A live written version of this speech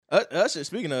Usher,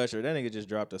 speaking of Usher, that nigga just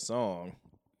dropped a song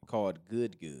called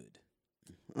Good Good.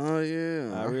 Oh,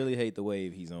 yeah. I really hate the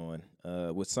wave he's on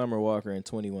with Summer Walker and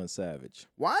 21 Savage.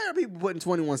 Why are people putting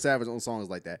 21 Savage on songs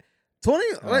like that? I'm going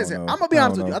to be I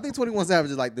honest don't with you. know. I think 21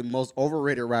 Savage is like the most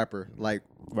overrated rapper like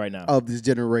Right now. of this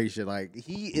generation. Like,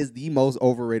 he is the most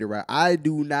overrated rapper. I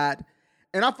do not,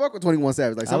 and I fuck with 21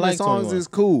 Savage. Like, some of his songs 21. is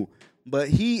cool, but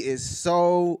he is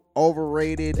so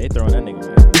overrated. They throwing that nigga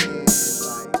away.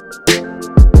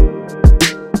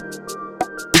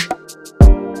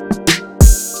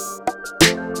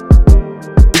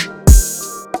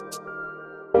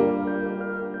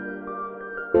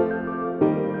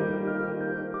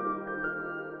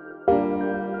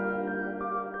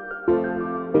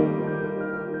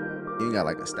 You got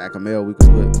like a stack of mail we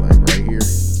can put like right here.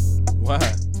 Why?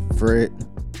 Fred.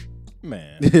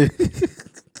 Man.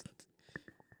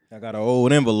 I got an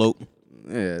old envelope.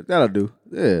 Yeah, that'll do.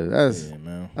 Yeah,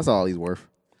 man. That's all he's worth.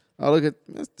 Oh, look at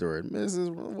Mr. and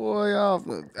Mrs. Boy off.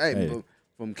 Hey.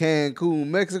 From Cancun,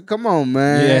 Mexico. Come on,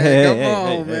 man. Yeah,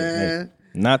 Come on, man.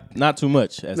 Not too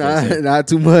much. As they say. Not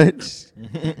too much.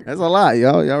 That's a lot,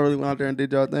 y'all. Y'all really went out there and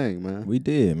did y'all thing, man. We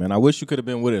did, man. I wish you could have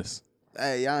been with us.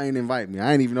 Hey, y'all ain't invite me.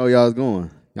 I ain't even know y'all was going.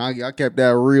 Y'all kept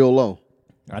that real low.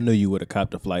 I knew you would have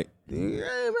copped a flight. Yeah, man,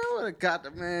 I would have got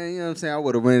the man. You know what I'm saying? I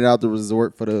would have rented out the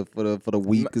resort for the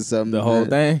week or something. The whole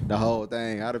thing? The whole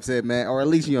thing. I'd have said, man, or at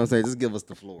least, you know what I'm saying, just give us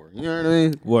the floor. You know what I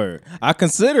mean? Word. I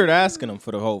considered asking them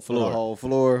for the whole floor. The whole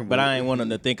floor. But I ain't want them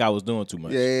to think I was doing too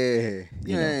much. Yeah.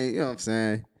 You know what I'm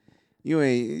saying? You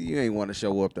ain't want to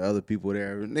show up to other people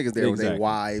there. Niggas there with their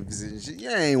wives and shit.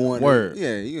 You ain't want to. Word.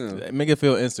 Yeah, you know. Make it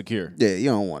feel insecure. Yeah, you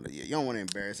don't want to. Yeah, you don't want to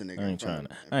embarrass a nigga. I ain't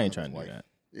trying to do that.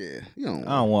 Yeah, you don't.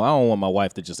 I don't want my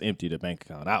wife to just empty the bank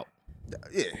account out.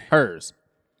 Yeah, hers.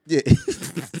 Yeah.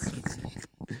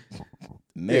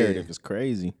 Narrative is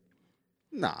crazy.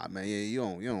 Nah, man. Yeah, you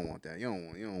don't want that. You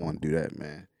don't want to do that,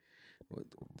 man.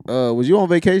 Was you on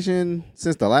vacation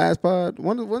since the last pod?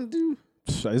 When did you?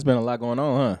 It's been a lot going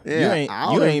on, huh?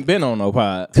 Yeah, you ain't been on no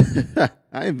pod.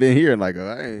 I ain't been here in like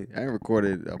I ain't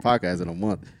recorded a podcast in a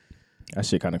month. That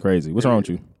shit kind of crazy. What's wrong with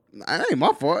you? It ain't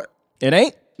my fault. It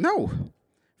ain't? No.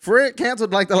 Fred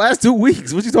canceled like the last 2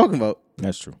 weeks. What you talking about?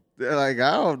 That's true. Like,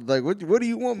 I don't like. What do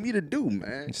you want me to do,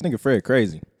 man? This nigga Fred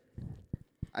crazy.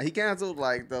 He canceled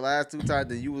like the last 2 times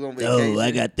that you was on vacation. Oh,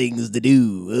 I got things to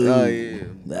do. Oh yeah.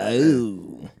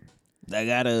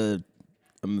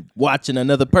 I'm watching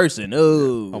another person.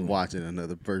 Oh, I'm watching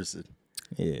another person.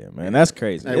 Yeah, man, that's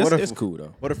crazy. Hey, it's cool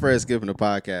though. What if Fred skipping the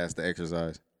podcast to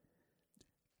exercise?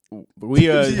 We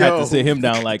had to sit him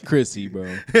down like Chrissy,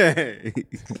 bro.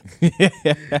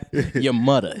 Your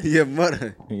mother. Your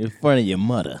mother. In front of your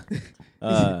mother.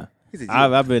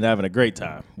 I've been having a great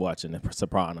time watching The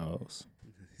Sopranos.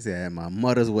 He said, at my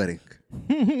mother's wedding.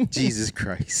 Jesus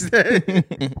Christ.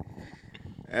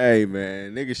 Hey,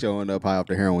 man. Nigga showing up high off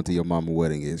the heroin to your mama's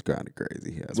wedding is kind of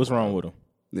crazy. What's wrong with him?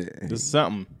 Yeah. There's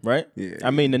something, right? Yeah.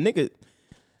 I mean, the nigga,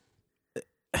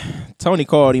 Tony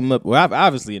called him up. Well,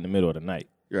 obviously in the middle of the night.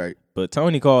 Right. But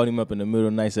Tony called him up in the middle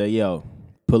of the night, said, yo,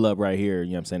 pull up right here,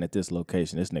 you know what I'm saying, at this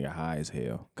location. This nigga high as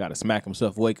hell. Got to smack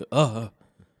himself, wake up.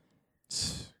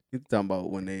 You talking about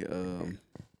when they,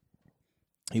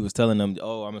 He was telling them,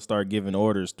 oh, I'm going to start giving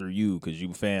orders through you because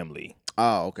you family.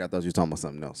 Oh, okay. I thought you were talking about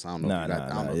something else. I don't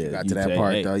know if you got to that say,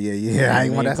 part, hey, though. Yeah. I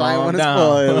ain't want to spoil it. down.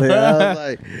 I was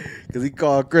like, because he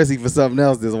called Chrissy for something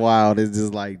else this wild. It's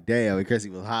just like, damn. And Chrissy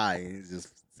was high. And it's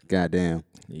just, goddamn.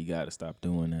 You got to stop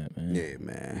doing that, man. Yeah,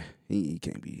 man. He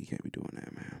can't be doing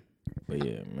that, man. But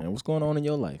yeah, man. What's going on in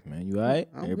your life, man? You all right?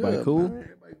 Everybody good, cool? Man.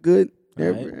 Everybody good.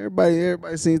 Right.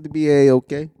 Everybody seems to be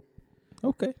A-okay.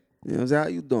 Okay. You know what I'm saying? How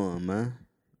you doing, man?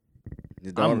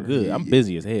 I'm good. I'm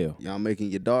busy as hell. Y'all making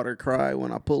your daughter cry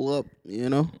when I pull up, you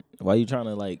know? Why you trying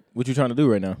to what you trying to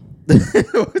do right now?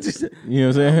 What you say? You know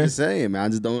what I'm saying? I'm just saying, man. I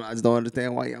just don't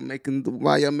understand why y'all making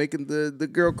the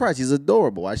girl cry. She's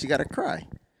adorable. Why she gotta cry?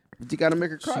 But you gotta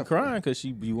make her cry. She crying because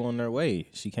she be on her way.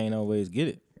 She can't always get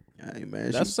it. Hey,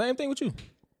 man. That's the same thing with you.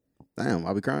 Damn,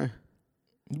 I be crying.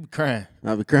 You be crying.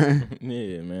 I be crying.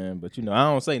 Yeah, man. But I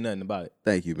don't say nothing about it.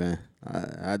 Thank you, man.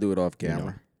 I do it off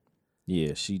camera.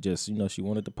 Yeah, she just, she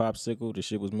wanted the popsicle. The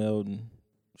shit was melting.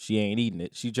 She ain't eating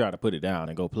it. She tried to put it down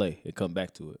and go play and come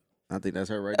back to it. I think that's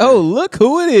her right there. Oh, look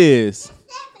who it is.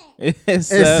 It's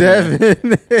 7.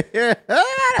 That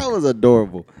was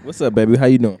adorable. What's up, baby? How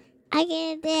you doing? I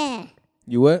get there.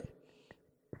 You what?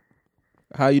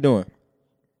 How you doing?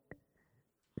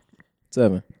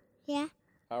 7. Yeah.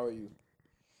 How are you?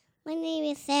 My name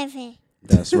is 7.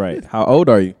 That's right. How old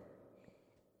are you?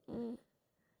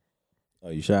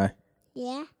 Are you shy?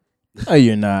 Yeah. No,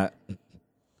 you're not.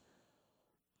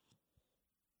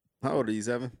 How old are you,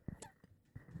 7?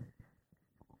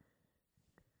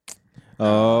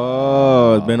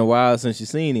 Oh, it's been a while since you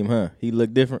seen him, huh? He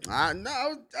look different. I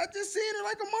just seen it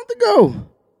like a month ago.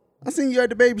 I seen you at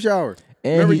the baby shower.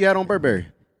 And Remember you had on Burberry.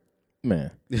 Man,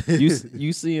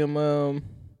 you see him on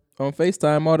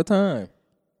FaceTime all the time.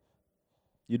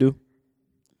 You do?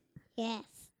 Yes.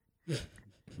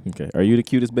 Okay. Are you the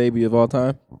cutest baby of all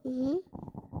time? Mm-hmm.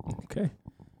 Okay.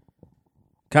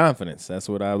 Confidence. That's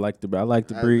what I like to. I like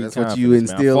to breed. That's confidence, what you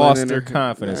instill man. I in foster her.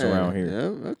 confidence around here.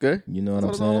 Yeah, okay. You know what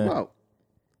That's I'm what saying? it's all about.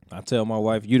 I tell my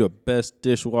wife, you the best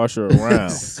dishwasher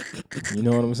around. You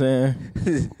know what I'm saying?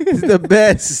 He's the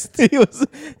best.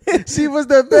 She was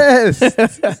the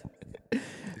best.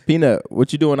 Peanut,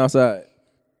 what you doing outside?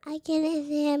 I can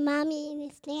hear mommy in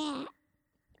his dad.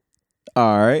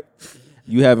 All right.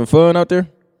 You having fun out there?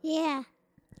 Yeah.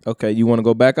 Okay. You want to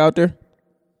go back out there?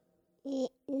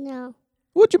 No.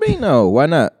 What you mean no? Why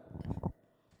not?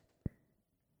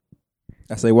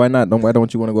 I say why not? Why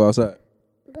don't you want to go outside?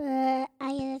 But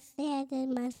I get sad that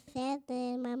my sister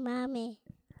and my mommy.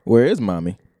 Where is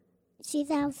mommy?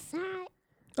 She's outside.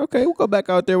 Okay, we'll go back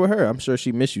out there with her. I'm sure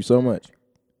she miss you so much.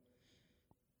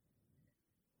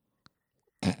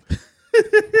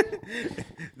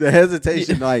 The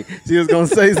hesitation, like she was gonna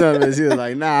say something, and she was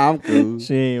like, "Nah, I'm cool."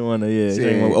 She ain't wanna, she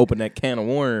ain't wanna open that can of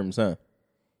worms, huh?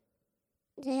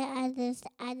 Yeah,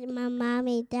 I did my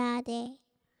mommy daddy.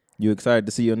 You excited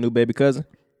to see your new baby cousin?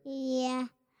 Yeah.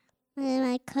 And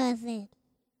my cousin.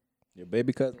 Your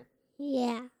baby cousin?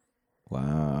 Yeah.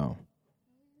 Wow.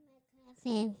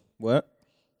 Cousin. What?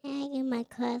 And I get my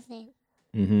cousin.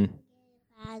 Mm-hmm.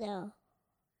 Bottle.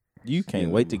 You can't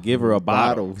wait to give her a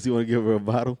bottle. You want to give her a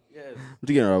bottle? Yes. What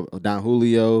you getting her? A Don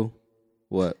Julio?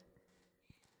 What?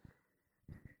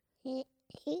 He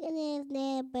gonna his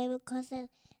name baby cousin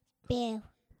Bill.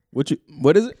 What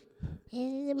is it?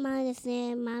 His mom's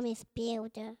name mommy's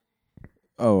builder.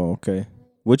 Oh, okay.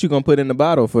 What you gonna put in the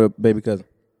bottle for baby cousin?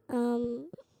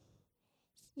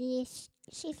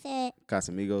 She said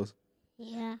Casamigos?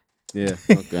 yeah. Yeah,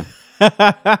 okay.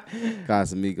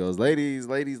 Casamigos.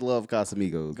 Ladies love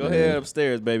Casamigos. Go ahead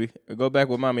upstairs, baby. Or go back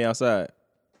with mommy outside.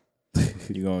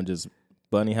 You gonna just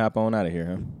bunny hop on out of here,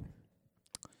 huh?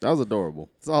 That was adorable.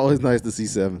 It's always nice to see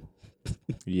 7.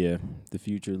 Yeah, the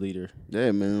future leader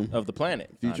Yeah, man. of the planet.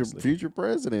 Future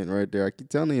president right there. I keep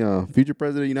telling y'all. Future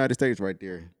president of the United States right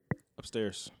there.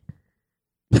 Upstairs.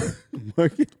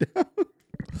 Mark it down.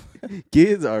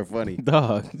 Kids are funny.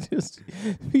 Dog, just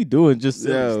be doing just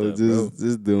silly stuff,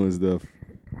 just doing stuff.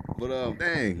 But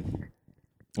dang.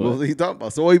 What? What was he talking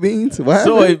about? Soybeans? What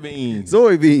happened? Soybeans.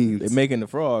 Soybeans. They're making the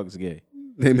frogs gay.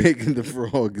 They making the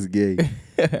frogs gay.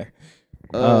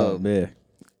 Oh man.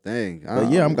 Dang.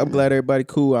 But yeah, I'm glad everybody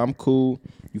cool. I'm cool.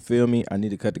 You feel me? I need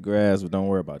to cut the grass, but don't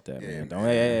worry about that, man. Don't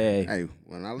Hey,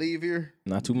 when I leave here,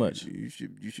 not too much. You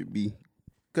should be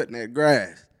cutting that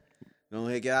grass.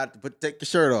 Don't get out. Take your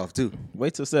shirt off too.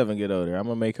 Wait till 7 get older. I'm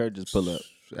gonna make her just pull up.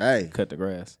 Hey, cut the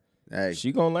grass. Hey,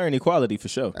 she gonna learn equality for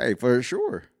sure. Hey, for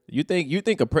sure. You think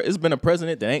it's been a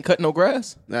president that ain't cut no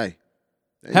grass? Hey.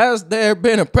 Has there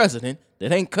been a president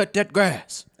that ain't cut that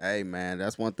grass? Hey, man,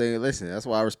 that's one thing. Listen, that's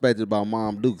what I respected about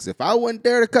Mom Dukes. If I wasn't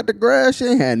there to cut the grass, she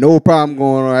ain't had no problem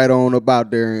going right on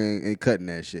about there and cutting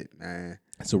that shit, man.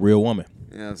 That's a real woman.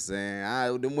 You know what I'm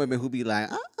saying? Them women who be like,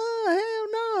 hell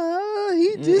no,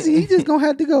 he just gonna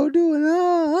have to go do it.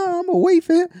 I'm gonna wait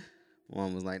for him.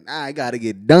 Mom was like, nah, I gotta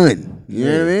get done. You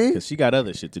know what I mean? Because she got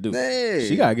other shit to do. Hey.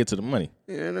 She gotta get to the money.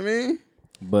 You know what I mean?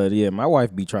 But yeah, my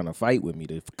wife be trying to fight with me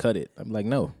to cut it. I'm like,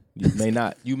 no, you may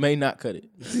not. You may not cut it.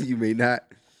 You may not.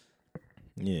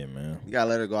 Yeah, man. You gotta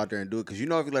let her go out there and do it, because you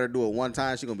know if you let her do it one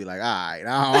time, she's gonna be like, all right,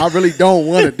 I really don't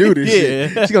want to do this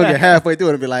shit. She's gonna get halfway through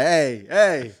it and be like,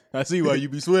 hey. I see why you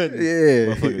be sweating.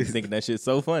 Yeah. Motherfuckers thinking that shit's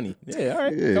so funny. Yeah, all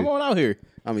right. Yeah. Come on out here.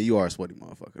 I mean, you are a sweaty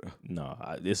motherfucker, though. No,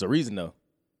 it's a reason, though.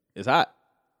 It's hot.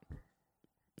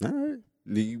 All right.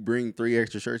 Do you bring 3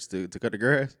 extra shirts to cut the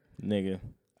grass? Nigga,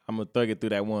 I'm going to thug it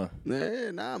through that one.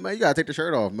 Nah, man. You gotta take the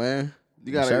shirt off, man.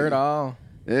 You gotta shirt off.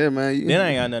 Yeah, man. Then I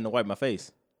ain't got nothing to wipe my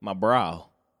face. My brow.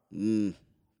 Bring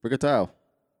a towel.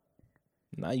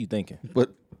 Now you thinking.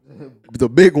 But the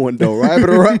big one, though, right?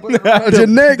 Put it around your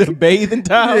neck. The bathing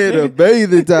towel. Yeah, the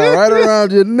bathing towel right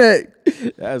around your neck.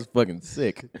 That's fucking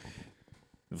sick.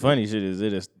 The funny shit is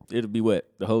it'll be wet,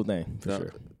 the whole thing, for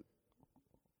sure.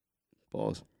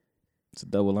 Pause. It's a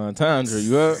double entendre.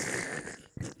 You up?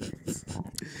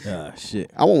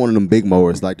 Shit. I want one of them big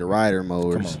mowers, like the rider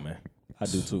mowers. Come on, man. I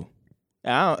do too.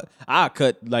 I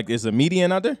cut, like, it's a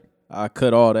median out there. I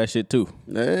cut all that shit too.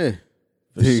 Yeah.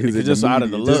 Just out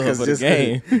of the love for the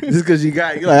game. Just because you're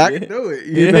like, I can do it,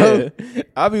 you know?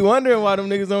 I be wondering why them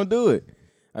niggas don't do it.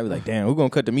 I'd be like, damn, who gonna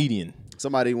cut the median?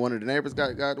 Somebody, one of the neighbors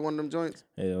got one of them joints.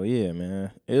 Hell yeah,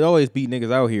 man. It always be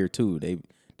niggas out here too.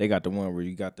 They got the one where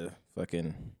you got the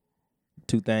fucking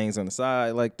 2 things on the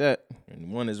side like that,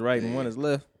 and one is right and one is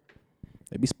left.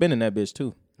 They be spinning that bitch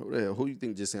too. Who you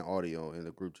think just sent audio in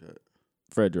the group chat?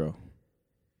 Fredro.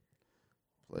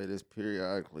 Play this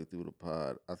periodically through the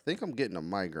pod. I think I'm getting a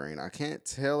migraine. I can't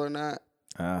tell or not.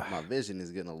 My vision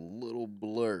is getting a little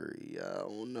blurry. I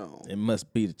don't know. It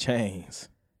must be the chains.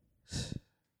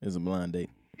 It's a blind date.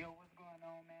 Yo, what's going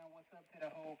on, man? What's up to the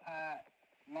whole pod?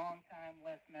 Long time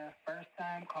listener, first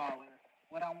time caller.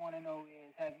 What I want to know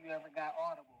is, have you ever got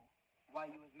audible while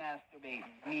you was masturbating?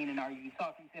 Meaning, are you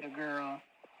talking to the girl?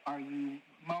 Are you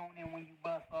moaning when you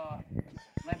bust off?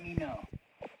 Let me know.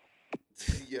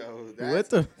 Yo, What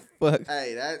the fuck?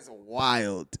 Hey, that's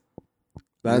wild.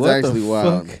 That's What the actually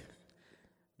wild. fuck?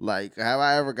 Like, have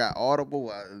I ever got audible?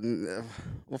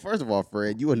 Well, first of all,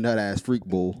 Fred, you a nut ass freak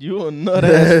bull. You a nut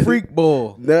ass freak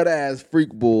bull. Nut ass freak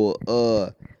bull.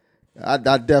 I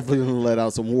definitely let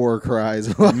out some war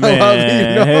cries.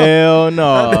 Man, hell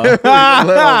no. Let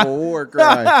out a war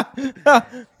cry.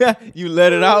 You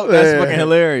let it out? That's fucking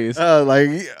hilarious. That's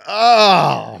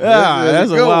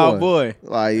a good wild one. boy.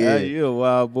 Like, yeah. You a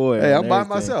wild boy. Hey, I'm and by everything.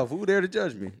 myself. Who there to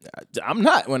judge me? I'm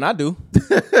not when I do.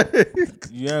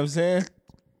 You know what I'm saying?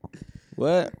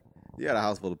 What? You got a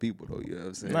house full of people, though. You know what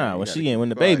I'm saying? Nah, You when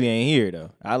the gotta baby keep ain't here though,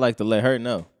 I like to let her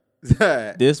know.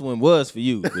 quiet. This one was for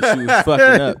you, but she was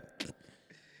fucking up.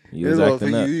 You This was one for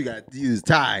acting you. up. You was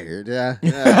tired. Yeah. All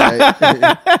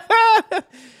right.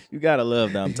 You gotta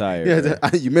love that I'm tired.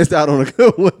 Yeah, you missed out on a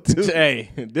good one too. Hey,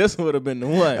 this would have been the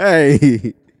one.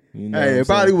 Hey, You know hey, what it I'm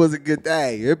probably saying? was a good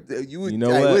thing. You know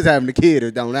we what? was having a kid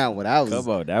or on that one. I was. Come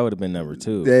on, that would have been number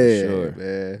 2. Yeah, for sure.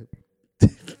 man.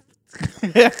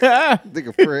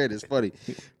 Nigga Fred is funny.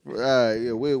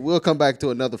 Yeah, we'll come back to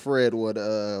another Fred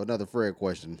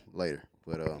question later.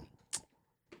 But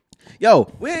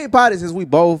yo, we ain't potted since we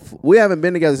haven't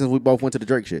been together since we both went to the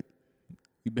Drake shit.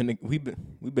 We've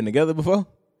been together before.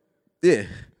 Yeah,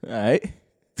 All right.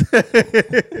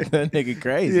 That nigga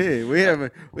crazy. yeah,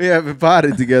 we haven't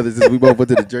potted together since we both went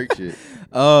to the Drake shit.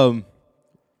 Damn,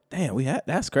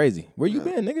 that's crazy. Where you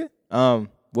been, nigga?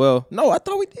 Well, no, I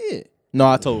thought we did. No,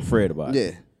 I told Fred about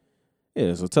it.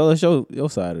 Yeah, so tell us your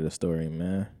side of the story,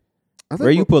 man.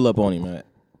 Where you pull up on him at?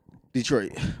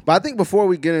 Detroit. But I think before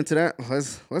we get into that,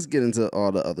 let's get into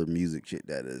all the other music shit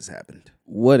that has happened.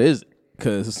 What is it?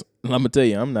 Because I'm going to tell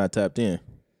you, I'm not tapped in.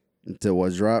 Until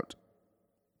what's dropped?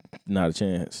 Not a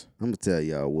chance. I'm going to tell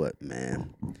y'all what,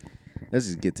 man. Let's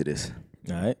just get to this.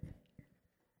 All right.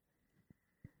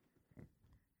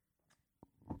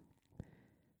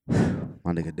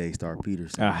 My nigga Daystar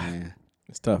Peterson, man.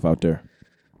 It's tough out there.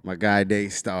 My guy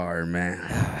Daystar, man.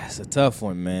 It's a tough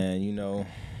one, man. You know.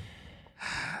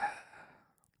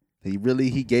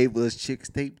 He gave us Chicks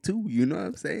Tape too. You know what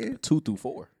I'm saying? 2 through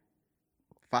 4.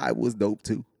 5 was dope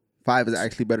too. 5 is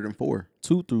actually better than 4.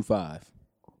 2 through 5.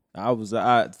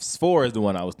 4 is the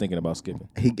one I was thinking about skipping.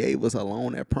 He gave us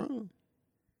Alone at Prom.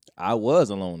 I was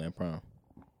alone at prom.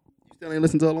 You still ain't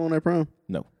listen to Alone at Prom?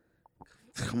 No.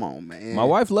 Come on, man. My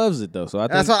wife loves it though, so I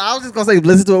think That's what I was just gonna say.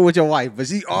 Listen to it with your wife, but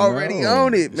she already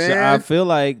own it, man. So I feel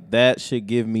like that should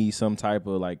give me some type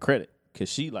of like credit because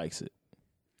she likes it.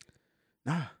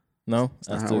 Nah. No,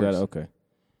 not I how still it got it. works. Okay.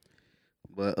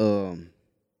 But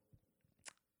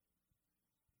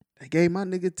they gave my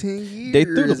nigga 10 years. They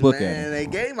threw the book at man. him. They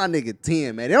gave my nigga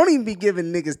 10, man. They don't even be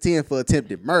giving niggas 10 for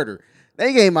attempted murder.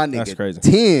 They gave my That's nigga crazy.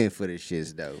 10 for this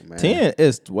shit though, man. 10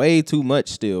 is way too much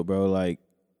still, bro. Like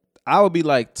I would be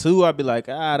like 2. I'd be like,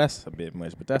 that's a bit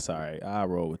much, but that's all right. I'll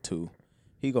roll with 2.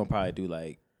 He gonna probably do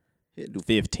like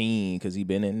 15 because he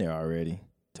been in there already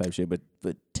type shit. But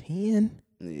 10?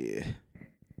 Yeah.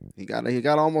 He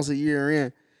got almost a year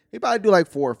in. He probably do like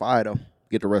 4 or 5 though.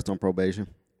 Get the rest on probation.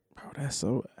 Bro, that's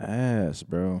so ass,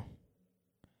 bro.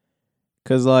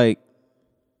 Cause like,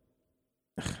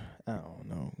 I don't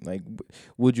know. Like,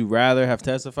 would you rather have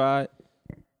testified?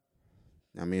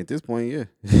 I mean, at this point, yeah.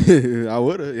 I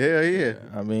would have. Yeah.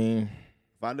 I mean,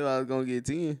 If I knew I was going to get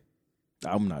 10,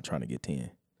 I'm not trying to get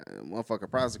 10. motherfucker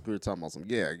prosecutor talking about some,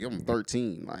 give him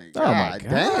 13. Like, Oh my God,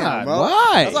 damn, bro.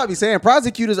 why? That's what I be saying.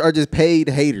 Prosecutors are just paid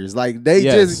haters. Like, they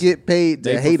Yes. just get paid to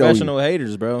They hate on you. professional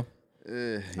haters, bro.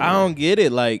 Yeah. I don't get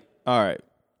it. Like, all right,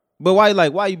 but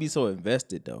why you be so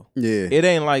invested though? Yeah. It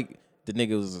ain't like the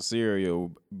nigga was a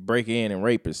serial break-in and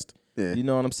rapist. Yeah. You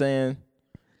know what I'm saying?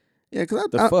 Yeah, because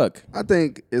The fuck? I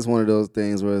think it's one of those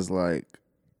things where it's like,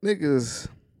 niggas,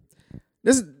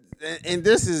 this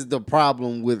is the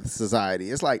problem with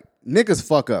society. It's like, niggas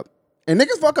fuck up. And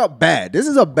niggas fuck up bad. This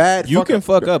is a bad. You can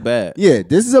fuck up bad. Yeah,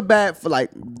 this is a bad. For like,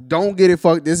 don't get it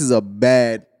fucked. This is a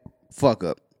bad fuck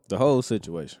up. The whole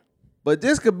situation. But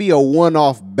this could be a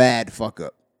one-off bad fuck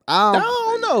up. I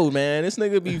don't know, man. This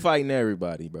nigga be fighting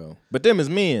everybody, bro. But them is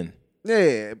men.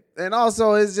 Yeah, and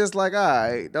also it's just like, all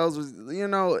right, those was, you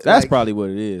know, That's like, probably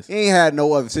what it is. he ain't had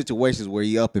no other situations where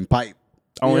he up and pipe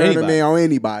On you know anybody. what I mean? On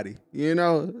anybody, you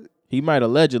know. He might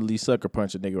allegedly sucker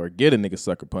punch a nigga or get a nigga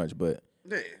sucker punch, but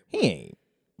he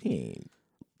ain't,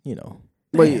 you know.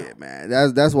 But Damn. yeah,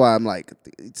 man, that's why I'm like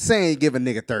saying give a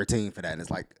nigga 13 for that. And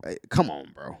it's like, hey, come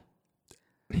on, bro.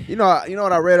 You know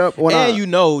what I read up when you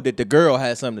know that the girl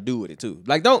had something to do with it too.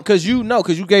 Like cause you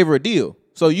gave her a deal.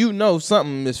 So you know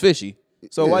something is fishy.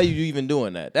 So why you even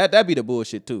doing that? That be the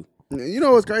bullshit too. You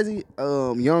know what's crazy?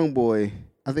 Young boy,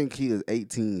 I think he is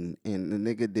 18, and the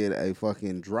nigga did a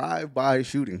fucking drive-by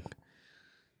shooting.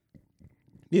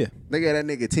 Yeah. They got that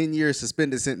nigga 10 years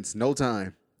suspended sentence, no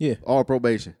time. Yeah. All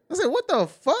probation. I said, what the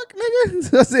fuck,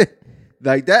 nigga? I said,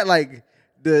 like that, like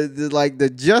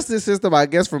the justice system, I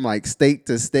guess, from like state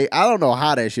to state. I don't know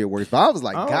how that shit works, but I was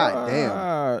like, God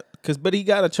damn. But he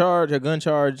got a gun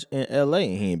charge in L.A.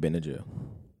 and he ain't been to jail.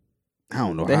 I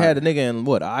don't know. They had a nigga in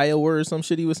what, Iowa or some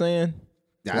shit he was saying?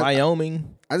 Yeah,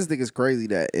 Wyoming. I just think it's crazy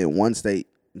that in one state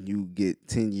you get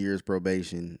 10 years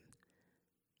probation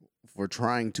for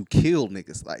trying to kill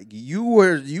niggas. Like you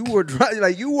were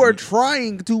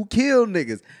trying to kill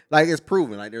niggas. Like it's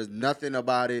proven. Like there's nothing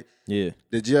about it. Yeah.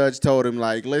 The judge told him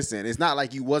like, listen, it's not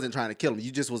like you wasn't trying to kill him.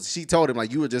 She told him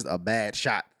like you were just a bad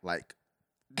shot. Like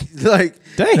damn.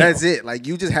 That's it. Like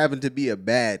you just happened to be a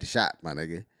bad shot, my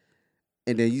nigga.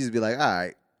 And then you just be like, all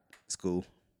right, it's cool.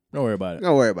 Don't worry about it.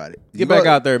 Don't worry about it. Get back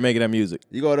out there making that music.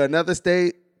 You go to another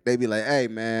state, they be like, hey,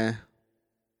 man,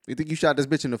 we think you shot this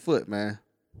bitch in the foot, man.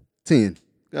 10.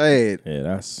 Go ahead.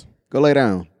 Yeah, Go lay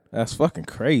down. that's fucking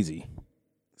crazy.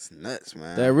 It's nuts,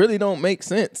 man. That really don't make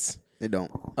sense. They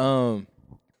don't.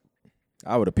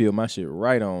 I would appeal my shit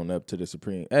right on up to the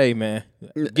Supreme. Hey, man,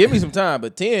 give me some time,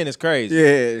 but 10 is crazy.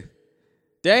 Yeah.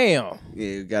 Damn. Yeah,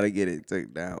 you got to get it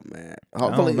taken down, man. I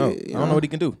don't know. I don't know what he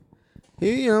can do.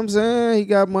 You know what I'm saying? He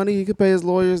got money. He could pay his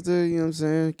lawyers to, you know what I'm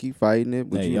saying, keep fighting it.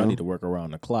 But Hey, y'all need to work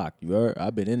around the clock. You heard?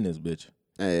 I've been in this bitch.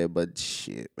 Hey, but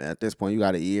shit, man. At this point, you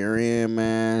got a year in,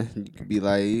 man. You could be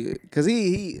like, because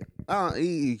I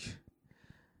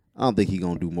don't think he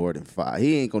gonna do more than 5.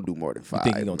 He ain't gonna do more than 5. You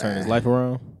think he gonna turn his life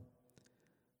around?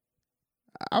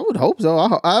 I would hope so.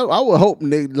 I would hope,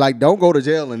 nigga, like, don't go to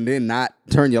jail and then not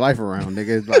turn your life around,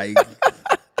 nigga. Like,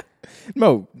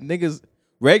 No, niggas,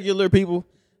 regular people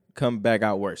come back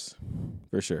out worse,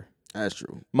 for sure. that's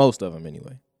true. Most of them,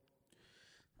 anyway.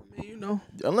 I mean, you know.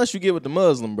 Unless you get with the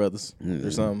Muslim brothers or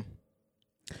something.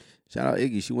 Shout out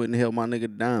Iggy. She wouldn't help my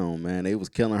nigga down, man. They was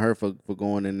killing her for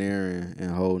going in there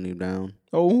and holding him down.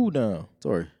 Oh, who down?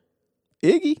 Sorry.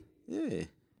 Iggy? Yeah.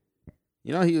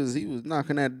 You know, he was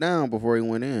knocking that down before he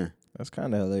went in. That's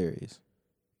kind of hilarious.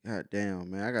 God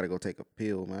damn, man. I gotta go take a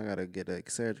pill, man. I gotta get an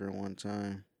Excedrin one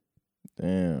time.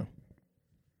 Damn.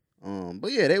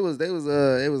 But yeah, they was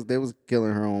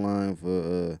killing her online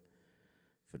for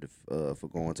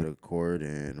going to the court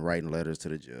and writing letters to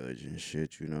the judge and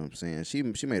shit. You know what I'm saying? She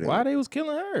made a. Why they was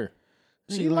killing her?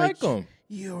 She like like him.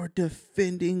 You're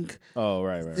defending Oh,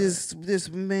 right. this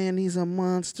man. He's a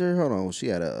monster. Hold on. She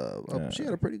had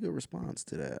a pretty good response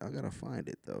to that. I gotta find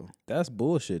it though. That's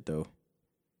bullshit, though.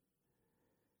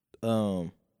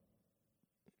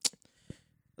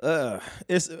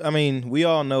 We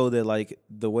all know that, like,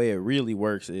 the way it really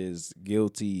works is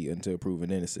guilty until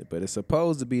proven innocent, but it's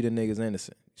supposed to be the nigga's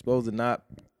innocent. You're supposed to not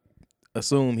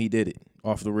assume he did it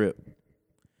off the rip,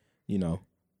 you know.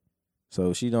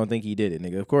 So she don't think he did it,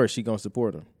 nigga. Of course she gonna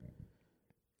support him,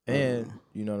 and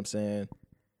you know what I'm saying.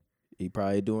 He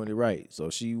probably doing it right, so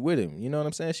she with him. You know what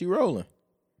I'm saying? She rolling.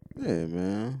 Yeah,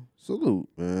 man. Salute,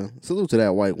 man. Salute to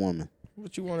that white woman.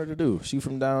 What you want her to do? She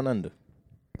from down under.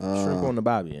 Shrimp on the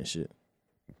bobby and shit.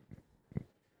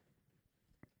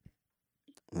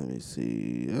 Let me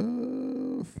see.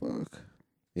 Fuck.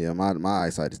 Yeah, my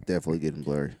eyesight is definitely getting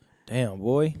blurry. Damn,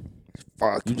 boy.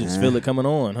 Fuck, You just man. feel it coming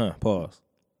on, huh? Pause.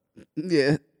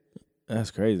 Yeah.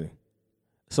 That's crazy.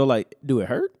 So, like, do it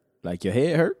hurt? Like, your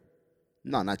head hurt?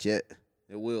 No, not yet.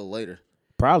 It will later.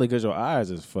 Probably because your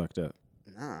eyes is fucked up.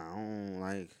 Nah, I don't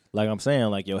like. Like I'm saying,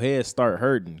 like, your head start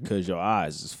hurting because your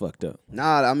eyes is fucked up.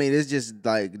 Nah, I mean, it's just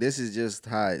like, this is just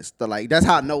how it's, like, that's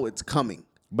how I know it's coming.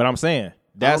 But I'm saying,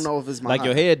 I don't know if it's my like,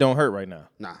 your head don't hurt right now.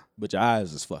 Nah. But your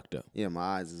eyes is fucked up. Yeah, my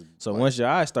eyes is. So like, once your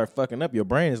eyes start fucking up, your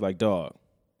brain is like, dog,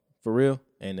 for real?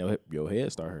 And your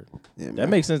head start hurting. Yeah, That man.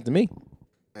 makes sense to me.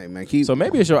 Hey, man, keep. So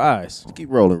maybe it's your eyes. Keep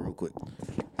rolling real quick.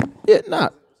 Yeah,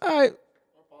 not. All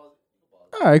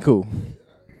right, cool.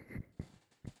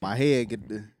 My head get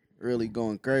really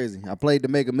going crazy. I played the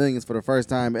Mega Millions for the first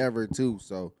time ever too.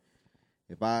 So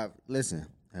if I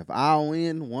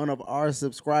win one of our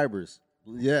subscribers,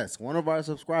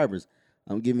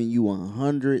 I'm giving you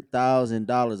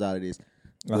 $100,000 out of this.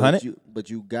 100? But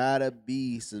you gotta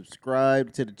be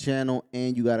subscribed to the channel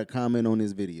and you gotta comment on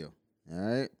this video. All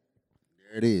right,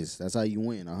 there it is. That's how you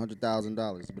win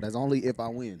 $100,000. But that's only if I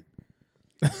win.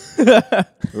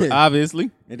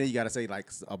 Obviously. And then you gotta say like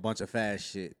a bunch of fast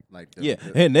shit, like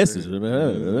and this is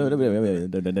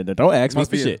don't ask me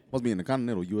for shit Must be in the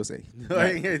continental USA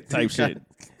type shit.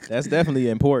 That's definitely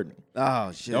important.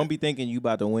 Oh shit! Don't be thinking you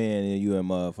about to win and you in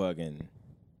motherfucking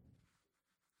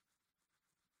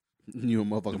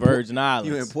Virgin Islands.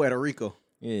 You in Puerto Rico?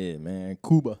 Yeah, man,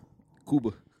 Cuba.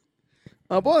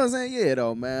 Boy, I'm saying yeah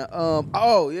though, man.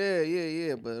 Oh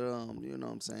yeah. But you know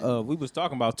what I'm saying. We was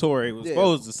talking about Tory. It was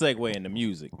supposed to segue into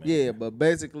music, man. Yeah, but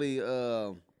basically,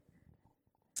 man,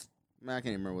 I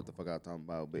can't remember what the fuck I was talking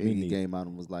about. But he came out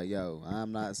and was like, "Yo,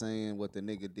 I'm not saying what the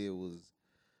nigga did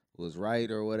was right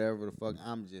or whatever the fuck.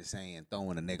 I'm just saying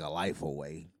throwing a nigga life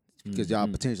away because y'all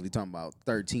potentially talking about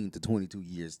 13 to 22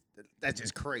 years. That's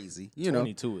just crazy. You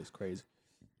 22 is crazy.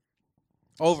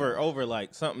 Over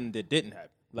like something that didn't happen.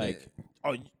 Like,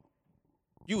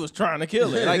 you was trying to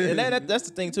kill it. Like, and that's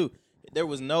the thing too. There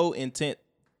was no intent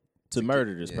to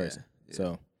murder this person.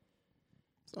 Yeah.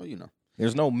 So you know,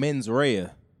 there's no mens rea.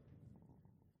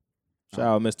 Shout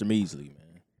out Mr. Measley,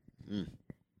 man.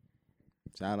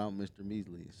 Shout out Mr.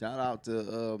 Measley. Shout out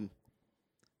to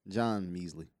John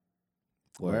Measley.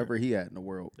 Wherever he at in the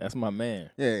world. That's my man.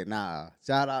 Yeah, nah.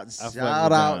 Shout out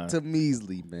to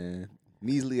Measley, man.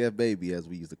 Measley at baby, as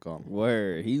we used to call him.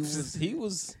 Word. He was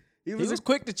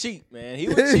quick to cheat, man. He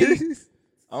would cheat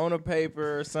on a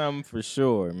paper or something for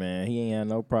sure, man. He ain't had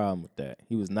no problem with that.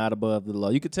 He was not above the law.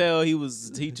 You could tell he was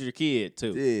a teacher kid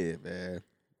too. Yeah, man.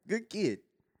 Good kid.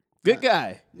 Good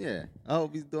guy. Yeah. I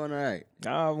hope he's doing all right.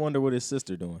 I wonder what his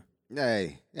sister doing.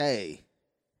 Hey.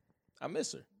 I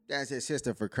miss her. That's his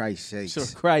sister, for Christ's sakes. For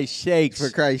Christ's sakes. For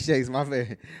Christ's sakes, my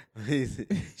man.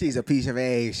 She's a piece of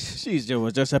ash. She's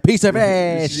just a piece of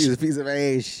ash. She's a piece of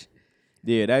ash.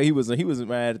 Yeah, he was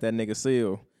mad at that nigga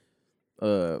Seal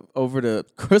over the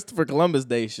Christopher Columbus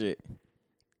Day shit.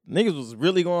 Niggas was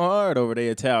really going hard over the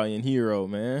Italian hero,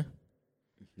 man.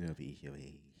 A piece of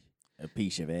ash. A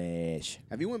piece of ash.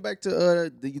 Have you went back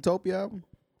to the Utopia album?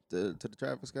 To the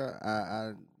Travis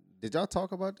Scott? Did y'all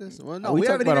talk about this? Well, no, we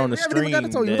talked about it on the stream. We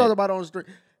talked about it on the stream.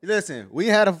 Listen, we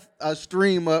had a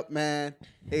stream up, man.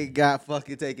 It got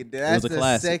fucking taken down. That's the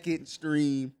classic. Second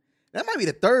stream. That might be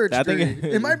the third stream.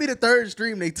 It might be the third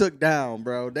stream they took down,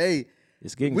 bro.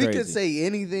 It's getting crazy. We could say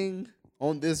anything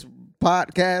on this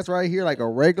podcast right here, like a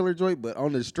regular joint, but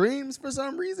on the streams, for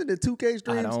some reason, the 2K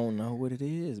streams, I don't know what it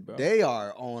is, bro. They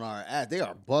are on our ass. They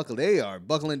are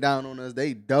buckling down on us.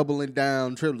 They doubling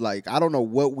down, like I don't know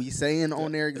what we saying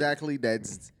on there exactly.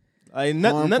 That's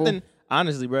nothing.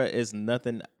 Honestly, bro, it's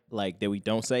nothing like that we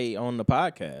don't say on the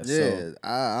podcast. Yeah, so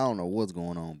I don't know what's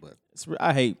going on, but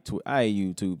I hate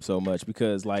YouTube so much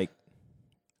because like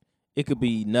it could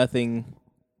be nothing.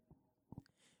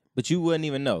 But you wouldn't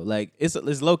even know. Like, it's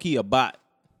low key a bot.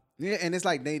 Yeah, and it's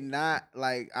like they not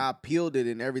like I appealed it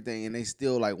and everything, and they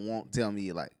still like won't tell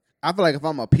me. Like, I feel like if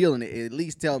I'm appealing it, at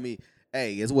least tell me,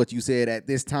 hey, it's what you said at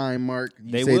this time, Mark.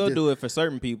 They will do it for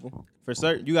certain people. For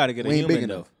certain, you got to get a human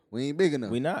though. We ain't big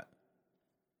enough. We not.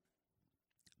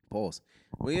 Pause.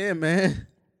 Well, yeah, man.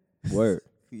 Word.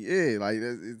 Yeah, like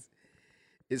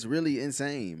it's really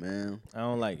insane, man. I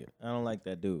don't like it. I don't like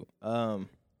that dude.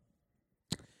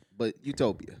 But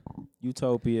Utopia,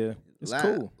 it's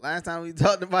cool. Last time we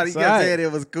talked about it, you guys said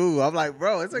it was cool. I'm like,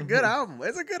 bro, it's a good album.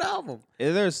 It's a good album.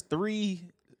 The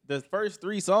first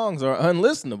 3 songs are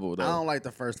unlistenable, though. I don't like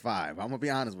the first 5. I'm gonna be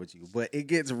honest with you, but it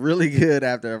gets really good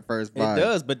after the first 5. It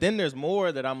does, but then there's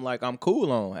more that I'm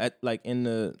cool on at like in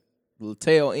the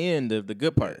tail end of the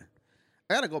good part.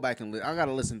 I gotta go back and I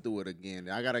gotta listen through it again.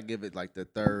 I gotta give it like the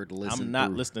third listen. I'm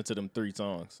not listening to them 3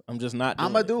 songs. I'm just not.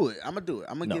 I'm gonna do it. I'm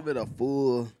gonna give it a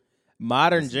full.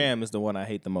 Modern Jam is the one I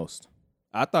hate the most.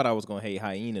 I thought I was gonna hate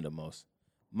Hyena the most.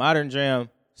 Modern Jam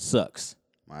sucks.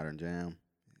 Modern Jam.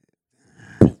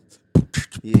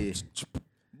 Yeah.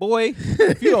 Boy,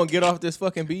 if you don't get off this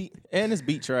fucking beat, and this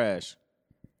beat trash.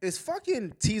 Is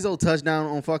fucking Tizo Touchdown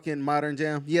on fucking Modern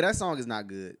Jam? Yeah, that song is not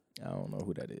good. I don't know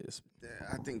who that is.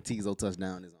 I think Tizo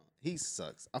Touchdown is on. He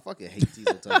sucks. I fucking hate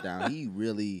Tizo Touchdown. He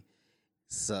really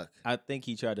sucks. I think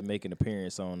he tried to make an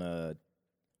appearance on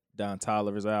Don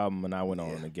Toliver's album, and I went on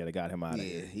and got him out of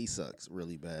here. Yeah, he sucks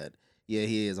really bad. Yeah,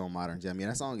 he is on Modern Jam. Yeah,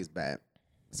 that song is bad.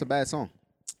 It's a bad song.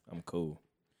 I'm cool.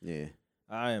 Yeah.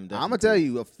 I am. I'm gonna tell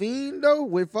you, a Fiend though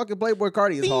with fucking Playboy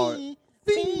Cardi is hard.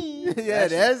 Fiend. Yeah,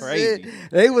 that's crazy.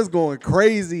 it. They was going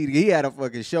crazy. He had a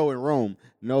fucking show in Rome.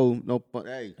 No,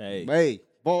 hey,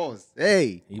 boss,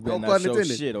 hey, He no better pun not show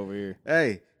intended. shit over here.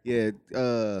 Hey, yeah.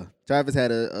 Travis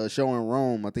had a show in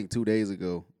Rome, I think 2 days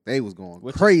ago. They was going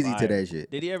Which is crazy to fire. that shit.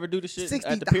 Did he ever do the shit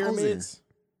 60,000. at the pyramids?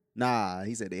 Nah,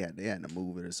 he said they had to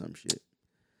move it or some shit.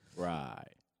 Right.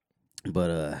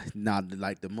 But nah,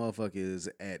 like the motherfuckers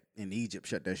in Egypt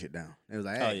shut that shit down. They was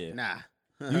like, hey, nah.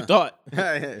 You thought?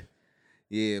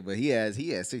 Yeah, but he had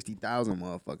 60,000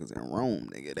 motherfuckers in Rome,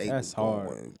 nigga. They That's was hard.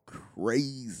 going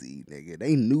crazy, nigga.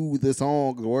 They knew the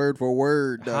songs word for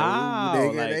word, though. How?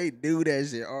 Nigga, Like- they knew that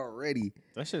shit already.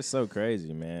 That shit's so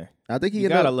crazy, man. I think he You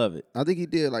ended gotta up, love it. I think he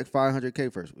did like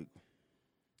 500K first week.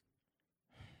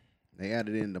 They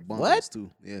added in the bundles What?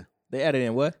 too. Yeah. They added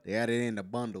in what? They added in the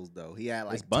bundles though. He had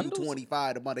like It's bundles?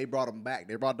 225 the month. They brought them back.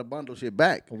 They brought the bundle shit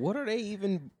back. What are they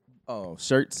even? Oh,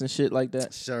 shirts and shit like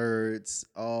that. Shirts.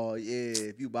 Oh yeah.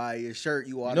 If you buy your shirt,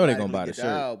 you know they automatically gonna buy get the the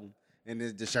shirt. album. And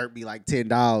then the shirt be like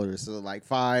 $10, so like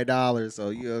 $5. So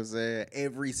you know what I'm saying?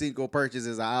 Every single purchase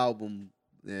is an album.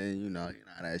 And you know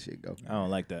how that shit go. I don't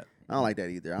like that. I don't like that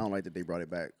either. I don't like that they brought it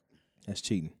back. That's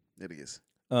cheating. It is.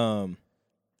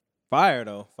 Fire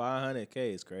though.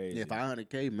 500K is crazy. Yeah,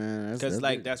 500K, man. Because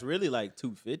like that's really like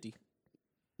 250.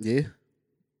 Yeah.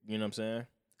 You know what I'm saying?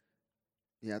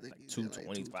 Yeah, I think Like he did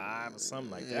 225 or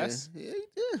something like yeah. that.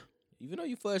 Yeah. Even though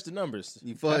you fudged the numbers,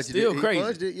 You that's fudged still it. crazy. You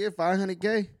fudged it. Yeah,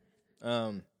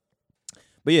 500K.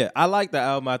 But yeah, I like the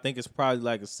album. I think it's probably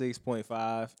like a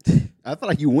 6.5. I feel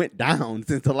like you went down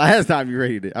since the last time you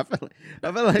rated it. I feel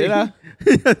like Did I?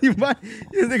 you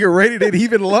nigga rated it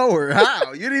even lower.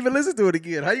 How? You didn't even listen to it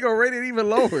again. How you gonna rate it even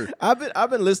lower? I've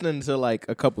been listening to like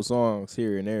a couple songs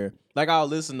here and there. Like I'll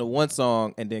listen to one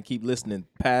song and then keep listening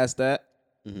past that.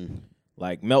 Mm-hmm.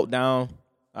 Like Meltdown,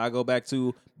 I go back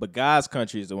to. But God's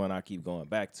Country is the one I keep going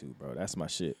back to, bro. That's my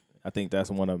shit. I think that's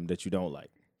one of them that you don't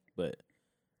like. But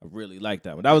I really like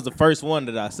that one. That was the first one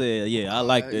that I said, yeah, I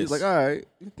like this. He's like, all right,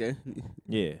 okay.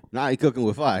 Yeah. Now he cooking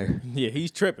with fire. Yeah,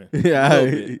 he's tripping. Yeah. A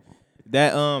little bit.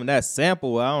 That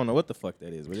sample, I don't know what the fuck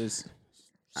that is, but it's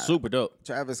super dope.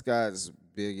 Travis Scott's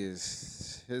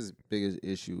biggest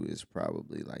issue is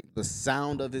probably like the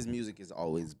sound of his music has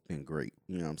always been great.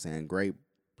 You know what I'm saying? Great.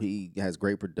 He has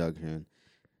great production.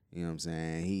 You know what I'm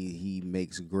saying? He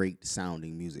makes great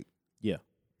sounding music. Yeah.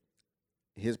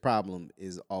 His problem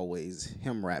is always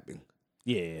him rapping.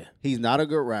 Yeah. He's not a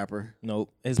good rapper.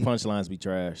 Nope. His punchlines be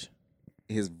trash.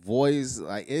 His voice,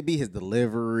 like it be his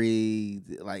delivery,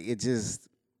 like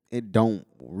it don't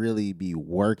really be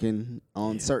working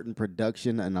on certain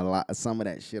production, and some of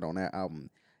that shit on that album,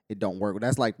 it don't work.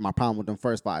 That's like my problem with them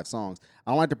first 5 songs.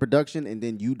 I don't like the production, and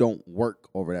then you don't work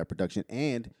over that production,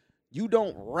 and you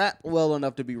don't rap well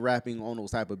enough to be rapping on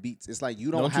those type of beats. It's like you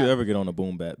don't you ever get on a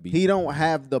boom bap beat. He don't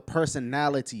have the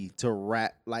personality to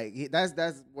rap. Like that's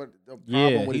what the problem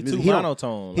Yeah, with he his too music.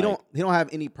 monotone. He don't have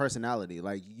any personality.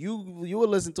 Like you will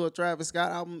listen to a Travis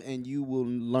Scott album and you will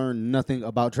learn nothing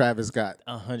about Travis Scott.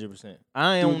 100%.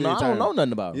 I don't know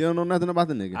nothing about him. You don't know nothing about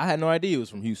the nigga. I had no idea he was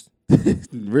from Houston.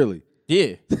 Really?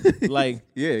 Yeah. Like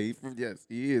Yeah, he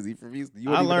is. He from Houston.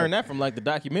 I learned that from like the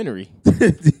documentary a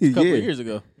couple of years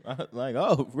ago. Like,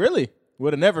 oh, really?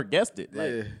 Would have never guessed it.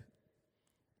 Like, Yeah.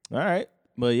 all right.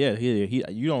 But yeah, he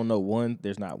you don't know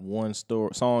there's not one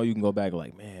song you can go back and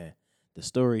like, man, the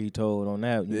story he told on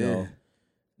that, you know,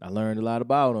 I learned a lot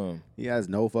about him. He has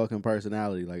no fucking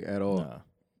personality, like at all. Nah.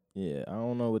 Yeah, I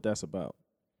don't know what that's about.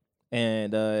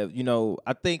 And you know,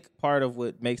 I think part of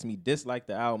what makes me dislike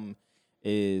the album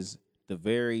is the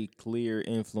very clear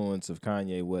influence of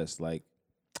Kanye West. Like,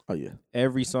 Oh yeah.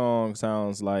 every song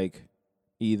sounds like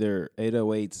either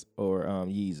 808s or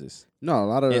Yeezus. No, a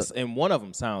lot of And one of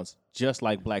them sounds just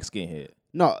like Black Skinhead.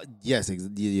 no. Yes,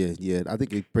 yeah. I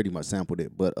think he pretty much sampled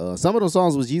it, but some of those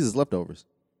songs was Jesus leftovers.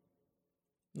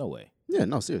 No way. Yeah,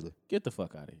 no, seriously. Get the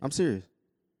fuck out of here. I'm serious.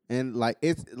 And like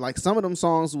it's like some of them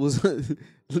songs was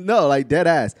no, like dead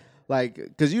ass.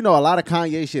 Like cuz you know a lot of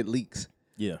Kanye shit leaks.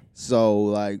 Yeah. So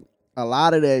like a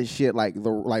lot of that shit like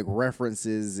the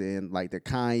references and like the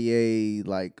Kanye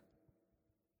like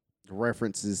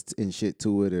references and shit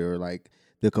to it, or like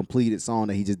the completed song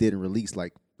that he just didn't release,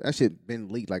 like that shit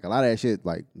been leaked. Like a lot of that shit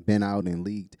like been out and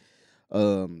leaked.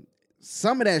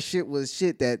 Some of that shit was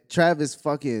shit that Travis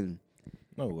fucking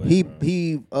No way. he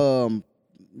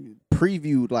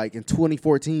previewed like in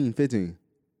 2014, 15.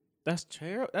 That's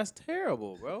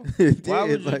terrible, bro. It Why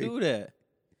did, would you like- do that?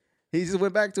 He just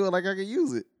went back to it like I could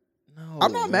use it. No.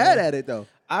 I'm not man. mad at it though.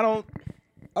 I don't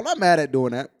I'm not mad at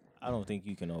doing that. think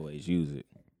you can always use it.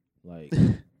 Like,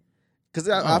 Because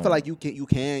I feel like you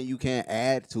can't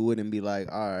add to it and be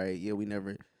like, all right, yeah, we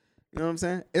never. You know what I'm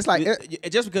saying? It's like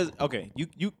just because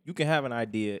you can have an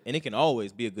idea and it can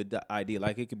always be a good idea.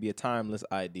 Like it could be a timeless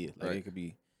idea. Like it could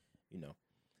be,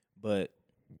 but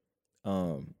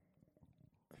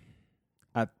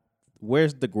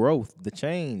where's the growth, the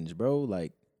change, bro?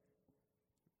 Like,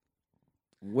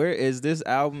 where is this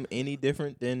album any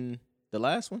different than the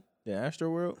last one, the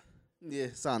Astroworld? yeah,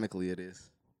 sonically it is.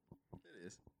 It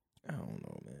is. I don't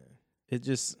know, man. It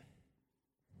just.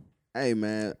 Hey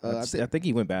man, I think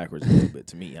he went backwards a little bit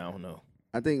to me. I don't know.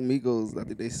 I think Migos. I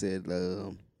think they said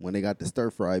when they got the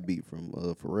stir fry beat from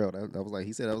Pharrell, that was like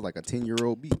he said that was like a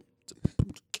 10-year-old beat.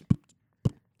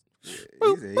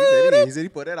 Yeah, he said he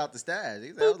put that out the stash. He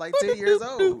said I was like 10 years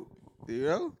old. You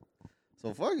know,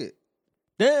 so fuck it.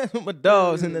 Damn, my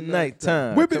dogs in the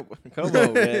nighttime. Whip it. Come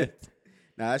on, man.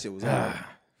 Nah, that shit was hard.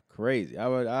 Crazy.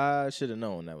 I should have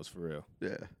known that was for real.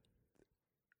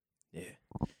 Yeah.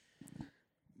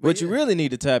 What you really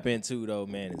need to tap into though,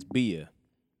 man, is Bia.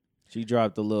 She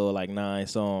dropped a little like 9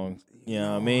 songs. You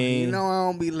know what I mean? You know I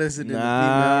don't be listening to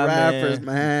female rappers,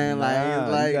 man.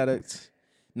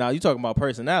 You talking about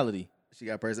personality. She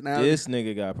got personality. This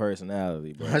nigga got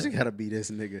personality, bro. She gotta be this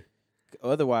nigga.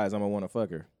 Otherwise, I'm gonna want to fuck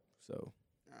her. So.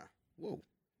 Whoa.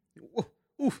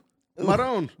 Oof.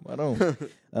 Maron.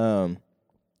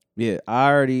 Yeah,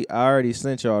 I already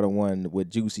sent y'all the one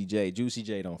with Juicy J. Juicy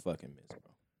J don't fucking miss, bro.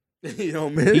 He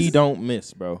don't miss? He don't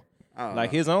miss, bro.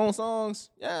 Like his own songs,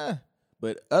 yeah.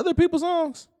 But other people's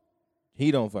songs,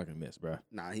 he don't fucking miss, bro.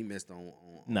 Nah, he missed on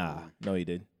no, he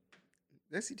didn't.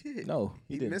 Yes, he did. No,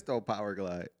 he missed on Power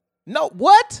Glide. No,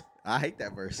 what? I hate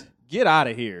that verse. Get out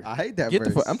of here. I hate that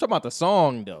verse. I'm talking about the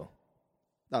song, though.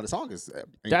 No, the song is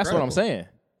incredible. That's what I'm saying.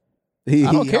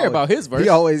 I don't care about his verse. He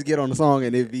always get on the song,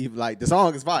 and if he like the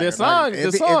song is fire. The song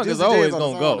is always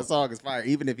gonna go. The song is fire,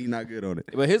 even if he's not good on it.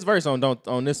 But his verse on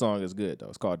this song is good though.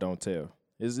 It's called "Don't Tell."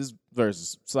 His verse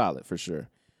is solid for sure.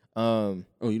 You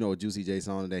know what Juicy J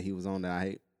song that he was on that I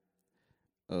hate?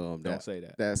 Don't say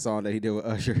that. That song that he did with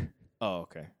Usher. Oh,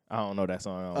 okay. I don't know that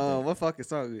song. What fucking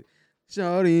song?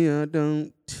 Shorty, I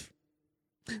don't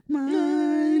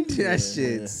mind. That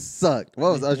shit sucked.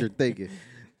 What was Usher thinking?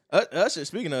 Usher.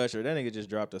 Speaking of Usher, that nigga just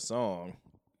dropped a song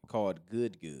called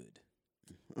 "Good Good."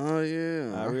 Oh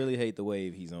yeah. I really hate the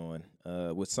wave he's on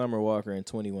with Summer Walker and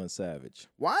 21 Savage.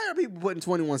 Why are people putting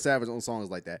 21 Savage on songs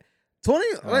like that? I'm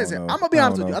gonna be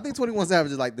honest with you. I think 21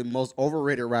 Savage is like the most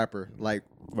overrated rapper, like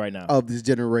right now of this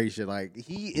generation. Like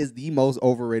he is the most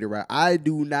overrated rapper. I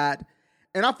do not,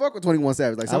 and I fuck with 21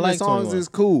 Savage. Like some of his songs 21. Is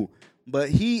cool, but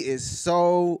he is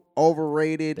so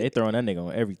overrated. They throwing that nigga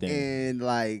on everything, and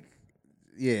like,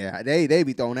 yeah, they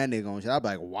be throwing that nigga on shit. I be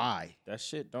like, why? That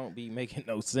shit don't be making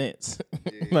no sense.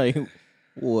 Yeah. Like,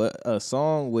 what a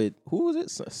song with who was it?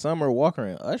 Summer Walker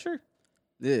and Usher.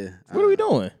 Yeah, what are we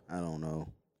doing? I don't know.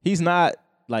 He's not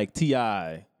like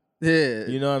T.I. Yeah.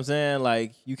 You know what I'm saying?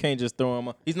 Like, you can't just throw him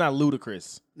on. He's not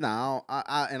Ludacris. No, and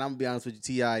I'm going to be honest with you,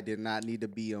 T.I. did not need to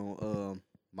be on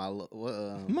My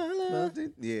Love.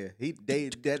 Yeah,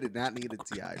 that did not need a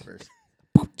T.I. verse.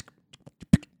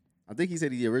 I think he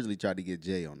said he originally tried to get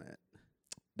Jay on that.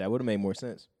 That would have made more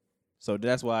sense. So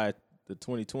that's why the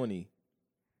 2020,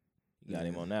 you got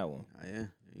him on that one. Oh, yeah, there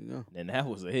you go. And that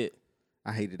was a hit.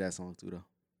 I hated that song too, though.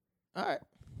 All right.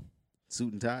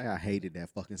 Suit and Tie, I hated that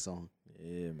fucking song.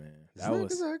 Yeah, man. That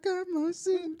was. I got my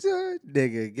suit and tie.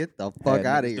 Nigga, get the fuck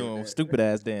out of here. Doing stupid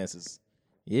ass dances.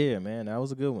 Yeah, man, that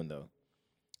was a good one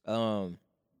though.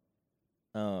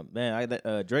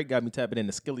 Man, Drake got me tapping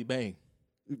into Skilly Bang.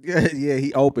 Yeah,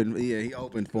 he opened. Yeah, he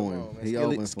opened for him. He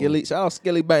opened Skilly. Shout out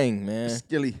Skilly Bang, man.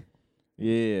 Skilly.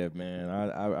 Yeah, man.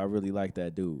 I really like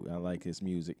that dude. I like his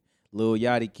music. Lil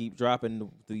Yachty keep dropping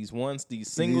these singles. These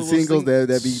singles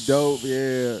that be dope.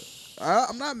 Yeah.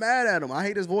 I'm not mad at him. I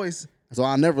hate his voice, so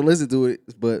I never listen to it.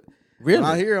 But really,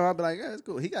 when I hear him, I'll be like, yeah, it's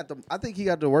cool. I think he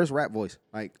got the worst rap voice.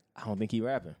 Like, I don't think he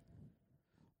rapping.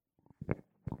 He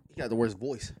got the worst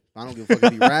voice. I don't give a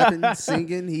fuck if he rapping,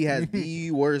 singing. He has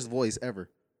the worst voice ever.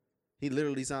 He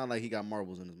literally sounds like he got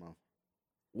marbles in his mouth.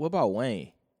 What about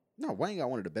Wayne? No, Wayne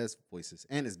got one of the best voices,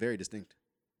 and it's very distinct.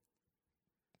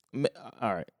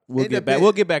 All right, we'll get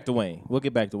back to Wayne. We'll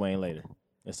get back to Wayne later.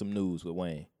 There's some news with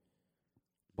Wayne.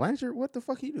 Blanchard, what the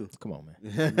fuck he do? Come on,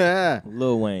 man.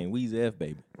 Lil Wayne, Weezy F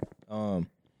baby.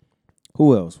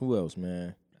 Who else,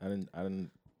 man? I didn't.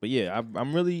 But yeah,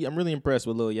 I'm really impressed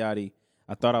with Lil Yachty.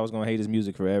 I thought I was gonna hate his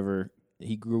music forever.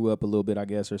 He grew up a little bit, I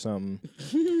guess, or something.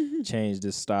 Changed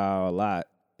his style a lot,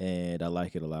 and I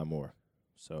like it a lot more.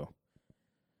 So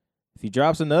if he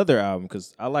drops another album,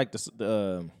 because I like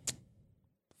the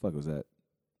fuck was that?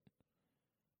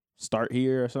 Start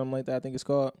Here or something like that. I think it's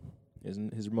called.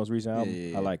 His most recent album.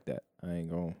 Yeah. I like that. I ain't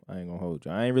gonna hold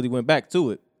you. I ain't really went back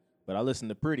to it, but I listen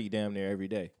to Pretty damn near every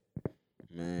day.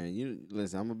 Man, you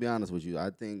listen. I'm gonna be honest with you. I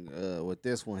think with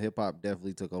this one, hip hop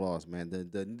definitely took a loss, man.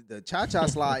 The Cha Cha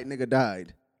Slide nigga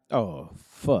died. Oh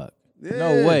fuck! Yeah.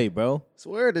 No way, bro.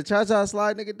 Swear the Cha Cha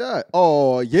Slide nigga died.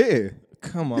 Oh yeah.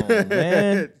 Come on,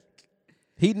 man.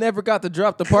 He never got to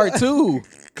drop the part 2.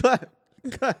 Clap.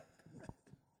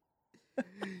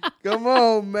 Come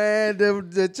on, man.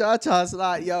 The Cha Cha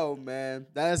Slide, yo, man.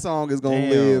 That song is gonna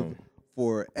live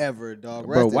forever, dog.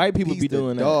 Bro, Rest in white people peace be to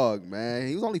doing that. Dog, man.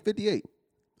 He was only 58.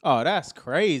 Oh, that's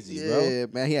crazy, bro. Yeah,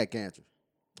 man. He had cancer.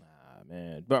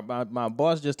 Man, but my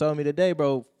boss just told me today,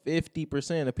 bro,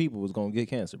 50% of people was gonna get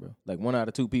cancer, bro. Like 1 out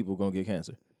of 2 people gonna get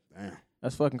cancer. Damn.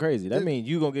 That's fucking crazy. That means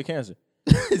you gonna get cancer.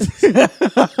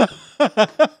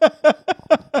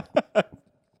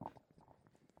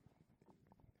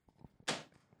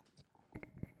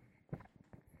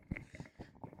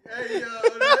 Hey, yo,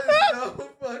 that's so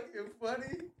fucking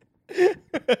funny.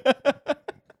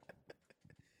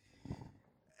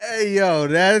 Hey, yo,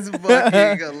 that's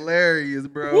fucking hilarious,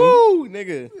 bro. Woo,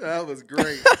 nigga. That was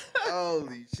great.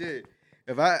 Holy shit.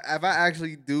 If I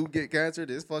actually do get cancer,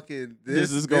 this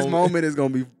moment is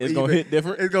gonna be gonna hit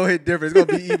different. It's gonna hit different. It's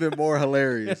gonna be even more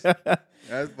hilarious.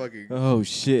 That's fucking Oh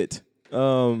shit.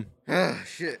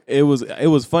 shit. It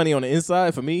was funny on the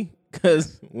inside for me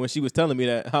because when she was telling me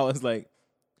that, I was like,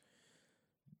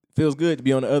 feels good to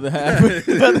be on the other half,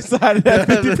 the other side of that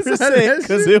 50%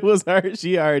 because it was her.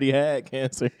 She already had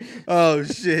cancer. Oh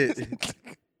shit.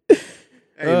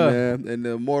 Hey man, in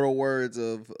the immortal words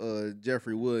of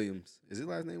Jeffrey Williams, is his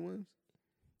last name Williams?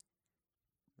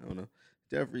 I don't know.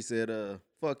 Jeffrey said,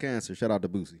 "Fuck cancer." Shout out to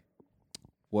Boosie.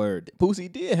 Word.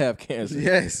 Boosie did have cancer.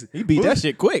 Yes, He beat that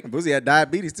shit quick. Boosie had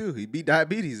diabetes too. He beat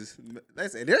diabetes.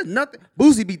 Listen, there's nothing.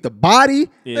 Boosie beat the body.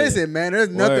 Yeah. Listen, man, there's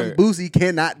nothing Word. Boosie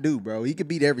cannot do, bro. He can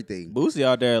beat everything. Boosie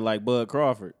out there like Bud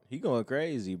Crawford. He going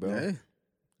crazy, bro.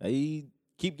 Yeah. He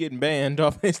keep getting banned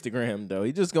off Instagram, though.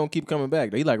 He just gonna keep coming back,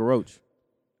 though. He like a roach.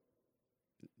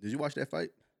 Did you watch that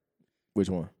fight? Which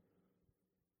one?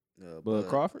 Bud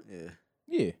Crawford? Yeah.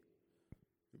 Yeah.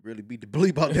 Really beat the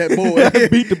bleep out that boy.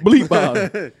 Beat the bleep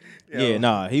out. Yo. Yeah,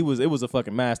 nah. It was a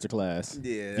fucking masterclass.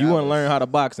 Yeah. If you want to learn how to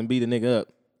box and beat a nigga up,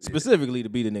 specifically to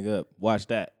beat a nigga up, watch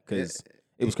that because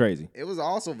it was crazy. It was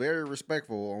also very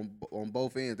respectful on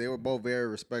both ends. They were both very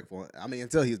respectful. I mean,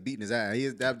 until he was beating his ass.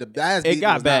 The ass beating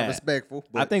got was bad. not respectful.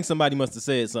 I think somebody must have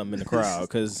said something in the crowd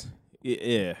because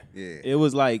Yeah. it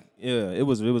was like it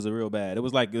was a real bad. It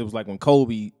was like when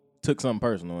Kobe took something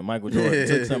personal and Michael Jordan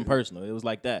took something personal. It was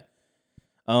like that.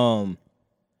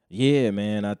 Yeah,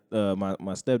 man. My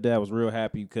stepdad was real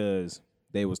happy because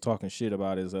they was talking shit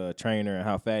about his trainer and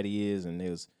how fat he is, and they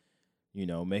was,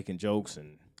 making jokes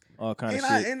and all kind of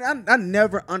shit. I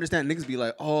never understand niggas be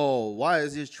like, oh, why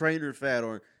is this trainer fat,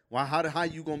 or why how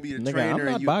you gonna be the Nigga, trainer? I'm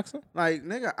not and you boxing. Like,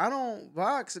 nigga, I don't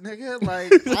box, nigga.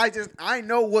 Like I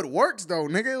know what works though,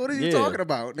 nigga. What are you talking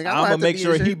about, nigga? I'm gonna make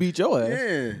sure he beat your ass.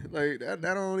 Yeah, like that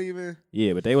don't even.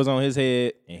 Yeah, but they was on his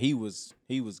head, and he was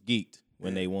geeked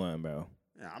when they won, bro.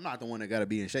 Yeah, I'm not the one that gotta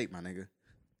be in shape, my nigga.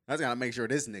 I just gotta make sure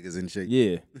this nigga's in shape.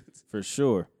 Yeah, for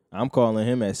sure. I'm calling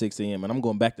him at 6 a.m. and I'm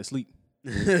going back to sleep.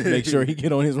 Make sure he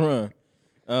get on his run.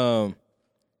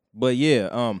 But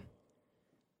yeah,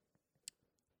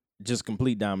 just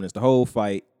complete dominance. The whole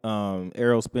fight.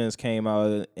 Errol Spence came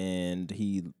out and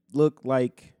he looked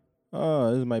like,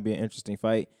 oh, this might be an interesting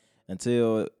fight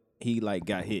until he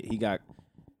got hit. He got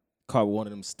caught with one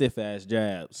of them stiff ass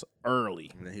jabs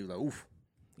early. And then he was like, oof.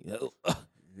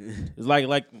 It's like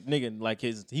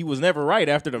nigga, he was never right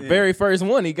after the very first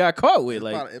one he got caught with.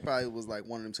 It probably was like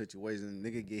one of them situations.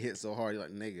 Nigga get hit so hard, you're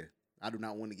like, nigga, I do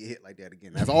not want to get hit like that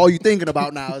again. That's all you thinking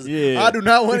about now. Is, I do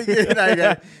not want to get hit like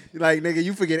that. Like, nigga,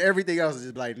 you forget everything else. It's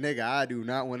just like, nigga, I do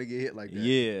not want to get hit like that.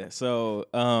 Yeah. So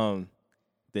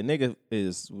the nigga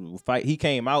fight. He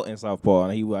came out in southpaw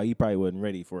and he probably wasn't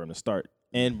ready for him to start.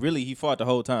 And really, he fought the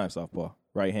whole time southpaw,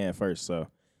 right hand first. So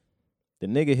the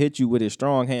nigga hit you with his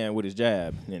strong hand with his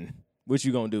jab, and what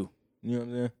you gonna do? You know what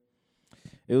I'm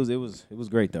saying? It was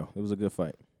great though. It was a good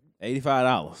fight.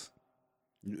 $85.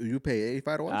 You pay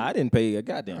 $85 to watch it? I didn't pay a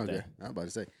goddamn thing. I was about to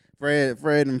say.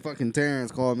 Fred and fucking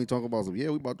Terrence called me talking about some.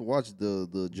 Yeah, we about to watch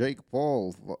the Jake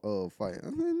Paul fight. I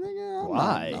said, nigga,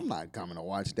 why? I'm not coming to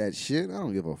watch that shit. I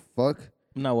don't give a fuck.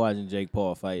 I'm not watching Jake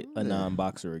Paul fight a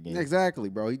non-boxer again. Exactly,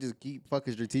 bro. He just keep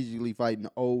fucking strategically fighting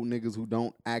old niggas who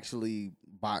don't actually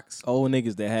box. Old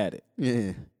niggas that had it.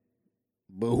 Yeah.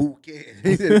 But who cares?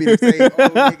 He said be the same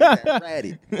old niggas that had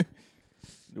it.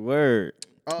 Word.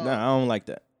 Nah, I don't like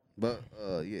that. But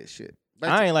yeah, shit.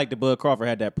 I ain't like the Bud Crawford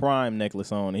had that Prime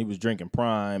necklace on. He was drinking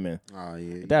Prime, and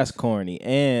that's corny.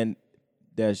 And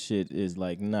that shit is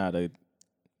like that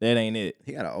ain't it.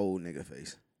 He got an old nigga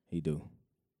face. He do.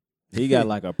 He got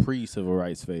like a pre-civil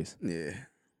rights face. Yeah.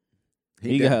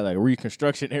 He got like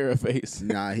Reconstruction era face.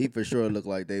 Nah, he for sure looked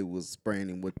like they was spraying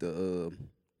him with the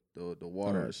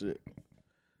water and shit.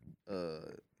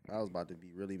 I was about to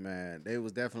be really mad. They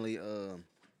was definitely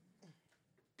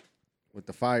with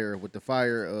the fire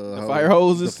fire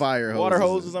hoses, the fire water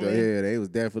hoses. I mean, yeah, they was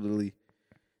definitely,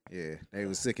 they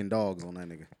was sicking dogs on that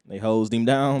nigga. They hosed him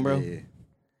down, bro. Yeah,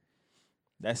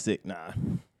 that's sick. Nah,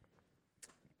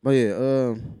 but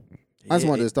I just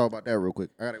wanted to talk about that real quick.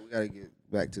 We gotta get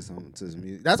back to some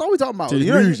music. That's all we talking about.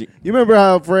 Music. You remember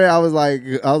how Fred? I was like,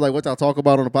 what y'all talk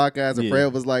about on the podcast? And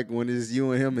Fred was like, when it's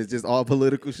you and him, it's just all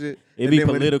political shit. It be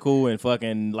political and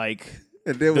fucking like.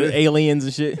 And then the aliens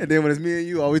and shit. And then when it's me and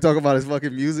you, all we talk about is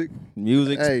fucking music.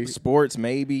 Sports,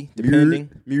 maybe, depending.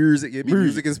 Music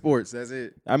and sports. That's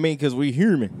it. I mean, because we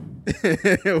human.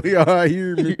 We are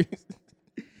human.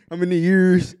 How many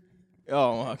years?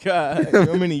 Oh, my God.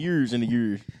 How many years in a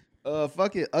year?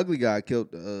 Fucking ugly guy killed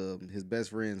his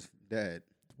best friend's dad.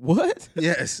 What?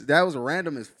 Yes, that was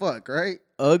random as fuck, right?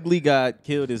 Ugly guy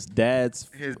killed his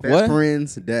best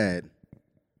friend's dad.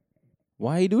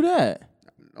 Why he do that?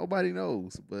 Nobody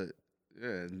knows, but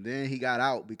and then he got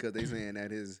out because they saying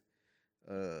that his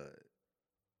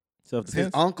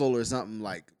uncle or something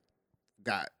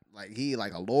got he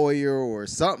a lawyer or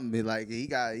something. He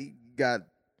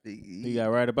got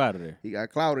right up out of there. He got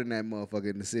clout in that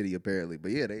motherfucker in the city apparently.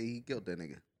 But he killed that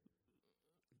nigga.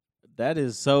 That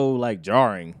is so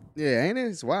jarring. Yeah, ain't it?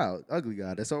 It's wild. Ugly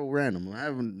guy. That's so random.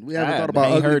 We haven't thought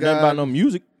about ugly heard guy. nothing about no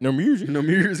music. No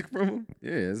music from him.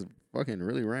 Yeah, it's fucking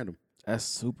really random. That's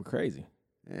super crazy.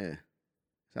 Yeah.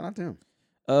 Shout out to him.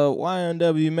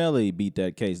 YNW Melly beat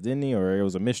that case, didn't he? Or it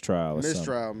was a mistrial or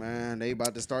something? Man. They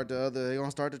about to start they gonna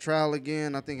start the trial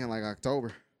again, I think in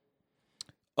October.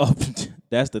 Oh,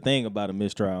 that's the thing about a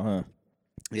mistrial, huh?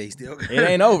 Yeah, it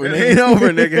ain't over, nigga. It ain't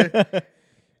over, nigga.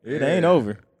 It ain't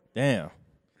over. Damn.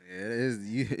 Yeah, it is.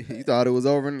 You thought it was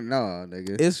over? No,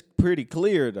 nigga. It's pretty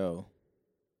clear though.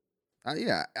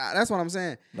 That's what I'm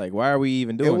saying. Why are we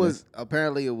even doing this?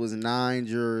 Apparently it was 9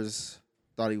 jurors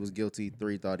thought he was guilty,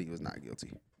 3 thought he was not guilty.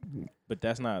 But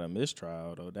that's not a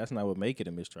mistrial though. That's not what make it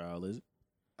a mistrial, is it?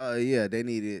 Yeah, they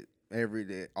needed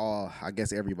I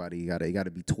guess everybody got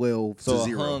to be 12 to 0.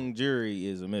 So a hung jury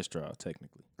is a mistrial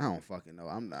technically. I don't fucking know.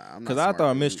 I'm not. Because I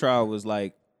thought a mistrial was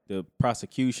the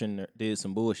prosecution did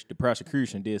some bullshit. The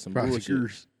prosecution did some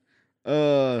bullshit.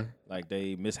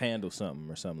 They mishandled something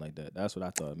or something like that. That's what I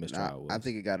thought a mistrial was. I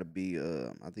think it got to be.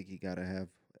 I think he got to have.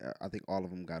 I think all of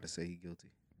them got to say he guilty.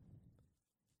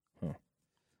 Huh.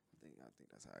 I think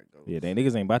that's how it goes. Yeah, they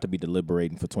niggas ain't about to be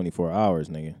deliberating for 24 hours,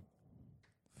 nigga.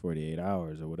 48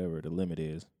 hours or whatever the limit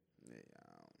is. Yeah.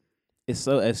 It's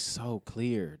so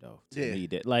clear though to me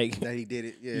that that he did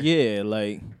it. Yeah. Yeah,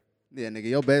 yeah, nigga,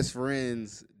 your best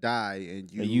friends die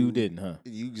and you didn't, huh?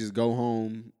 You just go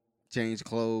home, change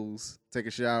clothes, take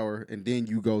a shower, and then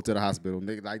you go to the hospital.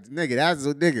 Nigga,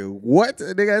 what?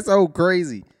 Nigga, that's so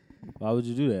crazy. Why would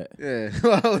you do that?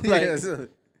 Yeah.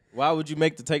 Why would you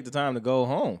take the time to go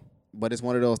home? But it's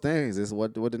one of those things. It's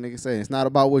what the nigga say. It's not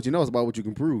about what you know. It's about what you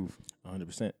can prove.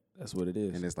 100%. That's what it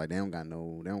is. And it's they don't got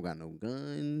no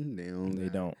gun. They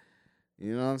don't.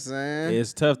 You know what I'm saying?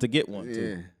 It's tough to get one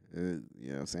too. You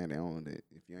know what I'm saying? They own it.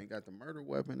 If you ain't got the murder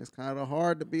weapon, it's kind of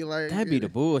hard to be like. That'd be the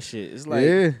bullshit. It's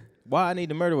why I need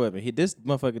the murder weapon? This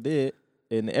motherfucker did,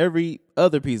 and every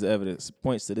other piece of evidence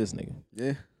points to this nigga.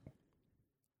 Yeah.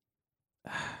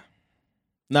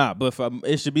 Nah, but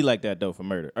it should be like that though for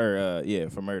murder. Or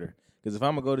for murder. Because if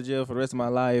I'm gonna go to jail for the rest of my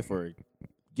life or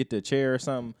get the chair or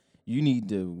something, you need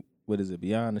to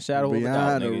beyond the shadow of a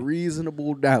doubt, nigga. Beyond a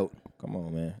reasonable doubt. Come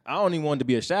on, man. I don't even want to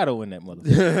be a shadow in that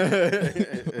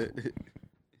motherfucker.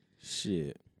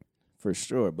 Shit. For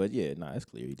sure. But yeah, it's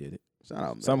clear he did it. Shout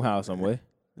out, somehow, some way.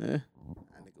 Yeah.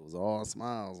 I think it was all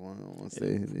smiles. I want to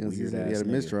say he had a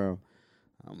mistrial.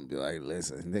 I'm going to be like,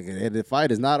 listen, nigga, the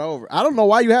fight is not over. I don't know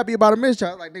why you happy about a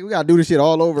mistrial. Like, nigga, we got to do this shit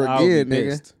all over again,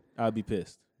 nigga. I'll be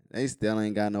pissed. They still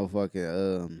ain't got no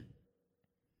fucking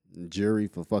jury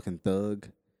for fucking Thug.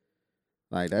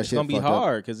 Like that shit. It's gonna be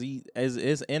hard because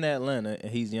it's in Atlanta and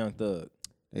he's Young Thug.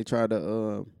 They tried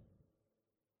to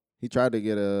he tried to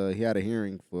get he had a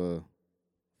hearing for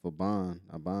bond,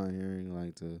 a bond hearing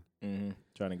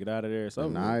trying to get out of there or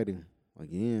something. Denied him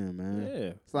again, man.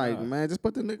 Yeah, it's like man, just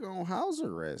put the nigga on house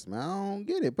arrest, man. I don't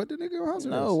get it. Put the nigga on house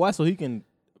arrest. No, why? So he can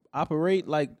operate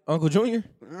like Uncle Junior?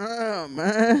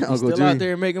 Man, He's still out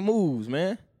there making moves,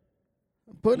 man.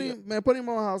 Put him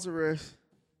on house arrest.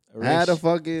 Had a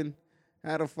fucking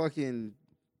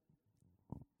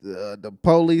the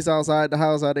police outside the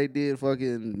house, how they did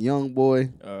fucking young boy.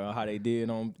 How they did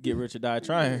on Get Rich or Die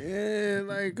Trying. Yeah,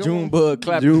 like Junebug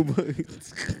clapping.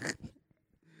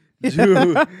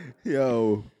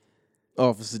 Yo.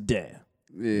 Officer Dad.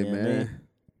 Yeah, man.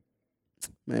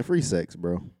 Man, free sex,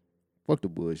 bro. Fuck the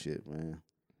bullshit, man.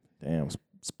 Damn,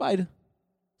 spider.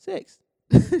 Sex.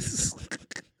 It's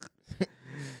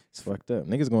fucked up.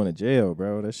 Niggas going to jail,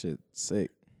 bro. That shit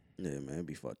sick. Yeah, man, it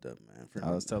be fucked up, man.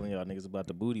 I was telling y'all niggas about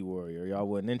the booty warrior. Y'all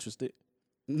wasn't interested?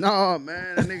 No,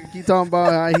 man. That nigga keep talking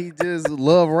about how he just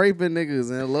love raping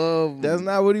niggas and love. That's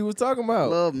not what he was talking about.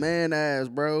 Love man ass,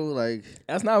 bro. Like,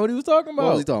 that's not what he was talking about.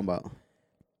 What was he talking about?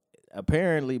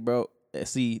 Apparently, bro.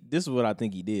 See, this is what I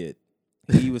think he did.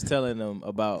 He was telling them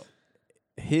about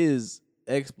his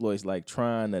exploits, like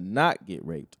trying to not get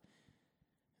raped.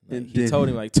 Like, he told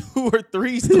him like 2 or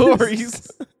 3 stories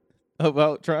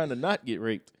about trying to not get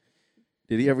raped.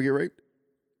 Did he ever get raped?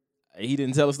 He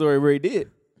didn't tell a story where he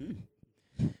did. He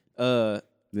got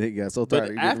so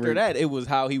tired. But after that, it was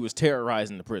how he was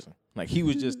terrorizing the prison. Like he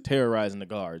was just terrorizing the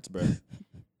guards, bro.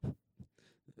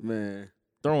 Man,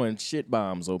 throwing shit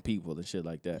bombs on people and shit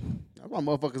like that. That's why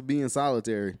motherfuckers be in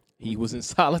solitary. He was in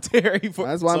solitary for.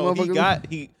 That's why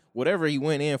motherfuckers. Whatever he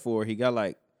went in for, he got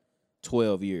like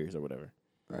 12 years or whatever.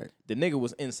 Right. The nigga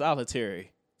was in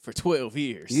solitary for 12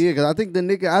 years. Yeah, because I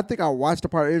think I watched the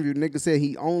part of the interview. The nigga said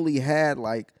he only had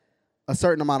like a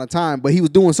certain amount of time, but he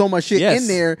was doing so much shit in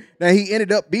there that he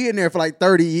ended up being there for like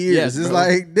 30 years. Yes, it's bro.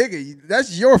 like, nigga,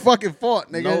 that's your fucking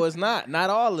fault, nigga. No, it's not. Not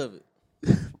all of it.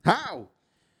 How?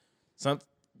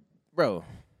 Bro,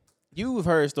 you've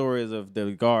heard stories of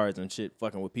the guards and shit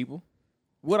fucking with people.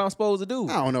 What I'm supposed to do?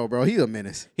 I don't know, bro. He's a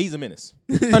menace. He's a menace.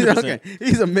 100%. Okay.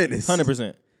 He's a menace.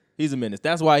 100%. He's a menace.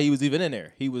 That's why he was even in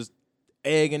there. He was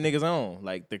egging niggas on,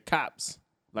 like the cops,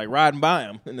 like riding by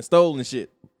him in the stolen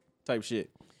shit type shit.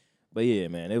 But yeah,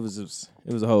 man, it was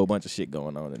a whole bunch of shit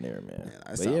going on in there, man.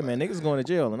 But yeah, man, niggas going to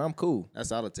jail and I'm cool. That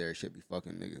solitary shit be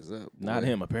fucking niggas up. Boy. Not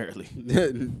him, apparently.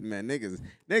 Man,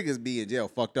 niggas be in jail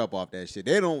fucked up off that shit.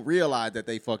 They don't realize that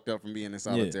they fucked up from being in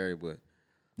solitary, but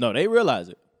no, they realize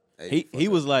it. He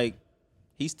was up. like,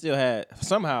 he still had,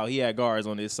 somehow he had guards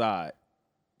on his side.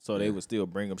 So they would still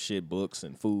bring him shit, books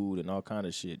and food and all kind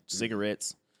of shit,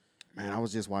 cigarettes. Man, I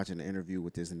was just watching an interview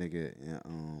with this nigga.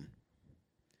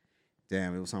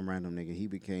 Damn, it was some random nigga. He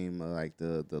became like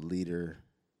the leader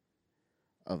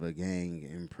of a gang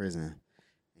in prison.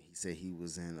 He said he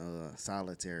was in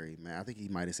solitary. Man, I think he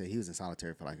might have said he was in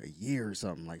solitary for like a year or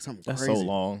something, like something That's crazy. so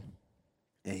long.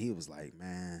 And he was like,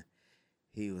 man,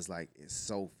 it's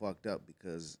so fucked up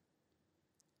because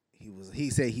he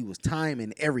said he was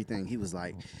timing everything. He was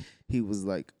like,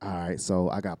 all right, so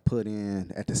I got put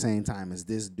in at the same time as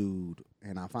this dude,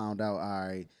 and I found out, all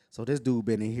right, so this dude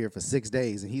been in here for 6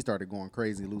 days, and he started going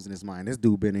crazy, losing his mind. This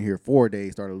dude been in here 4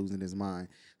 days, started losing his mind.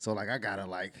 So like I gotta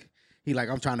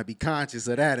I'm trying to be conscious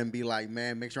of that and be like,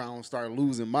 man, make sure I don't start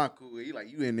losing my cool. He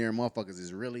like, you in there, motherfuckers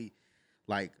is really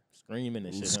like screaming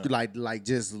and shit, like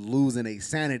just losing a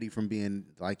sanity from being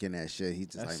like in that shit. He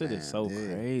just that like, shit man, is so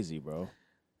crazy, bro.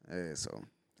 Yeah, so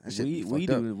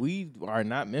we are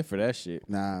not meant for that shit.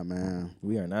 Nah, man.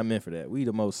 We are not meant for that. We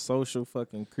the most social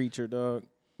fucking creature, dog.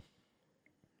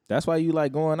 That's why you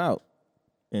like going out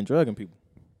and drugging people.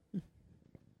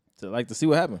 To see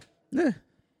what happens. Yeah.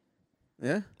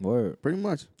 Yeah. Word. Pretty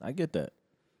much. I get that.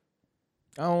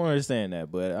 I don't understand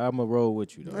that, but I'm a roll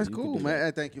with you, though. That's you cool, man.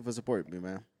 I thank you for supporting me,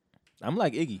 man. I'm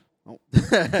like Iggy. Oh.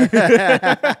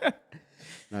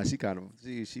 Nah, she kind of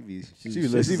she be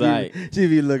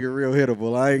looking real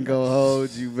hittable. I ain't gonna hold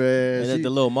you, man. Is that the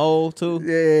little mole too?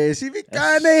 Yeah, she be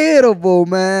kind of hittable,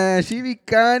 man. She be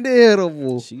kind of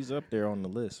hittable. She's up there on the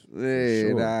list. Yeah,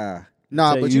 sure.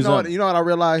 nah. But you know what I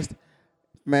realized,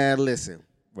 man. Listen,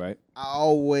 right? I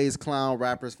always clown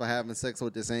rappers for having sex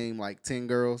with the same like 10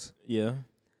 girls. Yeah,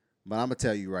 but I'm gonna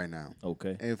tell you right now.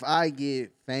 Okay. If I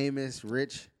get famous,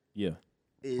 rich. Yeah.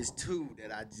 Is 2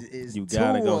 that I is you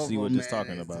gotta go see what this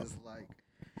talking it's about. Just like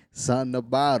something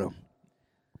about them.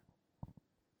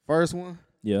 First one,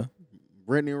 yeah,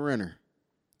 Brittany Renner.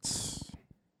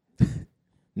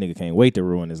 Nigga can't wait to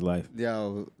ruin his life.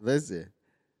 Yo, listen.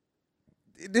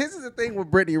 This is the thing with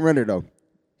Brittany Renner though.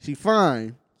 She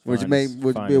fine, which made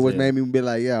me be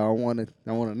like, yeah, I wanna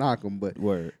knock him, but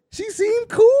word. She seemed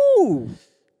cool.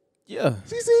 Yeah,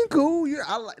 she seemed cool.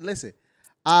 Listen.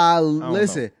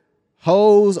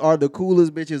 Hoes are the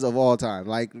coolest bitches of all time.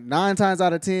 Like 9 times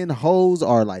out of 10, hoes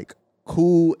are like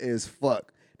cool as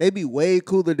fuck. They be way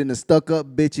cooler than the stuck up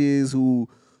bitches who,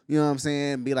 you know what I'm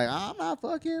saying, be like, I'm not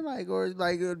fucking, like, or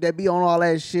like that be on all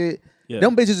that shit. Yeah.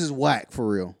 Them bitches is whack for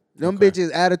real. Them bitches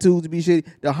attitudes be shitty.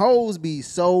 The hoes be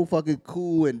so fucking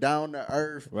cool and down to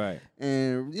earth. Right.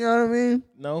 And you know what I mean?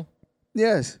 No.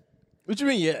 Yes. What you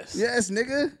mean? Yes. Yes,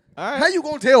 nigga. All right. How you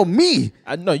gonna tell me?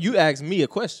 I know you asked me a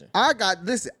question. I got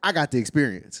the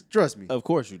experience. Trust me. Of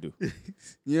course you do.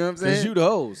 You know what I'm saying? Cause you the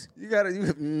hoes. You gotta.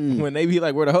 When they be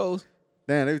like, "Where the hoes?"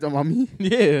 Damn, they be talking about me.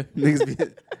 Yeah.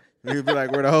 Niggas be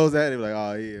like, "Where the hoes at?" They be like,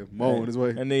 "Oh yeah, Mo on his way."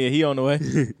 And then he on the way.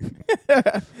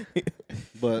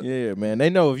 But yeah, man, they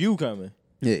know if you coming.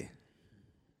 yeah,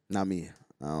 not me.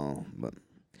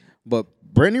 But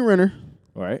Brittany Renner.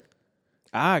 All right.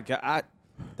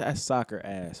 That soccer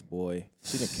ass boy.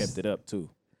 She done kept it up too.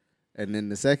 And then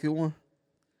the second one,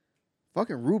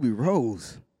 fucking Ruby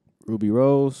Rose. Ruby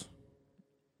Rose.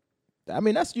 I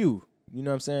mean, that's you. You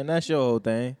know what I'm saying? That's your whole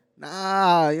thing.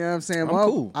 Nah, you know what I'm saying? I'm Well,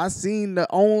 cool. I seen the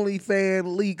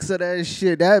OnlyFans leaks of that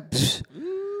shit. That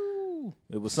Ooh.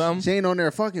 It was something. she ain't on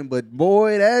there fucking, but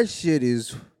boy, that shit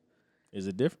is. Is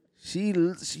it different? She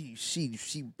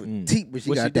petite, but she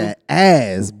What got she do? that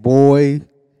ass, boy.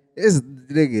 This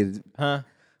nigga. Huh?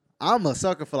 I'm a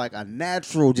sucker for like a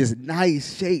natural, just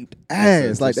nice shaped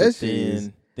ass. Like that Just a shit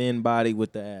is. thin body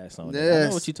with the ass on it. I Yes.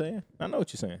 know what you're saying. I know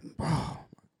what you're saying.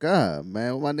 God,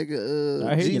 man, what my nigga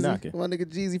I hear you Jeezy, knocking. what my nigga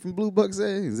Jeezy from Blue Buck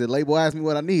said, he said, label asked me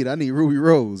what I need. I need Ruby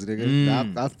Rose,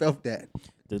 nigga. I felt that.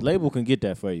 The label can get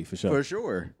that for you for sure. For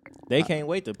sure. They can't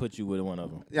wait to put you with one of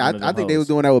them. Yeah, I think they was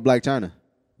doing that with Black China.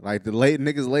 Like the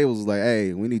niggas labels was like,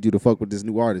 hey, we need you to fuck with this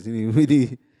new artist. We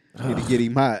need to get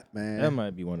him hot, man. That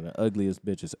might be one of the ugliest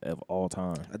bitches of all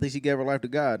time. I think she gave her life to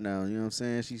God now. You know what I'm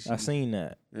saying? She I seen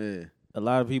that. yeah. A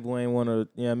lot of people ain't want to,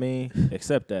 you know what I mean,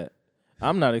 accept that.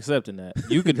 I'm not accepting that.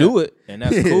 You could do it, and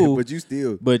that's cool. But you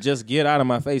still. But just get out of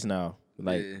my face now.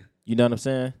 Like, Yeah. you know what I'm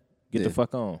saying? Get the Yeah.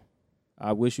 fuck on.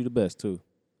 I wish you the best, too.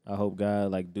 I hope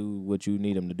God, like, do what you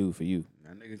need him to do for you.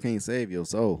 That nigga can't save your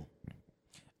soul.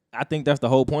 I think that's the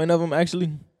whole point of him,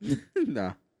 actually.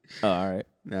 Nah. Oh, all right.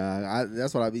 Nah,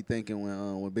 that's what I be thinking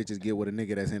when bitches get with a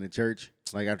nigga that's in the church,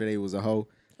 like after they was a hoe.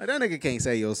 Like, that nigga can't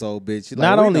save your soul, bitch. Like,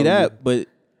 Not we only know that, but,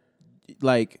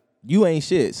 like, you ain't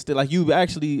shit. Still, like, you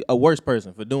actually a worse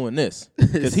person for doing this.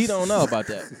 Because he don't know about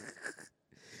that.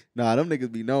 Nah, them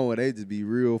niggas be knowing. They just be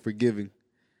real forgiving.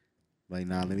 Like,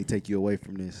 nah, let me take you away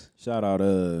from this. Shout out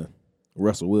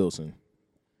Russell Wilson.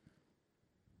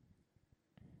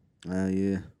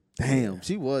 Yeah. Damn,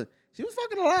 she was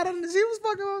fucking a lot of. She was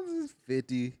fucking on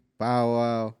 50,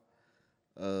 Bow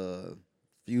Wow,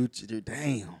 Future.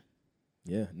 Damn,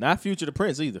 Yeah. Not Future the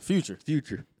Prince either. Future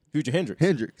Hendrix.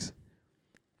 Hendrix.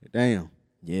 Damn,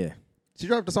 Yeah. she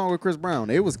dropped a song with Chris Brown.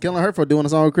 They was killing her for doing a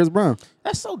song with Chris Brown.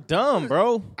 That's so dumb,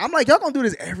 bro. I'm like, y'all gonna do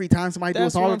this every time somebody do a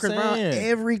That's song what with Chris I'm Brown? saying.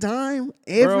 Every time,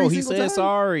 Bro, he single said time?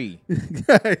 sorry.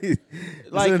 Like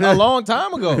Like a long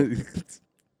time ago.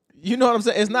 You know what I'm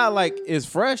saying? It's not like it's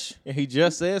fresh and he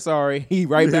just said sorry. He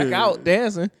right back out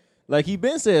dancing like he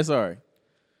been said sorry.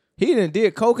 He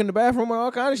did coke in the bathroom and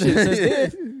all kind of shit since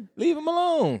then. Leave him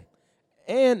alone.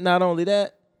 And not only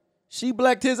that, she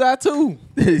blacked his eye too.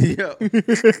 Yo.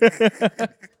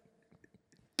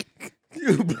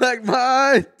 You black my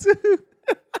eye too.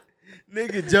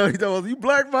 Nigga Jody told us, you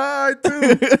black my eye too.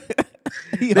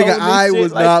 Nigga, I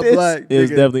was not black. It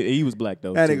was Nigga. definitely he was black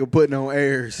though. That too. nigga putting on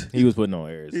airs. He was putting on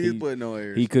airs. He was putting on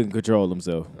airs. He couldn't control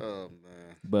himself. Oh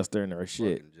man. Buster in her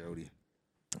shit. Fucking Jody.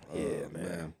 Yeah, Oh,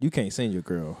 man. You can't send your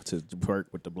girl to work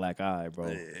with the black eye, bro.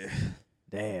 Yeah.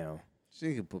 Damn.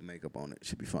 She can put makeup on it.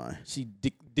 She'll be fine. She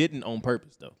didn't on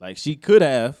purpose though. Like she could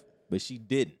have, but she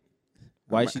didn't.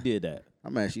 Why she did that?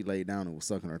 I'm mad she laid down and was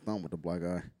sucking her thumb with the black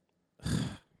eye.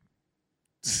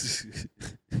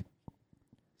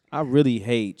 I really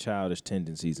hate childish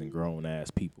tendencies in grown ass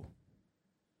people.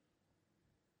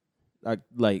 I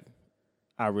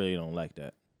really don't like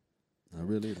that. I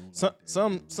really don't.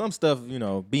 Some stuff, you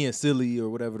know, being silly or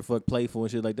whatever the fuck, playful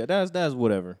and shit like that. That's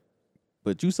whatever.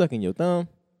 But you sucking your thumb?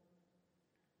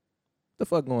 What the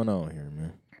fuck going on here,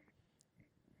 man?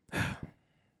 Where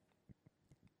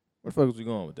the fuck was we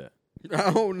going with that?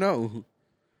 I don't know.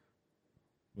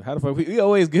 How the fuck we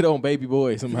always get on Baby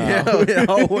Boy somehow? Yeah,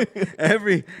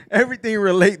 everything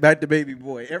relate back to Baby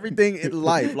Boy. Everything in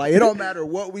life, like it don't matter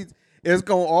what it's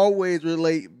gonna always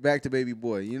relate back to Baby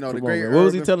Boy. You know, Come on, man. What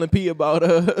was he telling P about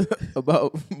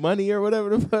about money or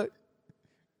whatever the fuck?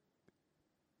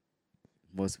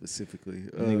 What specifically?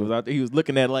 Nigga was out there, he was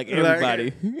looking at like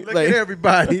everybody. Look at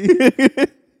everybody.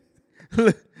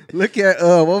 Look at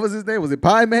what was his name? Was it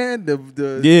Pie Man?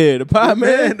 The Pie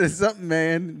Man. The something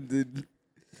man.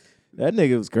 That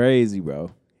nigga was crazy,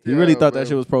 bro. He Yeah, really thought bro. that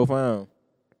shit was profound.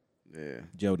 Yeah.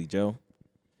 Jody Joe.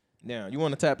 Now, you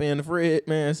want to tap in to Fred,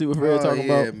 man? See what Fred talking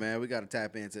about? Yeah, man. We got to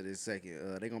tap into this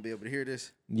second. They going to be able to hear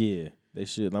this? Yeah, they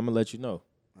should. I'm going to let you know.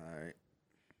 All right.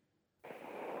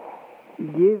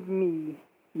 Give me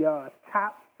your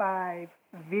top 5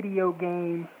 video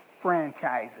game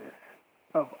franchises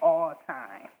of all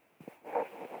time.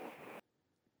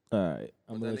 All right.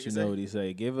 I'm What going to that let you nigga know say? what he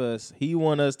say. He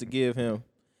want us to give him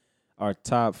our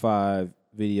top 5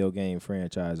 video game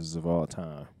franchises of all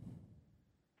time.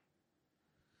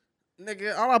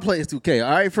 Nigga, all I play is 2K.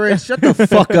 All right, Fred? Shut the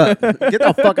fuck up. Get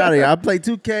the fuck out of here. I play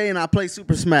 2K and I play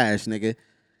Super Smash, nigga.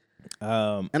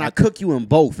 And I cook you in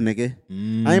both, nigga.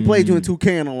 I ain't played you in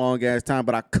 2K in a long ass time,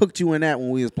 but I cooked you in that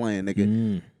when we was playing,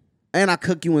 nigga. And I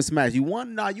cook you in Smash. You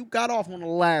won? Nah, you got off on the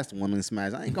last one in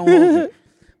Smash. I ain't gonna hold you.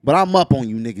 But I'm up on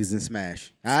you niggas in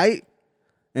Smash. All right?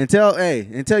 And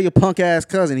tell your punk ass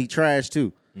cousin he trash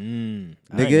too. I ain't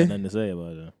Nigga. got nothing to say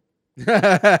about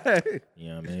that. You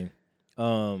know what I mean?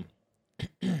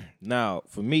 Now,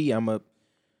 for me, I'm a...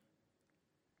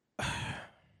 Come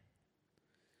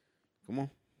on.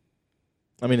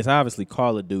 I mean, it's obviously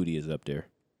Call of Duty is up there.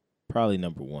 Probably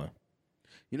number 1.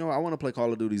 You know what? I want to play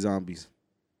Call of Duty Zombies.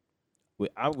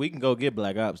 We can go get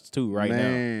Black Ops 2 right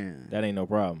now. That ain't no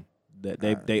problem.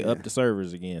 They up the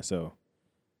servers again, so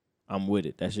I'm with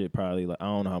it. That shit probably, like, I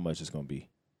don't know how much it's going to be.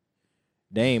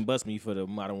 They ain't bust me for the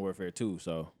Modern Warfare 2,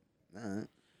 so...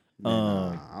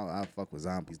 I fuck with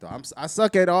zombies though. I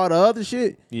suck at all the other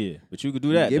shit. Yeah, but you could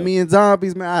do that. Get though. me in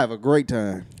zombies, man. I have a great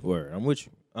time. Word, I'm with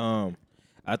you. I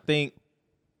think,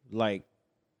 like,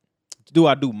 do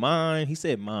I do mine? He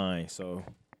said mine, so,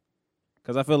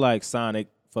 because I feel like Sonic,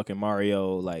 fucking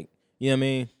Mario, like, you know what I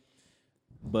mean?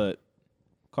 But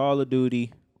Call of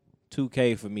Duty,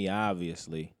 2K for me,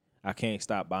 obviously. I can't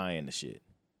stop buying the shit.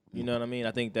 You know what I mean?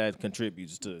 I think that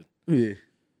contributes to. Yeah.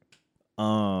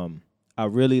 I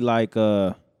really like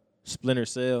Splinter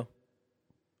Cell.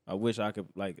 I wish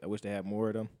they had more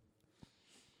of them.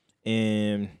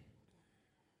 And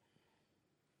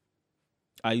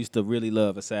I used to really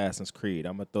love Assassin's Creed.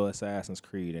 I'm gonna throw Assassin's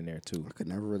Creed in there too. I could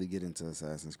never really get into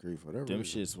Assassin's Creed for whatever. Them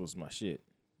shits was my shit.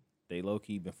 They low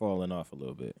key been falling off a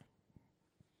little bit.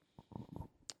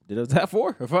 Was that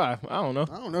 4 or 5? I don't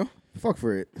know. Fuck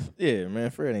Fred. Yeah,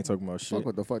 man. Fred ain't talking about shit. Fuck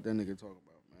what the fuck that nigga talking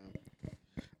about, man.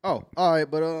 Oh, all right,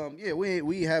 but yeah,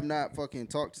 we have not fucking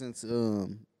talked since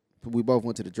we both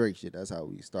went to the Drake shit. That's how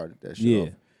we started that shit. Yeah.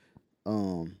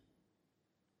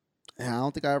 And I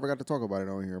don't think I ever got to talk about it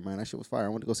on here, man. That shit was fire. I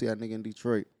went to go see that nigga in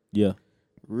Detroit. Yeah.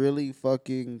 Really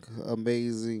fucking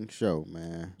amazing show,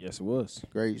 man. Yes, it was.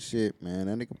 Great shit, man.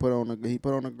 That nigga put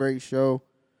on a great show.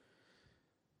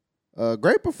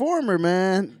 Great performer,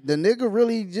 man. The nigga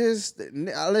really just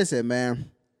listen,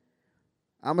 man.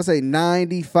 I'm gonna say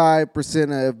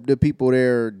 95% of the people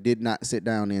there did not sit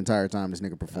down the entire time this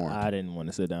nigga performed. I didn't want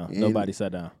to sit down. Nobody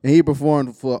sat down. And he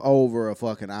performed for over a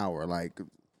fucking hour, like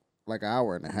an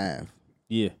hour and a half.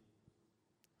 Yeah.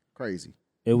 Crazy.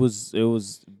 It was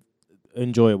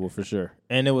enjoyable for sure.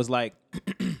 And it was like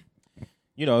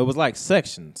it was like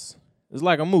sections. It's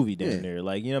like a movie down there.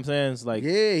 Like, you know what I'm saying? It's like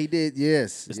he did,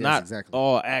 yes. It's yes, not exactly.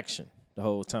 all action the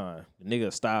whole time. The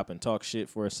nigga stop and talk shit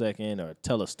for a second or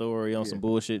tell a story on some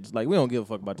bullshit. It's like, we don't give a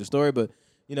fuck about the story, but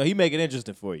he make it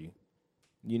interesting for you.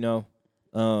 You know?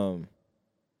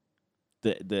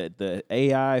 The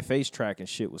AI face tracking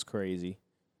shit was crazy.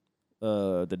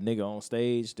 The nigga on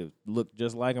stage that looked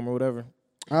just like him or whatever.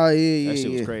 Oh yeah, that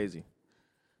shit was crazy.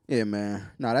 Yeah, man.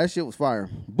 Nah, that shit was fire.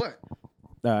 But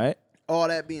all right. All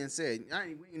that being said, we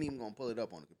ain't even gonna pull it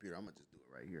up on the computer. I'm gonna just do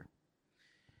it right here.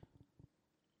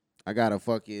 I got a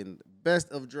fucking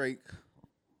best of Drake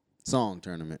song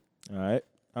tournament. All right,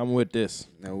 I'm with this.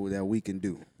 That we can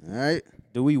do. All right.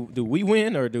 Do we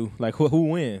win or who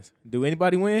wins? Do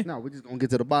anybody win? No, we're just gonna get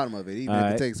to the bottom of it, even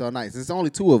if it takes all night. Since it's only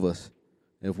 2 of us,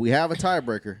 if we have a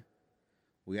tiebreaker,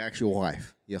 we ask your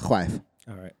wife. Your wife.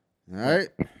 All right. All right.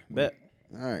 Bet.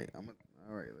 All right. All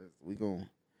right.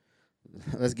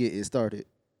 Let's get it started.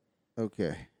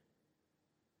 Okay.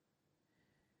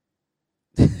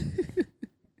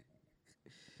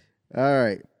 All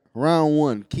right. Round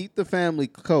 1. Keep the family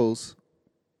close,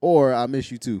 or I Miss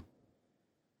You Too.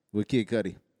 With Kid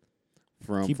Cudi.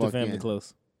 Keep the family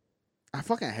close. I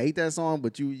fucking hate that song,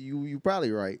 but you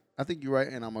probably right. I think you're right,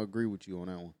 and I'm gonna agree with you on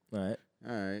that one. All right.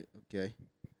 All right. Okay.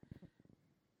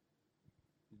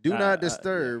 Do not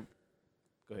disturb.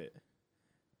 Go ahead.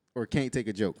 Or can't take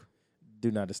a joke.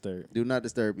 Do not disturb. Do not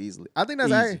disturb easily. I think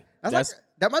that's easy.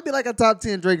 That might be like a top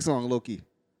 10 Drake song, low key.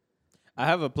 I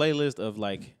have a playlist of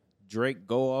like Drake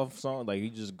go off song, like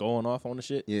he just going off on the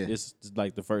shit. Yeah, it's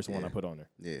like the first one I put on there.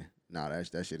 Yeah, nah, that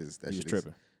shit is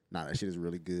tripping. Nah, that shit is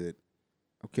really good.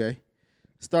 Okay,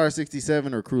 Star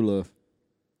 67 or Crew Love?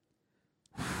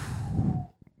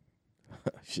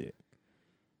 Shit.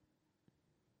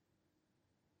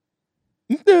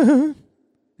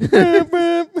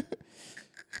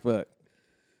 Fuck.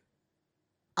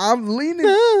 I'm leaning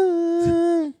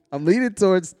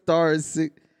towards Star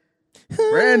 6.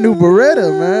 Brand new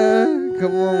Beretta, man.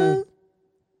 Come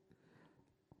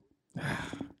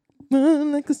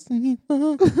on. Like a sea.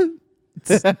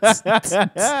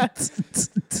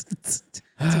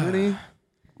 20.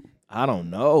 I don't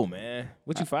know, man.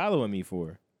 What you following me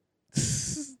for?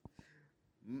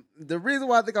 The reason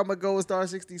why I think I'm gonna go with Star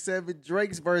 67,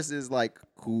 Drake's verse is like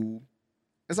cool.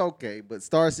 It's okay, but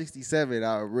Star 67,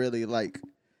 I really like.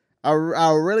 I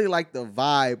really like the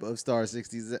vibe of Star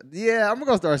 67. Yeah, I'm gonna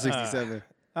go Star 67.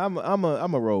 I'm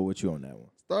a roll with you on that one.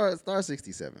 Star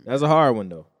 67. That's a hard one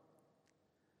though.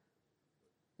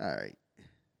 All right.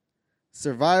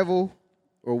 Survival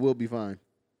or We'll Be Fine?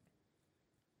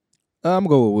 I'm gonna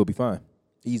go with We'll Be Fine.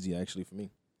 Easy actually for me.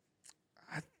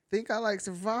 I think I like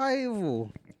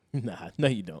Survival. Nah, no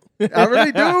you don't. I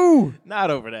really do. Not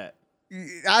over that.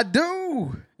 I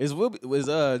do. Is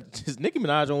Nicki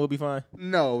Minaj on We'll Be Fine?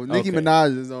 No, Nicki Okay.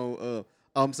 Minaj is on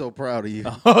I'm So Proud of You.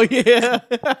 Oh yeah.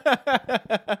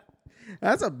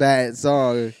 That's a bad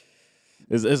song.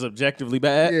 It's objectively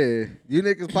bad. Yeah. You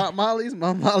niggas pop mollies,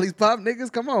 my mollies pop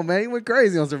niggas. Come on, man. You went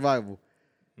crazy on Survival.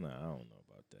 Nah, I don't know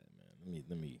about that, man.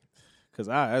 Let me cause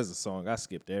that's a song I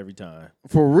skipped every time.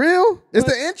 For real? It's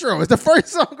the intro. It's the first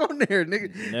song on there. Never.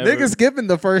 Nigga skipping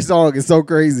the first song is so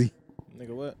crazy.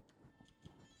 Nigga, what?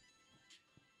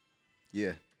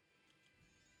 Yeah.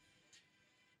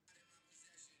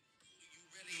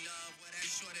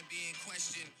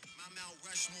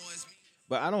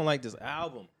 But I don't like this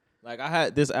album.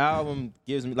 Like this album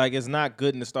gives me like it's not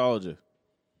good nostalgia.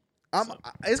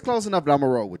 It's close enough that I'm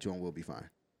gonna roll with you and We'll Be Fine.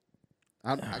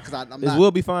 I'm Is not.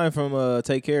 We'll Be Fine from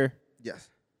Take Care? Yes.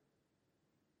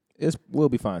 It's We'll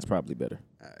Be Fine is probably better.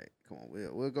 All right. Come on.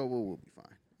 We'll go. We'll Be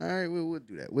Fine. All right. We'll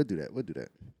do that. We'll do that.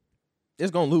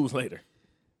 It's gonna lose later.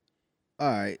 All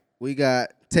right. We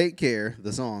got Take Care,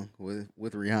 the song with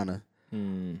Rihanna,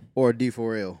 or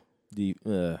D4L.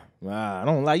 I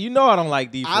don't like. I don't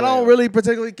like D4L. I don't really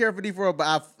particularly care for D4L,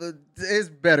 but it's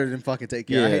better than fucking Take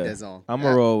Care. I hate that song. I'm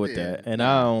gonna roll with that, and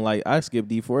I don't like. I skip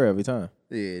D4L every time.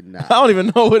 Yeah, nah. I don't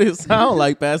even know what it sounds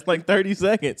like past like 30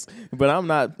 seconds. But I'm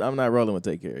not rolling with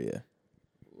Take Care. Yeah.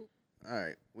 All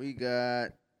right. We got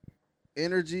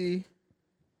Energy,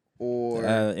 or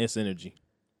it's Energy.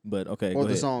 But okay. or go the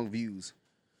ahead. song Views.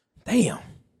 Damn.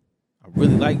 I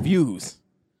really like Views.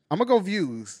 I'm gonna go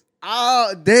Views.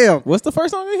 Oh damn. What's the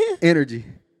first song in here? Energy.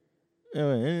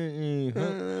 Energy.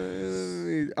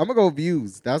 I'm gonna go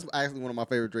Views. That's actually one of my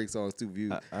favorite Drake songs too.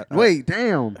 Views. Wait,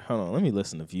 damn. Hold on, let me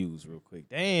listen to Views real quick.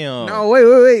 Damn. No,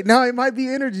 wait. Now it might be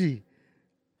Energy.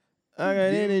 I got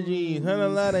energy, got a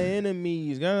lot of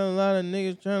enemies, got a lot of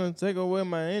niggas trying to take away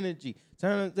my energy,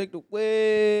 trying to take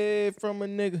away from a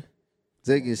nigga.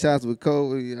 Taking shots with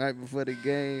Kobe right before the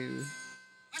game.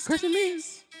 Question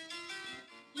is,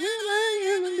 will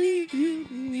I ever leave you?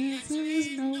 The answer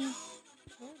is no.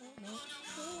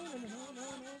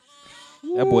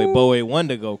 That boy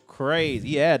Wonder go crazy.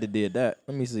 He had to did that.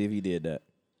 Let me see if he did that.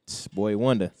 Boy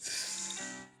Wonder.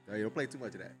 No, you don't play too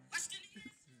much of that.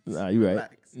 Nah, you right.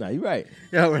 Relax. Nah, you right.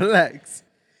 Yo, relax.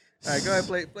 All right, go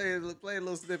ahead, play a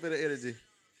little snippet of Energy.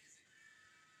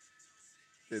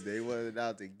 They wasn't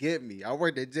out to get me. I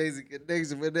worked at Jay-Z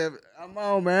Connection with them. Come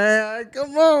on, man.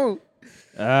 Come on.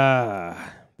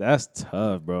 That's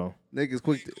tough, bro. Niggas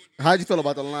quick. How'd you feel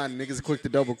about the line? Niggas quick to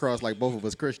double cross like both of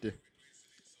us Christian.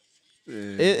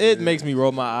 It makes me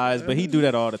roll my eyes, but he do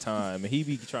that all the time, and he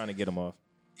be trying to get him off.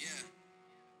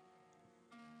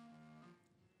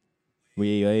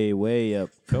 Way up.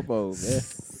 Come on, man.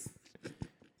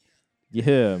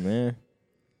 Yeah, man.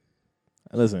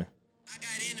 Listen.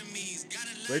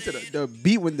 Wait till the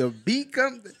beat, when the beat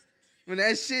comes, when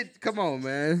that shit, come on,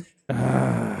 man.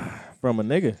 From a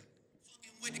nigga.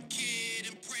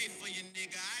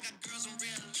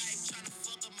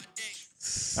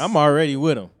 I'm already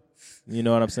with him. You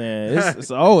know what I'm saying?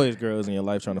 It's always girls in your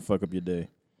life trying to fuck up your day.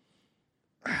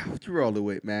 What you rolling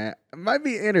with, man? It might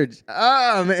be Energy.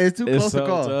 Man, it's too close to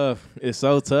call. Tough. It's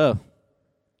so tough.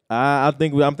 I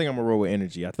think I'm gonna roll with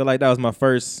Energy. I feel like that was my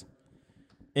first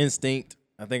instinct.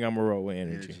 I think I'm gonna roll with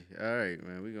Energy. All right,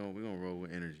 man. We gonna roll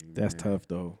with Energy. That's tough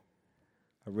though.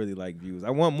 I really like Views.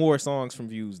 I want more songs from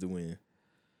Views to win.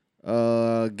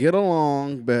 Get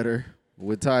Along Better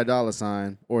with Ty Dolla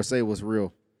 $ign or Say What's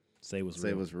Real. Say What's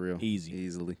Real.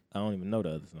 Easily. I I don't even know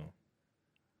the other song.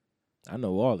 I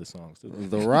know all the songs too.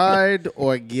 The Ride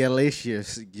or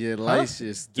Galicious?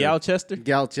 Galicious. Galchester?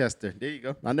 Galchester. There you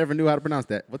go. I never knew how to pronounce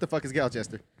that. What the fuck is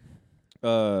Galchester?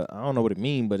 I don't know what it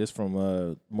means, but it's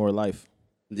from More Life.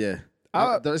 Yeah.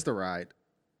 It's The Ride.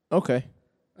 Okay.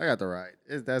 I got The Ride.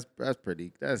 That's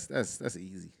pretty. That's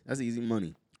easy. That's easy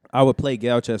money. I would play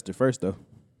Galchester first though.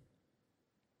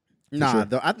 Nah,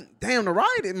 sure. damn, The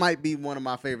Ride, it might be one of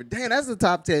my favorite. Damn, that's the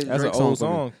top 10 That's Drake an old for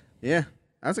me. song. Yeah,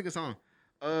 that's a good song.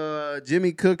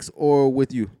 Jimmy Cooks or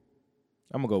With You?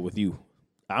 I'm gonna go with you.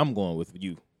 I'm going with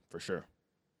you for sure.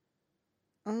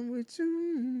 I'm with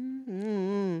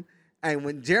you. And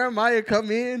when Jeremiah come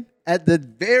in at the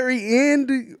very end,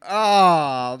 Come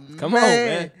on,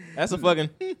 man. That's a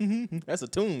fucking that's a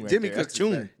tune right Jimmy there. Cooks That's a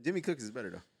tune. is better. Jimmy Cooks is better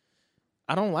though.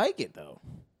 I don't like it though.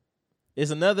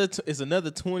 It's another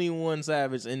 21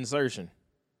 Savage insertion.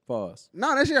 Pause.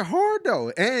 No, that shit hard though.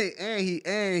 And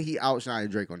he outshined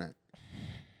Drake on that.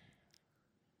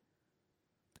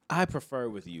 I prefer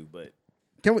with you, but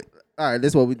Can we? All right,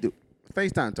 this is what we do.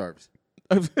 FaceTime Tarps.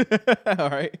 all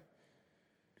right.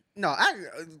 No,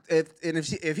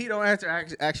 if he don't answer,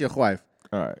 ask your wife.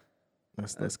 All right.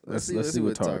 Let's see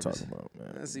what Tar talking about,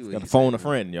 man. Let's see what Got to he phone saying, a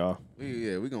friend, y'all.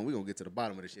 We gonna get to the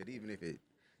bottom of this shit, even if it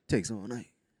takes all night.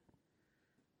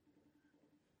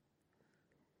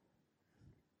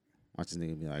 Watch this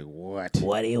nigga be like, what?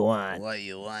 What do you want? What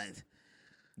you want?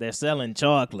 They're selling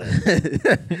chocolate.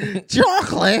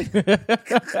 Chocolate?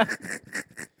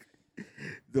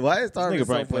 Why is This Tarvis nigga so probably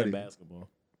funny? playing basketball.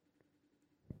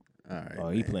 All right. Oh,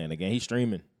 he playing again. He's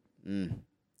streaming. All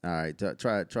right.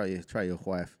 Try your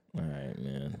wife. All right,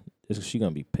 man. She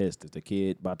gonna be pissed if the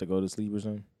kid about to go to sleep or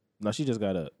something. No, she just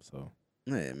got up. So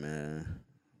Hey man,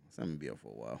 I'm gonna be up for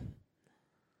a while.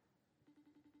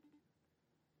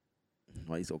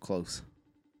 Why you so close?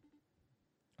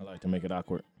 I like to make it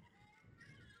awkward.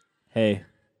 Hey,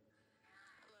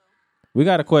 we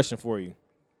got a question for you.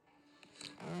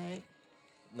 All right.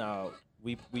 Now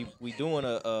we doing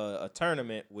a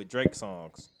tournament with Drake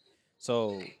songs.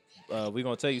 So we're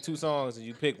gonna tell you 2 songs and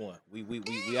you pick one. We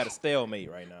got a stalemate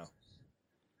right now.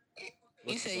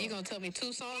 You said you're going to tell me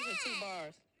 2 songs or 2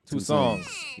 bars? 2 songs.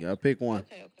 You gotta pick one.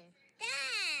 Okay.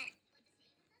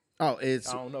 Oh, it's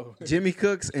I don't know. Jimmy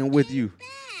Cooks and With You.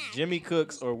 Jimmy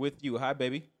Cooks or With You. Hi,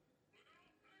 baby.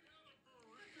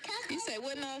 You say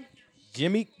what now?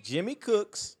 Jimmy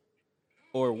Cooks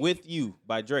or With You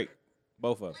by Drake.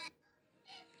 Both of them.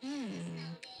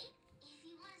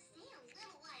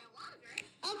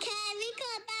 Okay, we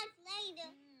come back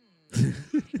later.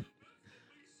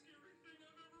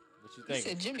 What you You think?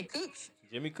 said Jimmy Cooks.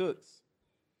 Jimmy Cooks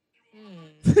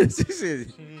She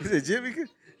said Jimmy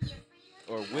Cooks.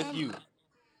 or With You.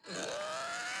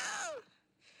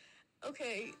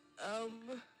 Okay.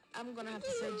 I'm going to have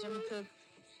to say Jimmy Cooks.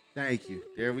 Thank you.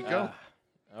 There we go.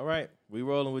 All right, we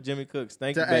rolling with Jimmy Cooks.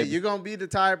 Thank you, Hey, baby. you're gonna be the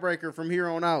tiebreaker from here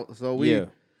on out. So we're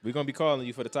gonna be calling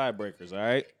you for the tiebreakers. All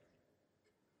right.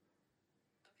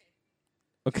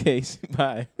 Okay.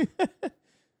 Bye.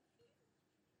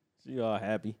 She all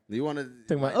happy. Do you want to?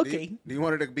 Talking about, okay. Do you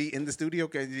want her to be in the studio?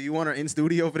 Do you want her in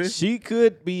studio for this? She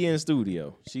could be in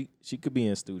studio. She could be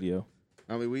in studio.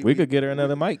 I mean, We could get her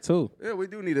another mic too. Yeah, we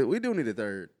do need a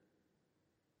third.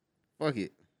 Fuck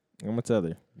it. I'm gonna tell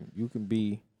her you can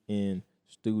be in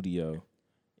studio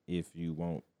if you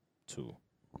want to.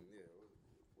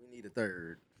 We need a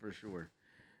third for sure.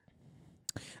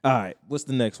 All right, what's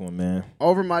the next one, man?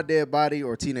 Over My Dead Body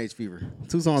or Teenage Fever.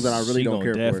 2 songs that I really don't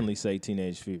care Definitely say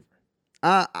Teenage Fever.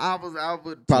 I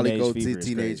would probably Teenage go Fever to is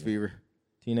Teenage crazy. Fever.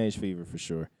 Teenage Fever for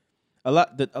sure. A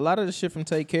lot of the shit from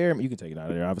Take Care, you can take it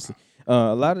out of there, obviously.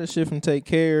 A lot of the shit from Take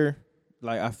Care,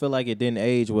 like I feel like it didn't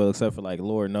age well, except for like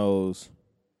Lord Knows.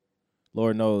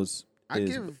 Lord Knows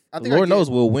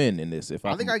will win in this.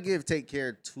 I think I give Take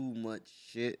Care too much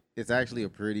shit. It's actually a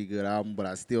pretty good album, but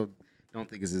I still don't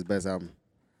think it's his best album.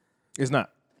 It's not.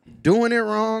 Doing It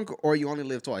Wrong or You Only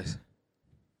Live Twice?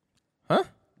 Huh?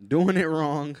 Doing It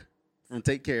Wrong from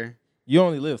Take Care. You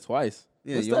Only Live Twice.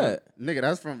 Yeah, What's that? Nigga,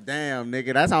 that's from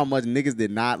nigga. That's how much niggas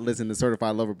did not listen to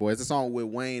Certified Lover Boy. It's a song with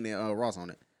Wayne and Ross on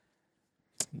it.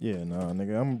 Yeah, no,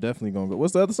 nigga. I'm definitely gonna go.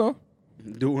 What's the other song?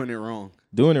 Doing It Wrong.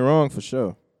 Doing It Wrong for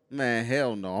sure. Man,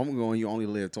 hell no. I'm going You Only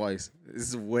Live Twice. This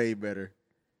is way better.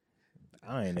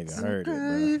 I ain't even heard it, Cry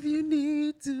bro. if you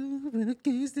need to, but I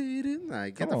can't stay tonight.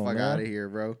 Get the Come on, fuck man. out of here,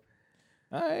 bro.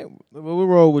 All right, we'll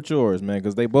roll with yours, man,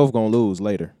 because they both gonna lose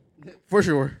later. For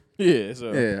sure. Yeah,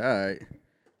 so. Yeah,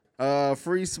 all right.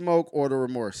 Free Smoke or The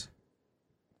Remorse?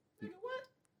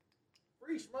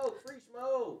 Free smoke.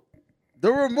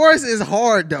 The Remorse is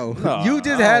hard, though. Nah, You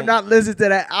just I have don't- not listened to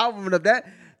that album of that.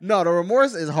 No, The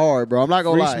Remorse is hard, bro. I'm not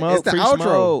gonna Free lie. smoke. It's the Free outro.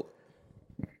 smoke.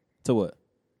 To what?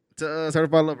 To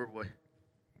Certified Lover Boy.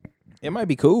 It might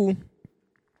be cool.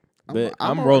 But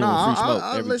I'm rolling with free smoke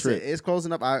every listen, trip. it's close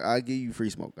enough. I give you free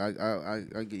smoke. I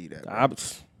give you that. Bro.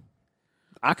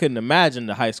 I couldn't imagine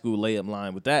the high school layup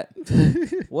line with that.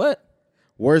 What?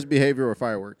 Worst behavior or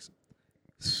fireworks?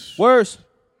 Worse.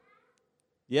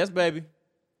 Yes, baby.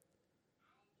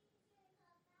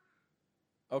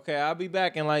 Okay, I'll be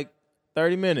back in like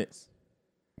 30 minutes.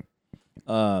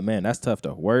 Man, that's tough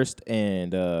though. Worst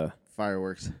and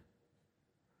Fireworks.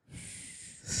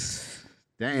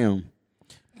 Damn.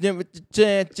 Yeah,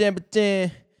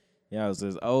 that was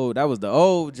this old. That was the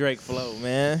old Drake flow,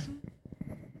 man.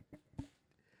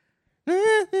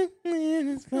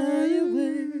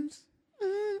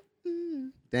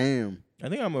 Damn. I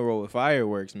think I'm gonna roll with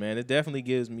fireworks, man. It definitely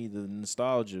gives me the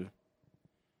nostalgia.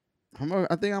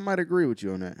 I think I might agree with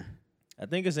you on that. I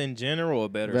think it's in general a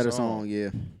better song, yeah.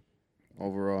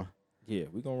 Overall. Yeah,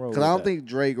 we gonna roll with Because I don't that. think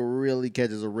Drake really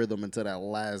catches a rhythm until that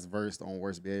last verse on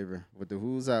Worst Behavior. With the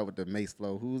who's out with the Mace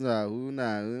flow. Who's out, who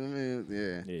not.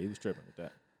 Yeah. Yeah, he was tripping with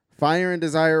that. Fire and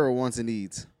Desire or Wants and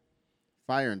Needs?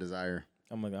 Fire and Desire.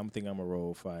 I'm gonna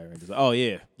roll fire and desire. Oh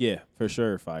yeah, for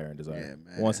sure, fire and desire. Yeah,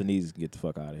 man. Once it needs to get the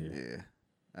fuck out of here.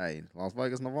 Yeah. Hey, Las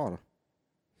Vegas, Nevada.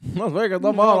 Las Vegas,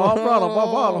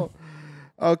 Nevada.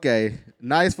 Okay.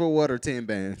 Nice for what or 10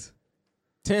 bands?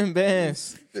 10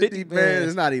 bands, 50 bands.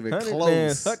 It's not even 100 close.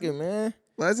 bands. Fuck it, man.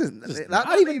 Well, that's just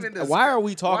Not even why are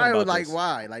we talking about like this?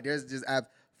 why? Like there's just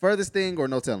furthest thing or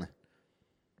no telling.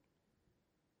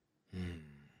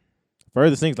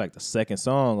 Furthest thing's like the second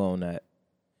song on that,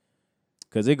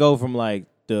 cause it go from like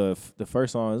the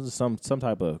first song is some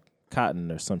type of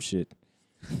cotton or some shit,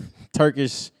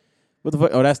 Turkish. What the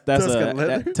fuck? Oh, that's Tuscan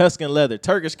leather? Tuscan leather.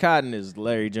 Turkish cotton is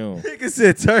Larry June. Nigga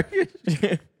said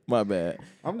Turkish. My bad.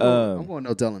 I'm going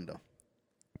no telling though.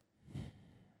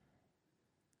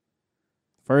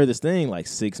 Furthest thing like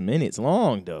 6 minutes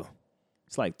long though.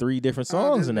 It's like 3 different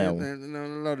songs in that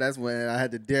one. No. That's when I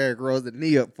had to Derrick Rose the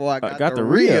knee up before I got the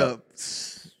re-up.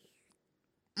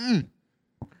 Mm.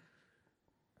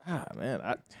 Ah man,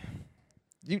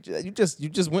 you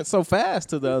just went so fast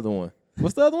to the other one.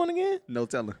 What's the other one again? No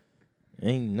telling.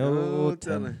 Ain't no telling.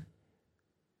 telling.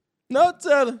 No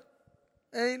telling.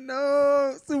 Ain't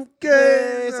no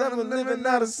suitcase. I'm living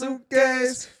out of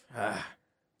suitcase.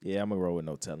 Yeah, I'm gonna roll with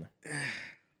no telling.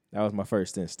 That was my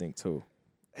first instinct too.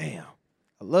 Damn,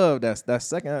 I love that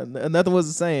second. Nothing was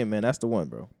the same, man. That's the one,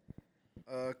 bro.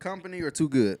 Company or Too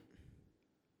Good?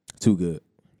 Too good.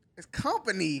 It's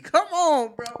Company. Come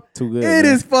on, bro. Too good. It man.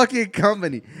 is fucking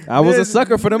Company. I was a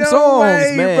sucker for them songs,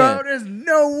 way, man. Bro, there's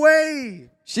no way.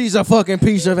 She's a fucking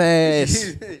piece of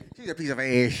ass. She's a piece of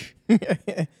ass.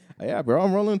 Yeah, bro.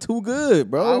 I'm rolling too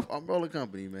good, bro. I'm rolling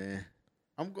Company, man.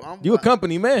 You a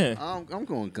company man. I'm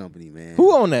going Company, man.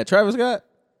 Who on that? Travis Scott?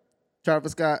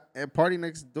 Travis Scott and Party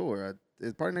Next Door.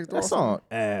 Is Party Next Door? That song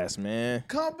ass, man.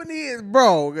 Company is,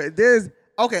 bro. There's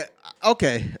okay.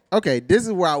 This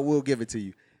is where I will give it to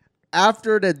you.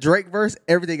 After the Drake verse,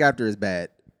 everything after is bad.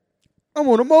 I'm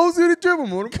on the most of the trip.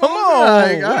 I'm on the Come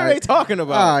on. What are they talking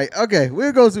about? All right, okay.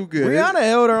 We'll go Too Good. Rihanna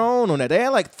held her own on that. They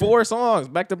had like 4 songs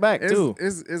back to back, too.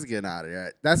 It's getting out of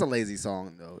there. That's a lazy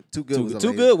song, though. Too Good was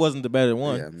Too Good wasn't the better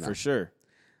one, Yeah, no. for sure.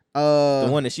 The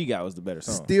one that she got was the better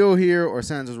song. Still Here or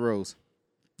Sandra's Rose?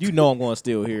 You know I'm going to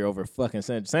Still Here over fucking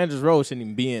Sandra. Sandra's Rose shouldn't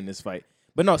even be in this fight.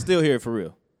 But no, Still Here for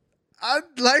real. I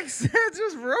like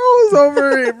Sandra's Rose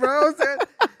over it, bro.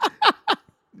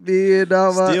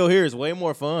 Still Here is way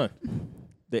more fun.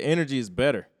 The energy is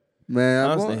better. Man,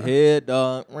 That's the head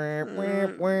dog. How how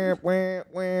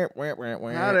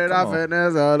did I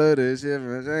finesse all of this shit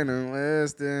from Shane and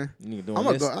Weston? I'm I'm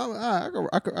gonna go.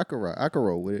 I could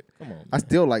roll with it. Come on, man. I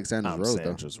still like Sandra's Rose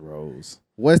Sandra's Rose.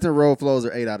 though. Western Road Flows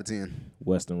are 8 out of 10.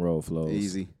 Western Road Flows.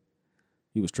 Easy.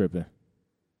 He was tripping.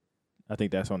 I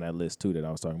think that's on that list too that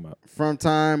I was talking about. From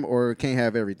Time or Can't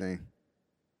Have Everything.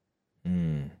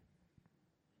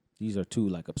 These are 2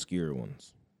 like obscure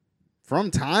ones. From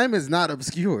Time is not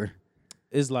obscure.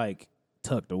 It's like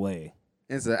tucked away.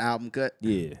 It's an album cut.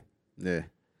 Yeah, Yeah.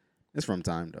 It's From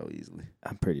Time though, easily.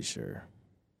 I'm pretty sure.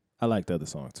 I like the other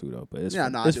song too though, but it's Yeah,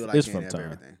 from, no, I do like it's Can't from Have Time.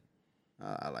 Everything.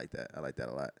 I like that. I like that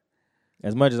a lot.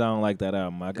 As much as I don't like that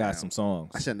album, I got Damn. some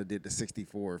songs. I shouldn't have did the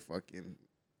 64 fucking.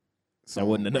 That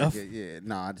wasn't song enough? bracket. Yeah,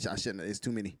 no, I shouldn't have. It's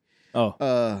too many.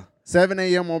 Oh, 7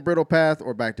 a.m. on Brittle Path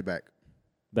or Back to Back?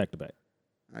 back to back.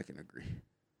 I can agree.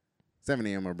 7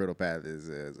 a.m. on Brittle Path is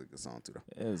a good song too,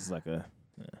 though. It was like a.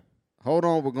 Hold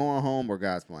On, We're Going Home or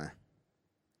God's Plan?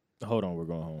 Hold on, we're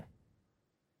going home.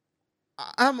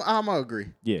 I'm gonna agree.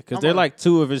 Yeah, because I'm they're a- like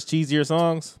 2 of his cheesier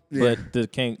songs, Yeah. but the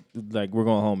can't like we're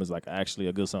going home is like actually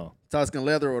a good song. Tuscan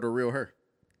Leather or The Real Her?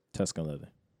 Tuscan leather.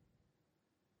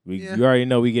 Yeah. You already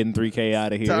know we getting 3K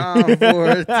out of here. Time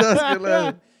for Tuscan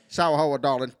leather. Shower Howard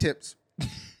darling tips.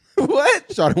 What?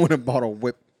 Shawty went and bought a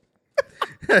whip.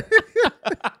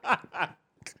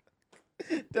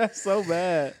 That's so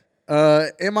bad.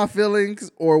 In My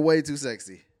Feelings or Way Too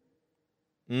Sexy?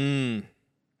 Mm.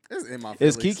 It's In My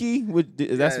Is Feelings. Kiki?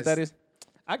 That's what that Yes. is?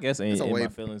 I guess in my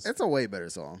feelings. It's a way better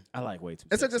song. I like way too.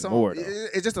 It's Sexy just a more song. though.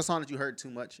 It's just a song that you heard too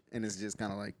much, and it's just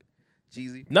kind of like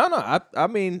cheesy. No. I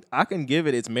mean, I can give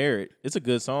it its merit. It's a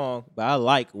good song, but I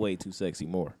like way too sexy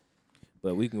more.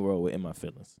 But we can roll with In My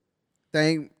Feelings.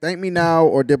 Thank Me Now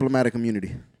or Diplomatic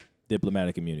Immunity?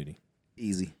 Diplomatic Immunity.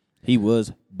 Easy. He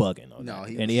was bugging on No, that.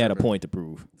 he And was he had a tripping. point to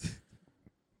prove.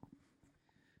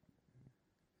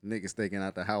 Niggas taking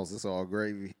out the house. It's all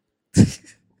gravy.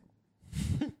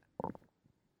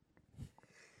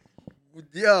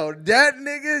 Yo, that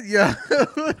nigga, yo.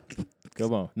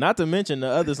 Come on. Not to mention the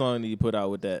other song that you put out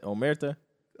with that Omerta.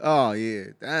 Oh yeah,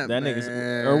 that Nigga's,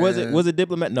 man. or was it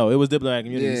Diplomat? No, it was Diplomatic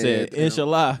Community. Yeah, He said, damn.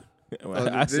 Inshallah. Oh,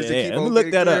 I did said, you hey, keep let me on look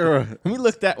getting that up. clearer? Let me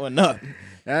look that one up.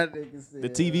 That nigga said, The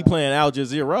TV playing Al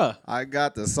Jazeera. I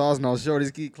got the sauce. No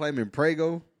shorties keep claiming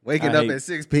Prego. Waking I up hate- at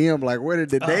 6 p.m. Like, where did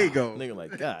the day go? Nigga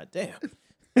like, God damn.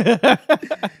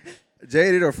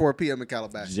 Jaded or 4 p.m. in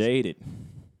Calabasas? Jaded.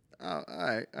 Oh, all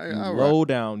right. You All right. low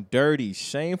down, dirty,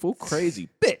 shameful, crazy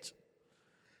bitch.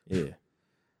 Yeah.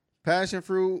 Passion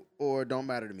fruit or don't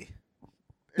matter to me?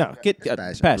 No, get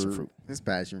It's passion fruit. It's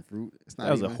passion fruit. It's not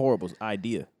That was a even. horrible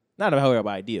idea. Not a horrible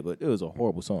idea, but it was a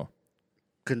horrible song.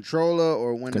 Controller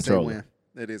or when to say Controller.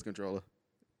 when? It is controller.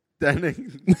 That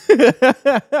nigga.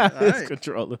 It's right.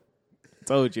 controller.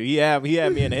 Told you. He had me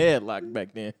in the headlock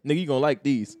back then. Nigga, you gonna like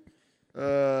these.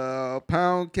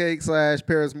 Pound cake /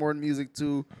 Paris Morton music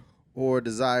 2 or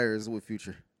Desires with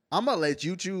Future. I'm gonna let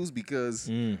you choose because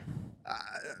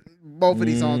both of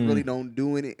these songs really don't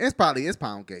do any. It's pound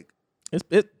cake. It's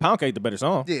Pound Cake the better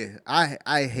song. Yeah,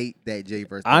 I hate that J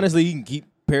verse. Honestly, you can keep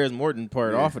Paris Morton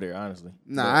part off of there, honestly.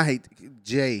 Nah, But- I hate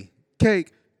J.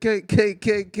 Cake.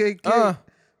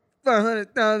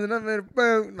 500,000. I'm in a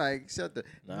boat. Like, shut the.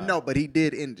 Nah. No, but he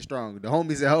did end it strong. The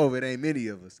homie said, "Oh, it ain't many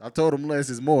of us." I told him less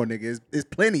is more, nigga. It's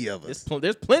plenty of us.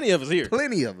 There's plenty of us here.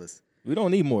 Plenty of us. We don't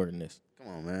need more than this. Come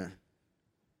on, man.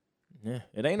 Yeah,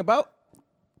 it ain't about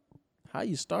how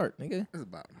you start, nigga. It's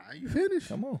about how you finish.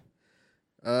 Come on.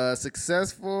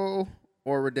 Successful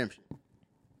or redemption?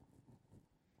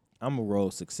 I'm gonna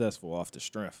roll successful off the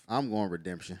strength. I'm going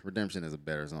redemption. Redemption is a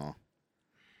better song.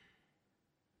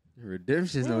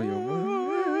 Redemption's on your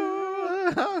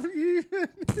mind.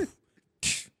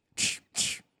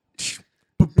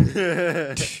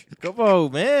 Come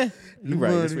on, man. You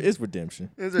right. Money. It's redemption.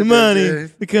 It's The money,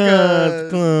 redemption. the cars, the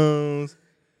clothes.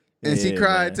 And she Yeah,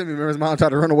 cried man. to me. Remember his mom tried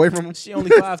to run away from him? She only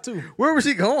 5'2". Where was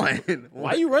she going?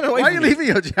 Why you running away Why from you me? leaving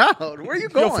your child? Where you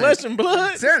going? Your flesh and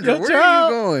blood? Sandra, Your where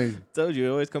child? are you going? Told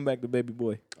you, always come back to baby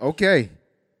boy. Okay.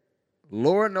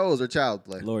 Lord knows or child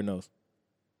play. Lord knows.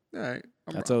 All right.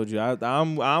 I told you,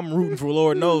 I'm rooting for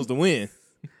Lord knows to win.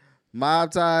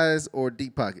 Mob ties or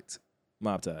deep pockets?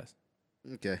 Mob ties.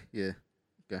 Okay. Yeah.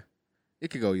 Okay. It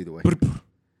could go either way.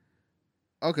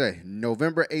 Okay.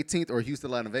 November 18th or Houston,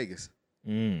 Atlanta, Vegas?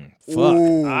 Fuck.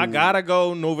 Ooh. I gotta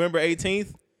go November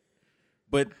 18th,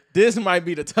 but this might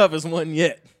be the toughest one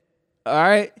yet. All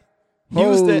right.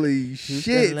 Holy Houston,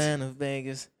 shit. Atlanta,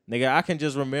 Vegas. Nigga, I can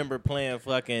just remember playing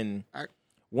fucking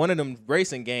one of them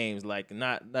racing games,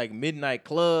 not like Midnight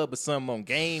Club or something on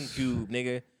GameCube,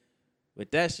 nigga.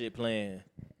 With that shit playing.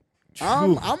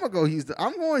 I'm gonna go Houston.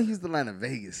 I'm going Houston, Atlanta,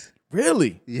 Vegas.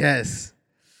 Really? Yes.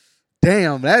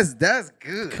 Damn, that's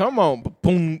good. Come on.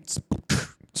 Boom.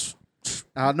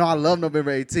 No, I love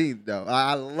November 18th though.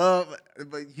 I love,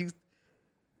 but Houston.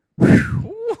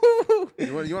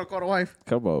 You want to call the wife?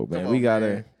 Come on, man. Come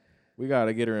on, We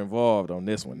gotta get her involved on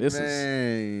this one. This is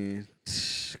Man,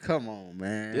 come on,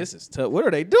 man. this is tough. What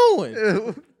are they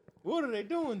doing? What are they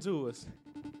doing to us?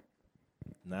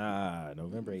 Nah,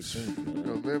 November 18th. Man.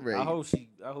 November 18th.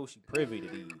 I hope she privy to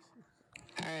these.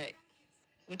 All right.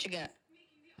 What you got?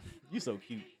 You so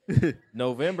cute.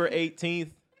 November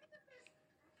 18th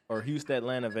or Houston,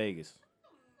 Atlanta, Vegas.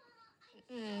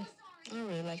 I don't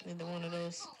really like neither one of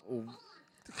those.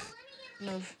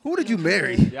 No. Who did you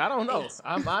marry? Yeah, I don't know.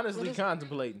 I'm honestly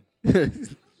contemplating.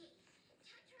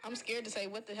 I'm scared to say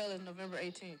what the hell is November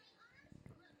 18th.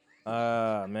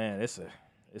 Man, it's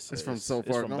from so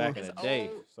far from gone. back in the It's day.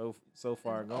 old. So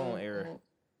far gone era.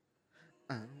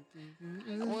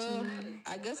 Well,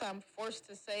 I guess I'm forced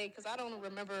to say because I don't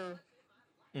remember.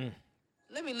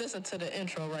 Let me listen to the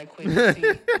intro right quick. And see.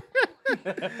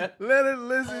 Let it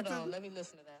listen Hold to. on, let me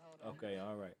listen to that. Hold on. Okay,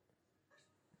 all right.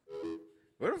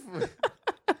 What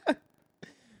if?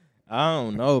 I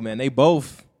don't know, man. They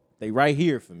right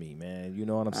here for me, man. You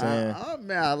know what I'm saying?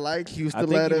 Man, I like Houston. I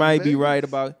think Atlanta, you might be Vegas. right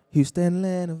about Houston,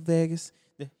 Atlanta, Vegas.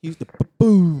 Houston,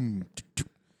 boom.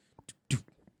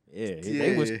 Yeah,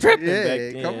 they was tripping back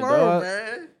then. Come on, dog.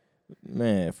 man.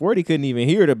 Man, 40 couldn't even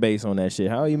hear the bass on that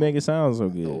shit. How you make it sound so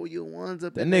good? Throw your ones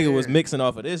up That in nigga there. was mixing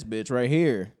off of this bitch right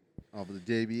here. Off of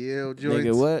the JBL joints.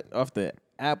 Nigga, what? Off the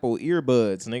Apple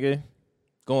earbuds, nigga.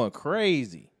 Going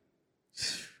crazy.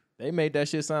 They made that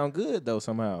shit sound good, though,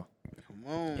 somehow. Come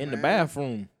on, In the man.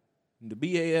 bathroom. The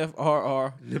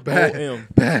BAFRR. The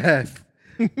bath.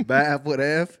 Bath with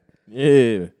F.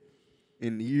 Yeah.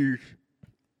 In the ears.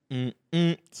 Yeah.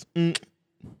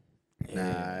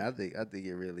 Nah, I think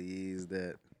it really is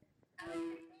that.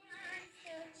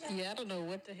 Yeah, I don't know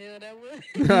what the hell that was.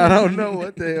 I don't know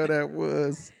what the hell that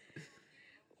was.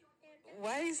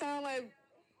 Why he sound like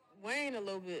Wayne a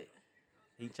little bit?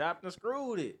 He chopped and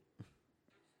screwed it.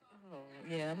 Oh,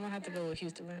 yeah, I'm gonna have to go with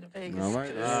Houston, Atlanta, Vegas. All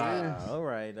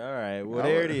right, All right. Well,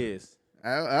 there it is.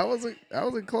 I was a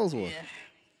close one. Yeah.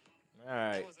 All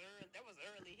right. That was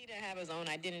early. He didn't have his own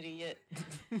identity yet.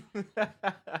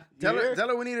 Tell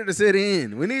her we needed to sit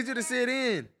in. We need you to sit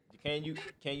in. Can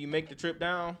you make the trip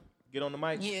down? Get on the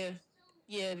mic? Yeah.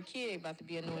 Yeah, the kid ain't about to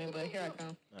be annoying, but here I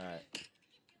come. All right.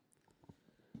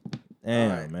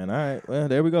 Damn, All right. man. All right. Well,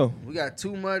 there we go. We got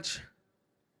too much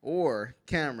or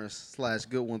cameras /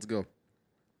 good ones go.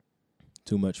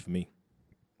 Too much for me.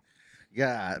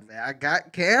 God, man, I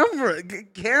got cameras.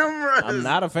 I'm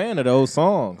not a fan of those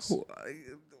songs.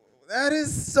 That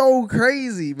is so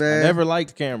crazy, man. I never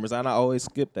liked cameras. I always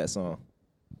skip that song.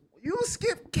 You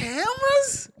skip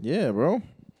cameras? Yeah, bro.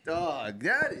 Dog,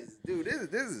 that is, dude,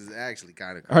 this is actually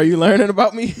kind of crazy. Are you learning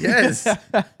about me? Yes.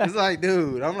 It's like,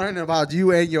 dude, I'm learning about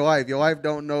you and your wife. Your wife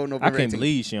don't know no. I can't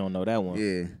believe she don't know that one.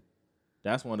 Yeah.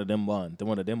 That's one of them ones.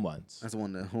 One of them ones. That's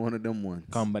one of them ones.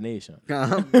 Combination.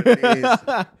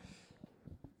 Combination.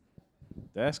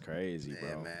 That's crazy, bro.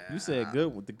 Yeah, man. You said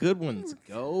good. The good ones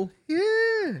go.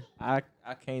 Yeah. I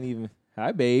can't even.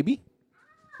 Hi, baby.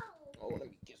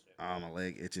 Oh, my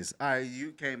leg itches. All right,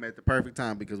 you came at the perfect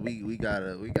time because we got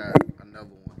another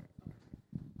one.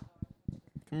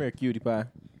 Come here, cutie pie.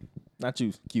 Not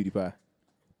you, cutie pie.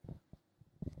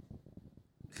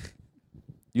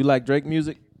 You like Drake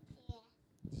music? Yeah.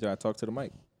 Should I talk to the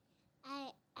mic? I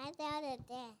thought of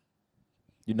that.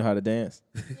 You know how to dance?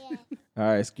 Yeah. All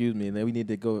right, excuse me. Then we need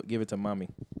to go give it to mommy.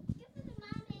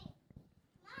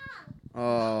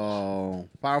 Oh,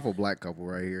 powerful black couple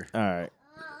right here. All right.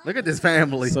 Look at this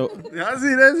family. So y'all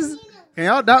see this? Can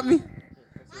y'all adopt me?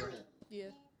 Yeah.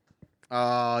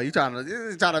 Oh, you trying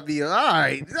to be all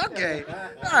right? Okay,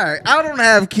 all right. I don't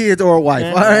have kids or a wife.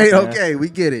 All right, okay, we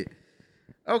get it.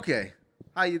 Okay,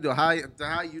 how you doing? How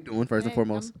you doing? First and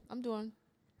foremost, I'm doing.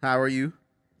 how are you?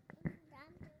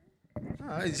 All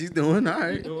right, she's doing all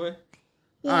right. doing?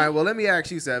 All right. Well, let me ask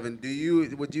you, Seven.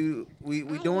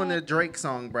 We doing the Drake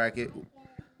song bracket?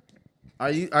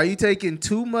 Are you taking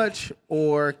too much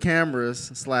or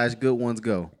cameras / good ones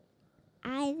go?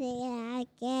 I think I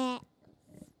get.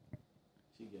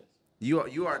 You are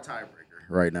a tiebreaker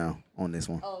right now on this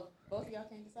one. Oh, both of y'all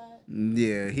can't decide?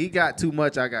 Yeah, he got too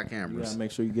much. I got You cameras. gotta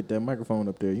make sure you get that microphone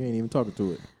up there. You ain't even talking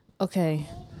to it. Okay.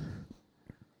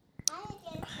 I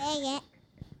didn't say it.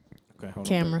 Okay, hold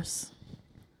Cameras.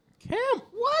 on.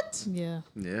 What? Yeah.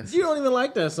 Yes. You don't even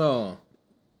like that song.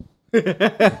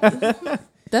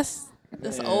 That's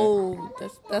old.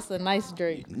 That's a nice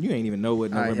Drake. You ain't even know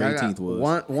what All right, November I got 18th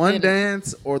was. one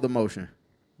dance or the motion.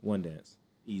 One dance.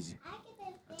 Easy.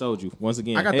 I told you. Once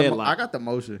again, I got headlock. the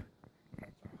motion.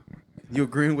 You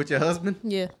agreeing with your husband?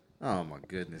 Yeah. Oh my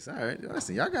goodness! All right,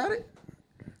 listen, y'all got it.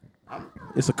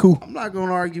 It's a coup. I'm not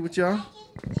gonna argue with y'all.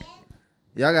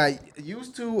 Y'all got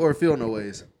used to or feel no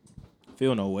ways.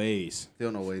 Feel no ways.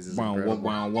 Feel no ways is Wow, incredible.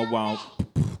 wow, wow, wow.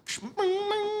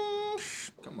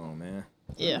 Come on, man.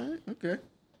 Yeah. Okay.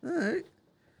 All right.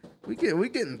 We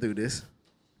getting through this.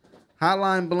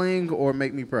 Hotline bling or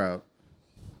make me proud.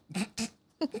 All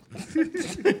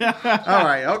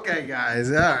right. Okay, guys.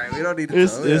 All right. We don't need to.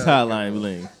 It's Hotline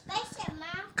Bling.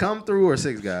 Come through or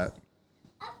six God.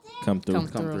 Come through. Come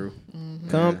Come through. through.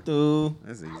 Come Yeah, through.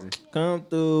 That's easy. Come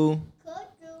through.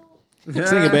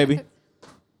 Sing it, baby.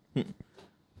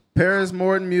 Paris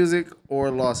Morton music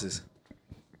or losses.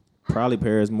 Probably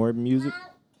Paris Morton music.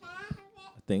 I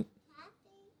think.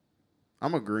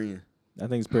 I'm agreeing. I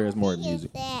think it's Paris Morton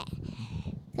music.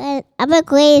 I'm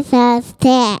agreeing with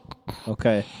that.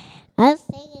 Okay. I'm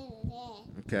singing that.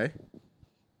 Okay.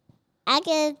 I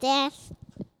can dance.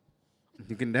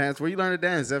 You can dance. Where you learn to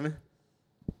dance, Evan?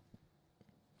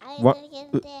 I What?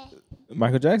 can dance.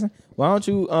 Michael Jackson. Why don't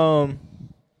you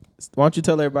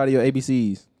tell everybody your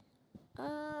ABCs?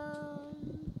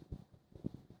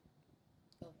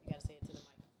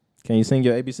 Can you sing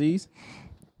your ABCs?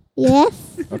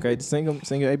 Yes. Okay, just sing them.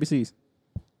 Sing your ABCs.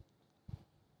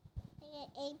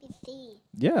 ABC.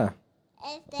 Yeah.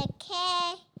 It's the K.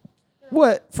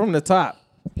 What? From the top.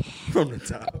 From the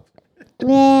top.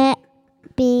 Red,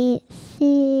 B,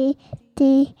 C,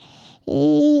 D,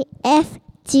 E, F,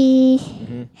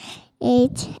 G,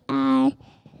 H, I,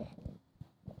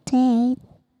 J,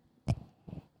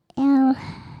 L,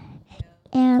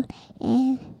 L,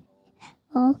 N,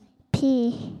 O,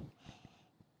 P,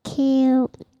 Q,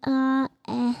 R,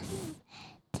 S,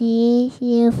 T,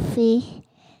 U, V,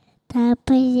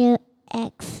 W,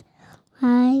 X, Y,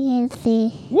 and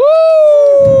Z.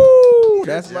 Woo!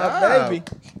 That's my job. baby.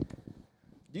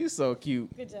 You so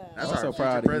cute. Good job. That's I'm our so future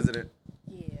proud of you. president.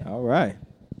 Yeah. All right.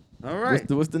 All right.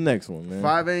 What's the next one, man?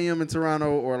 5 a.m. in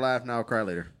Toronto or laugh now, cry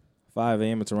later. 5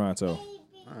 a.m. in Toronto.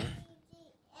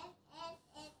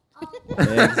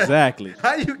 Exactly.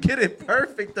 How you get it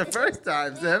perfect the first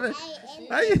time, Seven?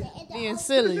 How you? Being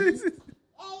silly.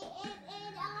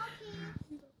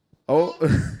 Oh.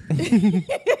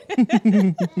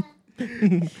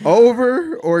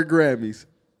 Over or Grammys?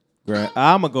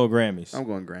 I'm going to go Grammys. I'm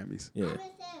going Grammys. Yeah.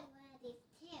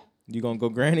 You going to go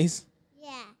Grannies?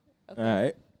 Yeah.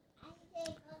 All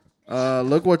right.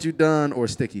 Look what you done or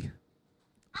Sticky.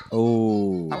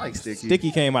 Oh. I like Sticky.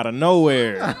 Sticky came out of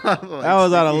nowhere. That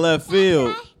was out of left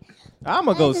field. I'm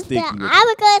going to go Sticky. I'm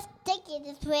gonna go Sticky.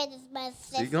 This friend is my She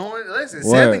sister. going. Listen, Word.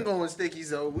 Seven going Sticky.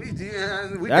 So we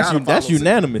gotta That's follow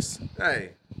unanimous.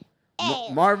 Hey. Hey.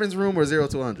 Marvin's room or 0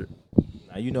 to 100?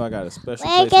 Now, you know I got a special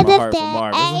Wait, place in my get heart this for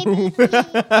down. Marvin's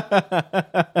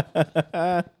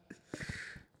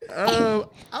room.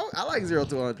 I like 0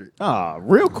 to 100.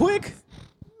 Real quick.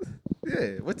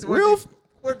 Yeah. What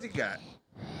you got?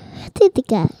 I think the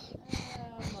guy.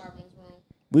 Marvin's room.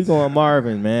 We going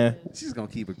Marvin, man. She's gonna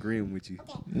keep agreeing with you.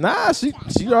 Nah, she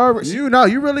already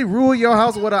You really rule your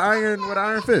house with an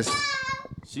iron fist.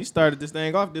 she started this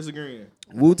thing off disagreeing.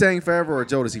 Wu-Tang Forever or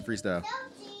Jodeci Freestyle?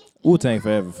 Wu-Tang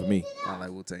forever for me. I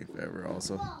like Wu-Tang Forever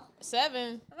also.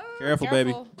 7. Careful,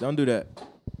 baby. Don't do that.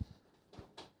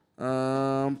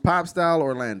 Pop Style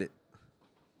or Land It?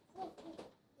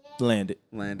 Land it.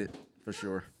 Land It for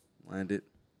sure. Land It.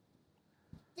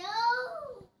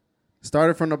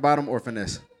 Started from the bottom or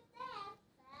Finesse?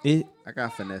 It I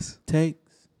got Finesse. takes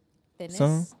Finesse.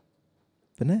 some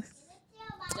finesse.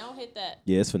 Don't hit that.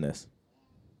 Yeah, it's finesse.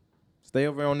 Stay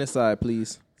over on this side,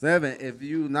 please. 7, if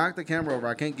you knock the camera over,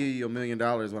 I can't give you $1 million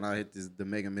when I hit the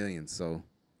Mega Millions. So,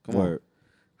 come on.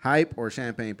 Hype or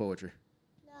champagne poetry?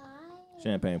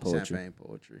 Champagne poetry. Champagne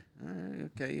poetry. All right,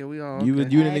 okay, here we are. You okay.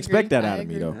 didn't expect that out of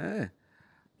me, though. Yeah.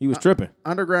 You was tripping.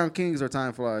 Underground Kings or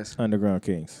Time Flies? Underground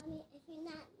Kings.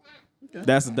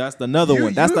 That's another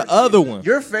one. That's the You- other one.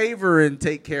 You're favoring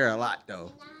Take Care a lot,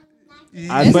 though. It's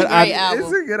a great album.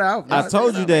 It's a good album. I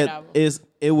told you Great that album.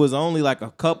 it was only like a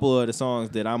couple of the songs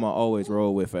that I'ma always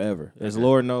roll with forever. It's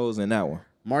Lord Knows and that one.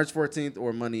 March 14th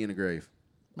or Money in the Grave?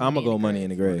 I'm gonna go Money in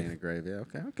the Money in the Grave. Grave,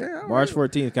 yeah. Okay. All March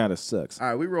right. 14th kind of sucks. All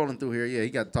right, we rolling through here. Yeah, he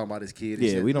got to talk about his kid. and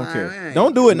Yeah, shit. we don't Nah, care. man.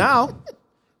 Don't do it now.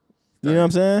 You know what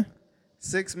I'm saying?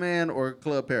 6 Man or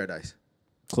Club Paradise?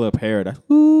 Club Paradise.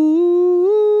 I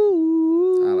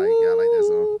like that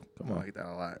song. Come on. I like that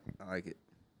a lot. I like it.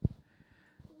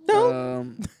 No.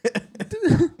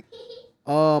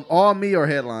 All Me or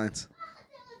Headlines?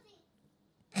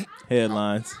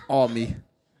 Headlines. All Me.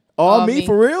 All All me Me.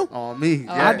 for real? All Me.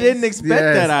 I didn't expect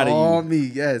that out of you. All Me,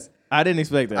 yes. I didn't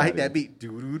expect that. I out hate of that you. beat.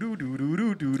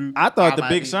 Do-do-do-do-do-do-do. I thought the might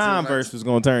Big be Sean too verse much. was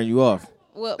gonna turn you off.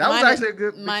 Well, That was minus- actually a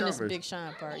good Big minus Sean verse. Big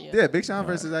Sean part, yeah. Yeah, Big Sean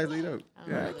verse is actually dope.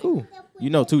 Yeah. Really. Cool. You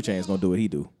know 2 Chainz gonna do what he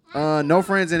do. No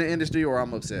friends in the industry or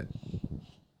I'm upset.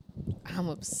 I'm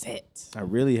upset. I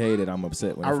really hated I'm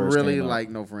upset when it I first really came out. like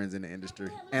No Friends in the Industry,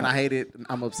 and I hate it.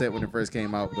 I'm upset when it first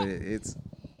came out, but it's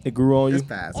It grew on you.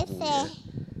 passable. Yeah.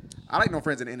 I like No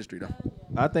Friends in the Industry though.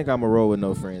 I think I'm a roll with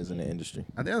no friends in the industry.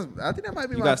 I think that might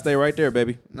be. You my, gotta stay right there,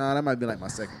 baby. No, that might be like my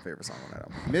second favorite song on that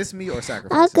album. Miss Me or I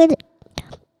Sacrifice? could.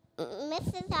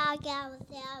 Mrs. Argyle was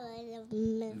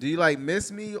Do you like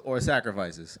Miss Me or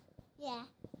Sacrifices? Yeah.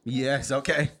 Yes.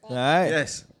 Okay. All right.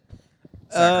 Yes.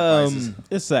 Sacrifices.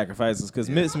 It's sacrifices because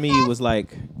Miss Me was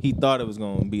like he thought it was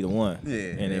gonna be the one, Yeah,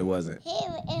 and it wasn't.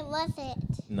 It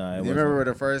wasn't. No, it You wasn't. remember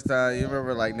the first time? You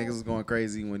remember like niggas was going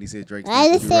crazy when he said Drake's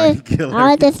I supposed to be right understand. killer.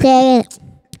 I understand.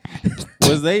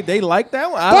 Was they like that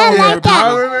one? I They don't like remember. that.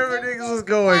 I remember niggas was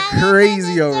going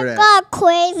crazy over that. Got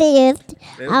crazy.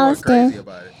 They I was was going crazy there.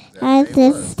 about it. I They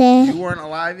was. just said. You weren't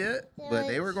alive yet, but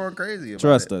they were going crazy. About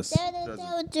Trust it. us.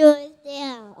 Don't do it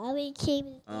down. I mean, keep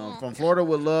it down. From Florida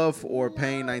with Love or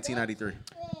Pain 1993.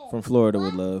 From Florida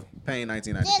with love. Pain Then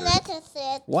 1993. that's just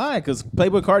it. Why? Because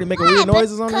Playboy Cardi making weird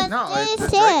noises on it? No, They it's the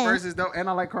said. Drake verses though, and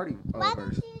I like Cardi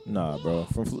verse. Nah, bro.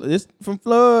 It's from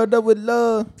Florida with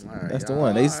love. Alright, That's the y'all.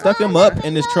 one. They stuck him up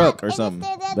in this truck or something.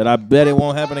 But I bet it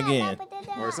won't happen again.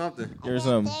 Or something. Here's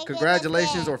something.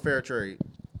 Congratulations or fair trade.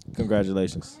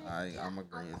 Congratulations. I'm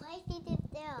agreeing.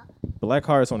 Black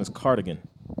hearts on his cardigan.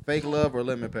 Fake Love or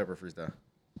Lemon Pepper freestyle.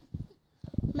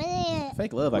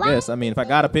 Fake love, I guess. I mean, if I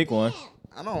gotta pick one,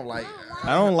 I don't like.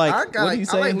 what do you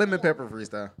say? I like Lemon Pepper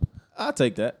freestyle. I'll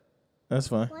take that. That's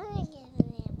fine.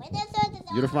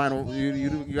 You the final.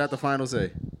 You got the final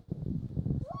say.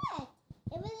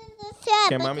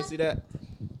 Can mommy see that?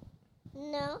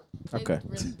 No. Okay. It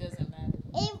really doesn't matter.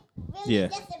 It really Yeah.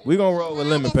 doesn't We're gonna roll with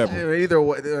lemon pepper. Either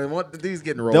way, these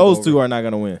getting rolled. Those over. two are not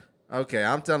gonna win. Okay,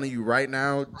 I'm telling you right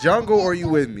now, Jungle or you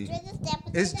with me?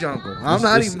 It's Jungle. I'm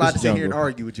not even about to sit here and Jungle.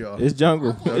 argue with y'all. It's jungle.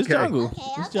 It's Okay. jungle.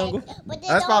 It's jungle.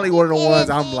 That's probably one of the ones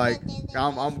I'm like,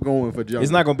 I'm going for Jungle.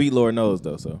 It's not gonna beat Lord knows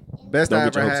though. So Best Don't I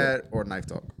get your ever hopes up. had or Knife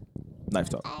Talk. knife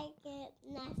talk. I get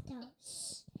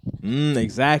nachos.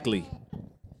 Exactly.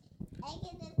 I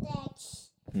get the Dutch.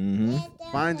 Mm-hmm.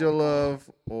 Find Your Love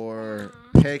or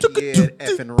Heck Yeah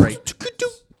effing Right.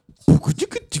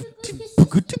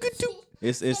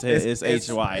 It's HYFR.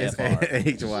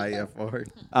 HYFR.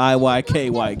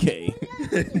 IYKYK.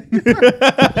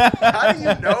 How do you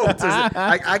know?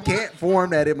 I can't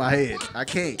form that in my head. I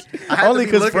can't. I have Only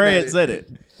to be because looking at Fred it. said it.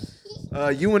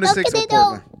 You in the six or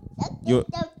Portland? You-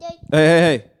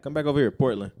 Hey, come back over here,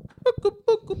 Portland.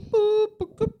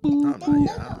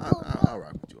 I'll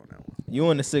rock with you on that one. You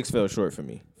and the six fell short for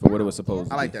me for what it was supposed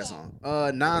to I like that song.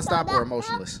 Nonstop or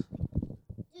Emotionless?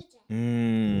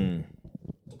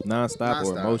 Non-stop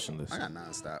or emotionless. I got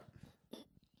Nonstop.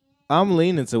 I'm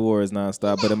leaning towards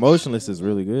non-stop, but emotionless is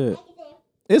really good.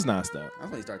 It's non-stop. That's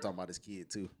when he started talking about his kid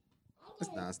too. It's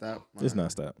Nonstop. It's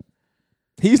non-stop.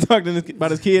 He's talking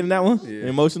about his kid in that one? Yeah.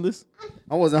 Emotionless?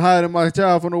 I wasn't hiding my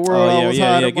child from the world. Oh, I yeah, was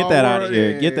yeah, hiding yeah. Get my that out of world.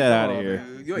 here. Yeah, Get that come out of on, here.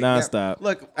 man. You ain't Non-stop. got-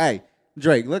 Look, hey,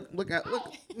 Drake, look at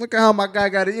how my guy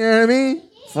got it. You know what I mean?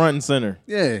 Front and center.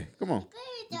 Yeah, come on.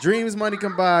 Dreams, money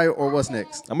can buy, or what's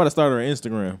next? I'm about to start her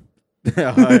Instagram.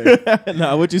 All right.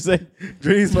 Nah, what you say?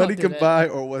 Dreams, money do can that. buy,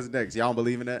 or what's next? Y'all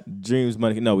believe in that? Dreams,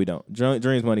 money. No, we don't.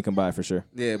 Dreams, money can buy for sure.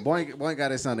 Yeah, boy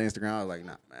got his son on Instagram. I was like,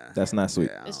 nah, man. That's not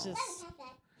sweet. Yeah, I It's don't- just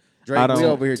Drake, I don't- we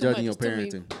over here too judging your much,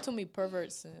 parenting. too many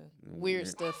perverts and weird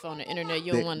stuff on the internet.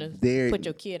 You There- don't want to there- put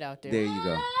your kid out there. There you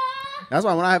go. That's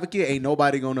why when I have a kid, ain't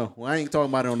nobody gonna know. Well, I ain't talking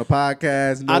about it on the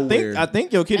podcast. Nowhere. I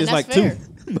think your kid And is like that's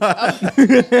two.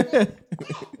 fair.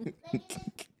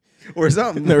 or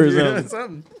something. Or Yeah, something.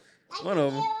 something. One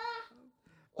of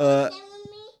them.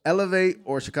 Elevate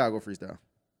or Chicago freestyle?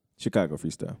 Chicago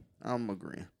freestyle. I'm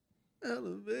agreeing.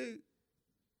 Elevate.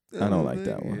 I don't like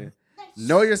that Elevate, one. yeah.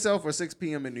 Know Yourself or 6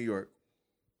 p.m. in New York?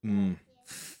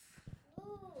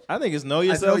 I think it's Know I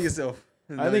Yourself. know yourself.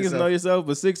 I think it's Know Yourself,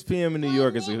 but 6 p.m. in New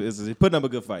York is putting up a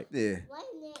good fight. Yeah.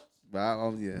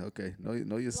 Yeah. Okay.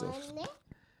 Know Yourself.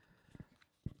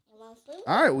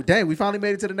 All right. Well, dang. We finally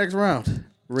made it to the next round.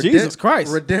 Jesus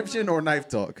Christ. Redemption or Knife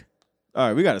Talk? All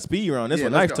right, we got a speed round. This Yeah,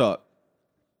 one, let's knife go. talk.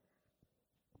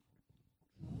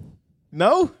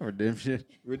 No? Redemption.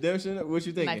 Redemption? What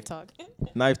you thinking? Knife talk.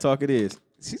 Knife talk it is.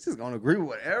 She's just gonna agree with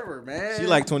whatever, man. She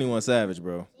like 21 Savage,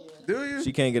 bro. Do you?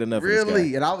 She can't get enough of this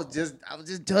Really? guy. And I was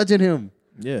just judging him.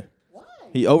 Yeah.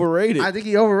 He overrated. I think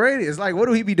he overrated. It's like, what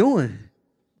do he be doing?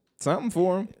 Something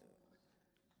for him.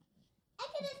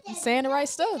 He's saying the right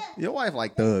stuff. Your wife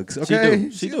like thugs, She okay?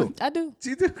 do. She do. I do.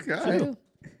 She do. All I right. do.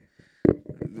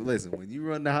 Listen, when you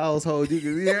run the household, you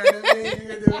can, you know what I mean? You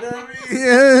can do whatever. You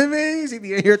know what I mean? She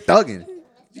be in here thugging. What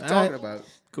you talking about?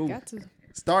 Cool. Got to.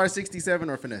 Star 67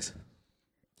 or Finesse?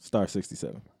 Star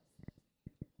 67.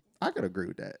 I could agree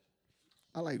with that.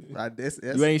 I like this.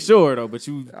 You ain't sure though, but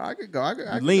you I could go. I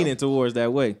could leaning towards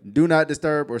that way. Do Not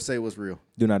Disturb or Say What's Real.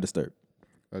 Do not disturb.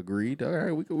 Agreed. All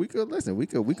right, we could listen. We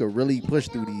could really push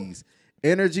through these.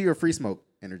 Energy or Free Smoke?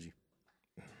 Energy.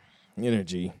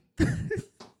 Energy.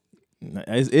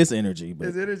 It's energy, but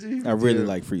Is energy? I really Yeah.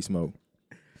 like Free Smoke.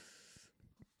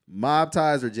 Mob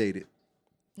Ties or Jaded?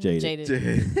 Jaded.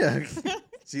 Jaded.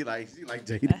 she like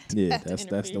Jaded. Yeah, that's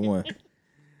the one.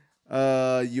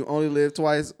 You Only Live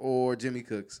Twice or Jimmy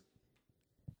Cooks?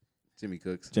 Jimmy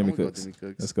Cooks. Jimmy I'm gonna go Cooks. Jimmy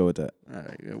Cooks. Let's go with that. All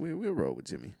right, yeah, we'll roll with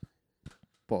Jimmy.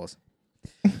 Pause.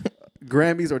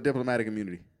 Grammys or Diplomatic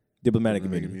Immunity? Diplomatic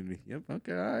immunity. Yep.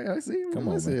 Okay. All right. I see. Come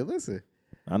on, listen, man. Listen.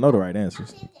 I know the right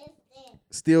answers.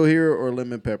 Still Here or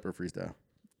Lemon Pepper freestyle?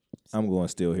 I'm going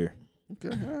still here. Okay.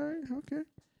 All right. Okay.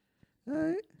 All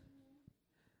right.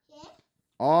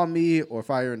 All Me or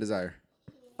Fire and Desire?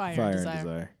 Fire and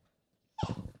Desire.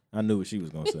 I knew what she was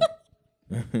gonna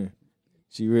say.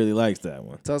 She really likes that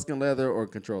one. Tuscan Leather or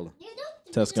Controller?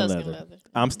 Tuscan Tuscan leather. leather.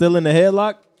 I'm still in the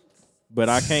headlock, but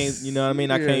I can't. You know what I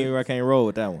mean? I can't roll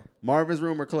with that one. Marvin's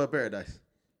Room or Club Paradise?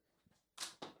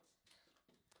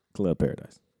 Club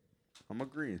Paradise. I'm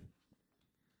agreeing.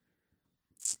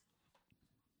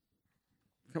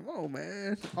 Come on,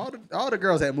 man. All the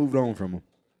girls had moved on from him.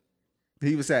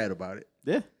 He was sad about it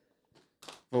Yeah.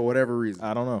 for whatever reason.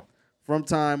 I don't know. From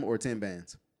Time or 10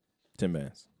 Bands? 10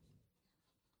 bands.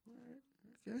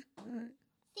 Okay. All right.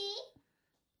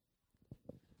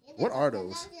 What are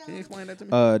those? Can you explain that to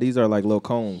me? These are like little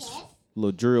cones,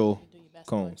 little drill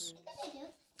cones.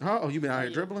 Oh, you been out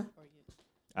here dribbling?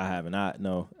 I haven't. I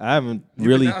haven't You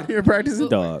really. been out here practicing?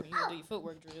 Dog. You do your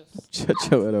footwork drills. Shut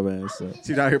your other ass up.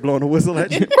 She's out here blowing a whistle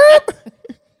at you?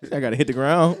 I gotta hit the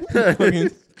ground.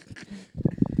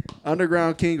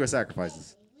 Underground King or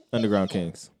Sacrifices? Underground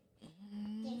Kings.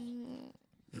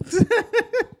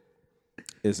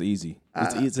 It's easy.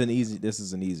 It's an easy. This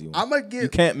is an easy one. I'm going to You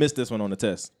get... can't miss this one on the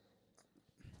test.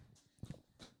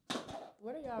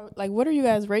 What are you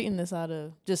guys rating this out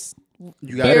of? Just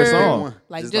You got Better to pick song. one.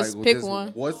 Like, just pick one.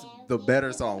 What's the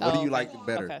better song? What do you like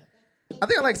better? Okay. I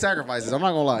think I like Sacrifices. I'm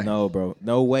not going to lie. No, bro.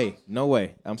 No way. No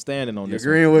way. I'm standing on You this.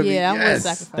 agreeing with me? Yeah, I'm with Yes.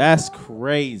 Sacrifice. That's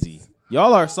crazy.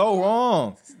 Y'all are so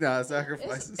wrong. Nah,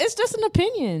 Sacrifices. It's just an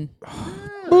opinion.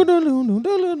 Come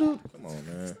on,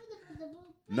 man.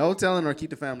 No Telling or Keep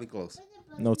the Family Close?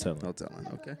 No telling. No Telling.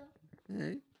 Okay. All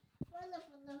right.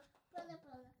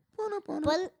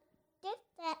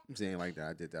 I'm saying like that.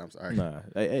 I did that. I'm sorry. Nah.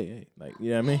 Hey. Like,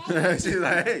 you know what I mean? She's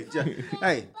like,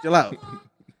 hey, chill out.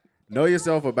 Know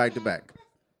Yourself or Back to Back?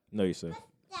 No, you said.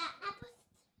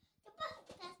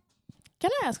 Can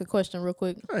I ask a question real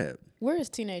quick? Go ahead. Where is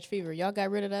Teenage Fever? Y'all got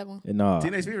rid of that one? Nah.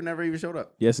 Teenage Fever never even showed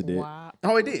up. Yes, it did. Wow.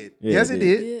 Oh, it did. Yeah, Yes, it it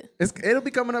did. did. It'll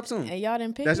be coming up soon. And y'all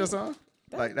didn't pick That's it? your song?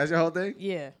 Like, that's your whole thing?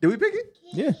 Yeah. Did we pick it?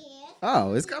 Yeah.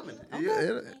 Oh, it's coming.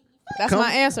 That's Come-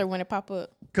 my answer when it pop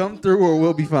up. Come through or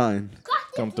we'll be fine.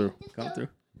 Come through. Come through.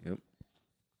 Yep.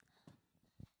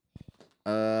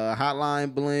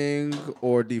 Hotline Bling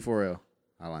or D4L?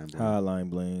 Hotline Bling. Hotline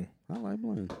bling. Hotline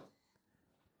Bling.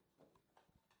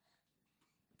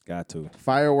 Got to.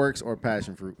 Fireworks or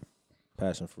Passion Fruit?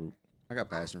 Passion fruit. I got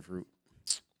Passion Fruit.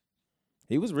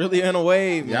 He was really in a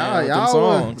wave, man. with them Y'all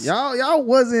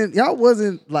songs.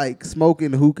 wasn't like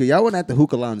smoking hookah. Y'all wasn't at the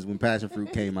hookah lounges when Passion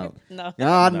Fruit came out. No.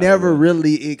 Y'all No, never they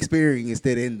really experienced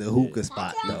it in the hookah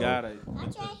spot You though. gotta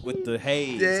with the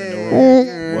haze Yeah, and the you room.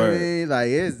 know what I Word. mean? Like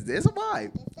it's a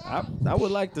vibe. I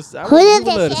would like to. Who We did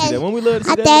would love to see say? that. When we love to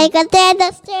see I that. think I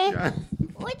understand.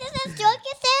 What does this joke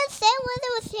say?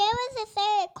 Was it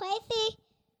say crazy?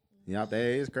 Yeah, that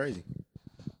is crazy.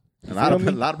 A feel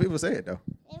me? lot of people say it though.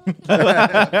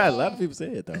 A lot of people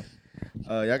say it though.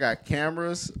 Y'all got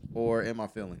Cameras or In My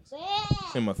Feelings?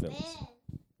 In my feelings.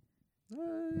 Wait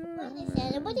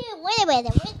a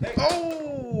minute.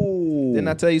 Oh! Didn't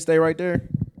I tell you stay right there,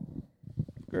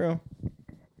 girl?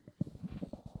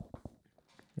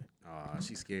 Aw,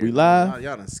 she's scared. We live?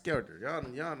 Y'all done scared her. Y'all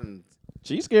done.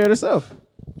 She's scared herself.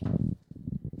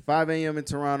 5 a.m. in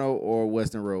Toronto or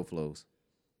Western Road Flows?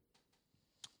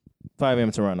 5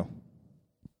 a.m. Toronto.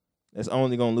 That's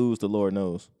only gonna lose the Lord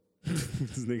knows.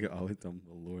 This nigga always talking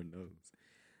about Lord knows.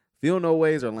 Feel No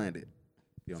Ways or Landed?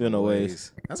 Feel No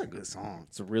Ways. That's a good song.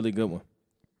 It's a really good one.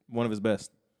 One of his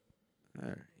best. All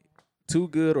right. Too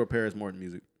Good or Paris Morton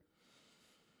music?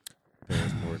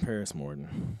 Paris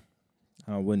Morton.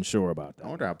 I wasn't sure about I that.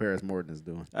 wonder how Paris Morton is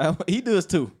doing. He does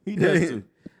too. He does too.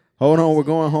 Hold On, We're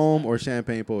Going Home or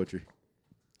Champagne Poetry?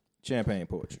 Champagne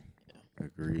poetry.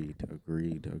 Agreed. Were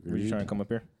you trying to come up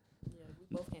here? Yeah,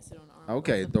 we both can't sit on the arm.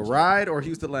 Okay, The Ride or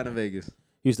Houston, Atlanta, Vegas?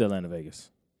 Houston, Atlanta,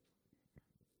 Vegas.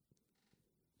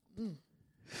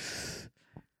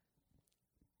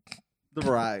 The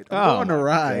Ride. Oh, I'm going The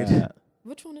Ride. God.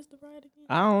 Which one is the ride again?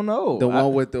 I don't know. The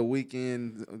one with the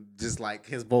Weeknd, just like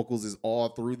his vocals is all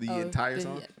through the entire then,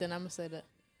 song. yeah, then I'm going to say that.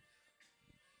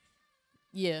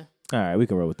 Yeah. All right, we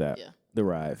can roll with that. Yeah. The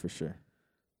Ride for sure.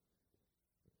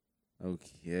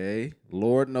 Okay.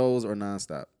 Lord Knows or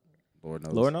Nonstop? Lord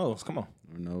Knows. Lord knows. Come on.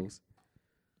 Lord Knows.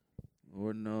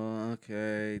 Lord Knows.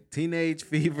 Okay. Teenage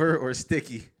Fever or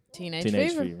Sticky? Teenage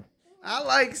Teenage Fever. Fever. I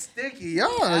like Sticky. Y'all,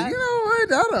 Yeah. you know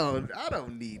what? I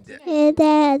don't need that.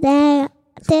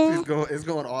 It's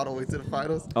going all the way to the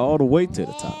finals. All the way to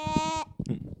the top.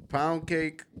 Pound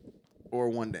Cake or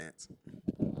One Dance?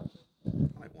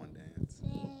 I like One Dance.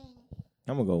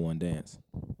 I'm gonna go One Dance.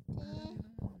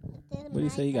 What do you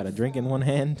say? You got a drink in one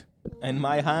hand and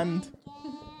my hand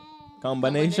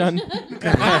combination.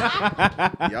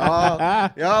 Y'all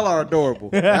are adorable.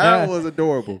 That was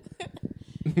adorable.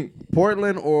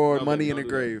 Portland or Money in the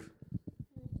Grave?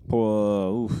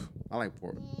 Oof. I like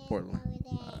Portland.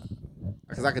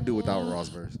 Because I could do without Ross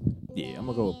verse. Yeah, I'm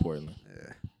gonna go with Portland.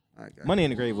 Yeah. Money in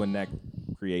the Grave wasn't that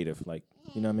creative, like,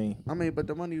 you know what I mean? I mean, but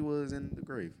the money was in the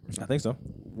grave. I think so.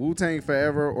 Wu-Tang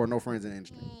Forever or No Friends in the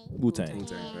Industry? Wu-Tang.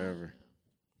 Wu-Tang Forever.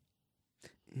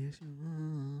 Yes, you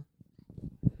are.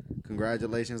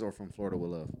 Congratulations or From Florida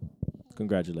with Love?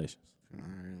 Congratulations. All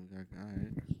right.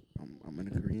 I'm in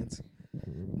the Koreans.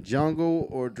 Jungle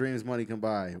or Dreams Money Can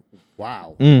Buy?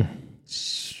 Wow.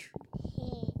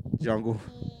 Jungle.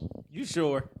 You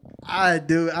sure? I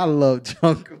do. I love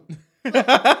Jungle. Play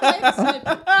the snippet.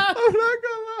 I'm not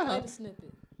gonna Play lie. the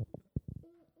snippet.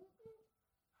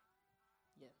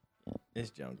 It's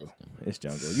Jungle. It's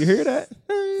Jungle. You hear that?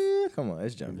 Come on,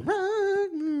 it's Jungle.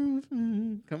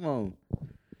 Come on.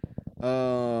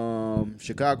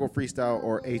 Chicago Freestyle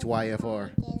or HYFR?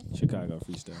 Chicago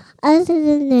freestyle. Other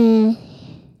than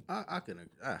that, I can.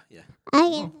 Yeah.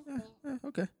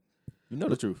 Okay. You know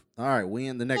the truth. All right. We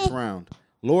in the next round.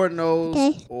 Lord Knows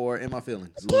Okay. or In My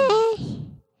Feelings? there's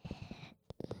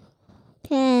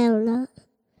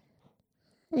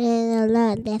a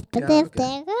lot left, but Yeah, if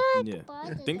they're good,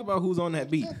 Yeah. Think about who's on that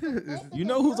beat. You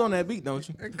know who's on that beat, don't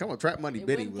you? Hey, come on, Trap Money It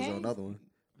Biddy wouldn't was on came. another one.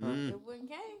 It wouldn't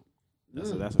came. That's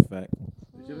a fact.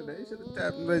 They should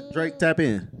have let Drake tap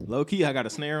in. Low key, I got a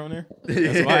snare on there.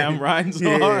 That's why I'm riding so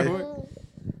Yeah. hard with it.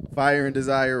 Fire and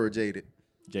Desire or Jaded?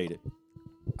 Jaded.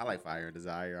 I like Fire and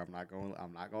Desire. I'm not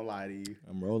gonna lie to you.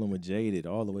 I'm rolling with Jaded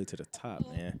all the way to the top,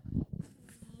 man.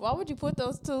 Why would you put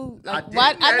those two? I Like, didn't.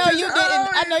 why? I know I you just- didn't.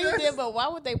 I know you oh, did, but why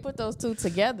would they put those two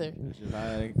together?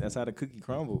 That's how the cookie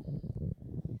crumbled.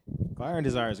 Fire and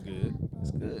Desire is good. It's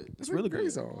good. It's really great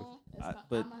good. song.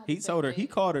 But he told her, he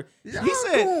called her. Yeah, He I'm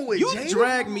said, going with "You Jada."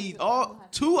 dragged me all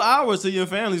 2 hours to your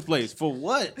family's place for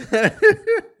what?"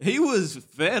 He was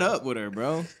fed up with her,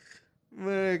 bro.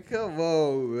 Man, come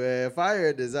on, man. Fire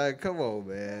and Desire, come on,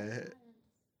 man.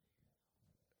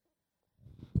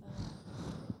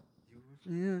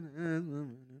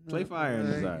 Play Fire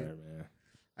and Desire, man.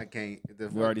 I can't.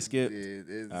 We already skipped?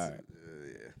 It's, All right.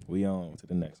 yeah. We on to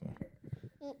the next one.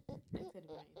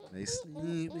 They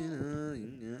sleeping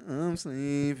on you, I'm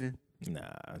sleeping. Nah,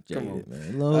 Come Jaded, on.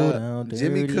 man. Low down,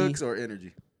 Jimmy dirty. Cooks or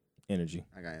Energy? Energy.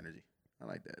 I got Energy. I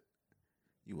like that.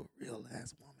 You a real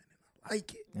ass woman, and I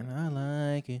like it. And I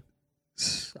like it.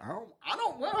 I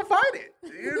don't want to fight it.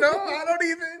 You know, I don't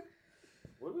even.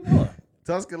 What are we doing?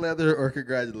 Tuscan Leather or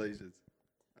Congratulations?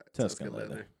 Tuscan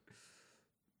Leather.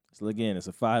 So again, it's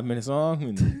a 5-minute song,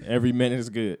 and every minute is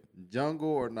good. Jungle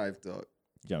or Knife Talk?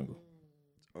 Jungle.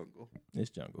 Jungle. It's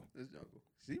Jungle. It's Jungle.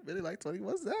 She really like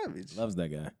 21 Savage. Loves that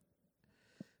guy.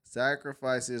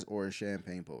 Sacrifices or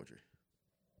Champagne Poetry?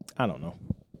 I don't know.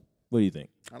 What do you think?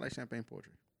 I like Champagne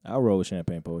Poetry. I'll roll with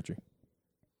Champagne Poetry.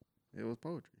 It was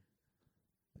poetry.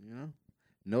 You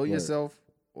know yourself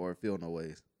or Feel No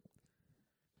Ways?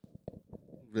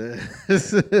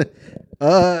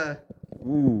 All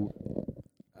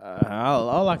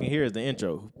I can hear is the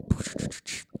intro.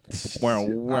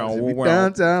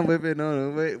 Downtown whipping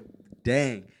on the way.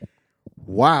 Dang.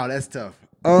 Wow, that's tough.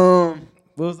 What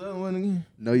was that one again?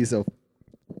 Know Yourself.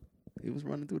 He was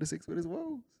running through the 6 with his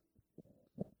woes.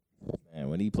 And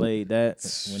when he played that,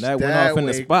 when that went off in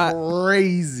the went spot,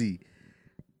 crazy.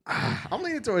 I'm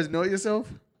leaning towards Know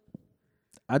Yourself.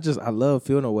 I love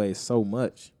Feel No Way so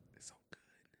much. It's so good.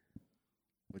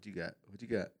 What you got? What you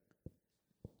got?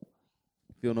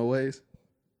 Feel No Ways?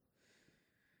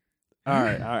 All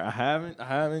right. I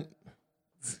haven't.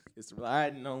 It's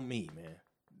riding on me, man.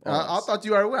 I thought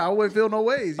you already went. I wouldn't Feel No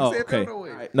Ways. You said okay. Feel No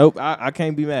Ways. All right. Nope. I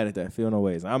can't be mad at that. Feel No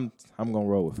Ways. I'm gonna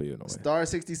roll with Feel No Ways. Star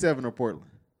 67 or Portland?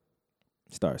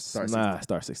 Star 67. I like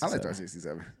Star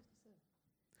 67.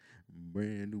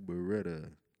 Brand new Beretta.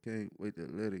 Can't wait to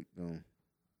let it go.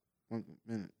 1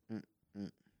 minute.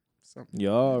 Something. You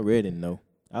already know.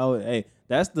 Hey,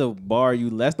 that's the bar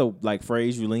that's the like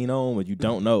phrase you lean on when you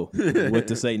don't know what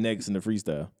to say next in the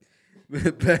freestyle.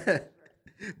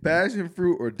 Passion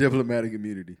fruit or diplomatic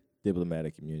immunity?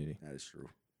 Diplomatic immunity. That is true.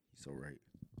 You're so right.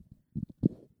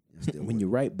 When you're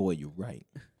right, boy, you're right.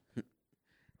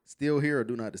 Still here or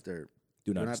do not disturb?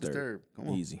 Do not disturb. Come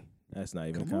on. Easy. That's not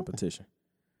even Come a competition.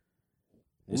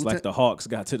 It's Wu-Tang- like the Hawks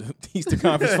got to the Eastern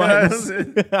Conference Finals.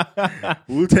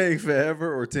 Wu-Tang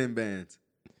Forever or 10 Bands?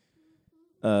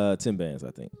 10 bands, I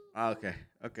think. Okay.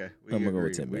 We I'm gonna go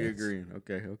with agreeing. 10 We bands. agreeing.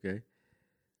 Okay.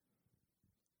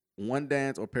 One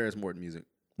Dance or Paris Morton music?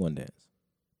 One dance.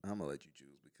 I'm gonna let you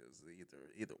choose because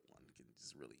either one can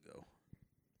just really go.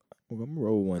 Well, I'm gonna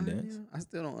roll one dance. I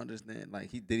still don't understand.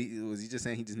 Like was he just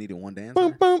saying he just needed one dance?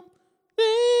 Boom, boom,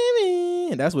 baby.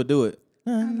 And that's what do it.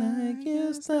 I like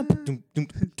your style.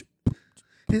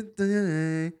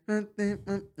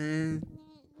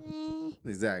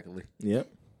 Exactly. Yep.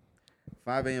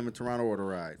 5 a.m. in Toronto or the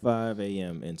ride? 5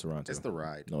 a.m. in Toronto. It's the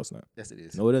ride. No, it's not. Yes, it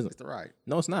is. No, it isn't. It's the ride.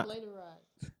 No, it's not. Later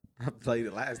ride. I played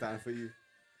it last time for you.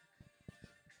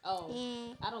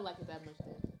 Oh, I don't like it that much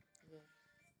then. Yeah.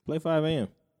 Play 5 a.m.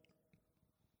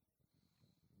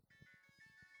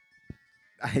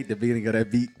 I hate the beginning of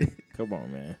that beat. Come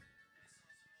on, man.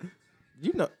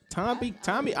 You know, Tommy,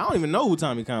 I don't even know who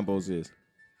Tommy Campos is.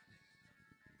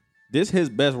 This his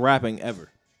best rapping ever.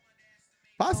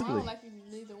 I Possibly. don't like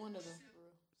neither one of them. For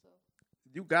real, so.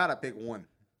 You gotta pick one.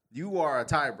 You are a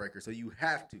tiebreaker, so you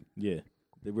have to. Yeah.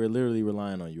 We're literally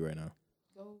relying on you right now.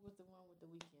 Go with the one with the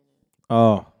weekend in it.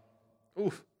 Oh.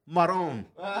 Oof. Maroon.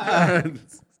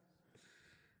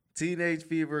 Teenage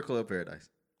Fever, Club Paradise.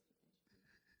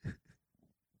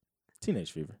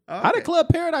 Teenage Fever. Okay. How did Club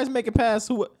Paradise make it past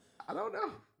who? I don't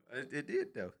know. It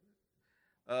did though.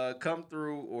 Come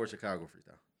Through or Chicago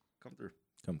Freestyle. Come Through.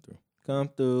 Come through. Come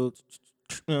through.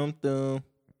 Come through.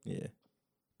 Yeah.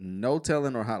 No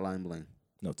Telling or Hotline Bling.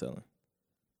 No telling.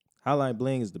 Hotline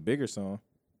Bling is the bigger song.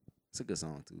 It's a good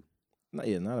song too. Not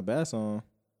a bad song.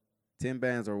 10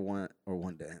 bands or one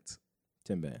dance.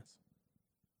 10 bands.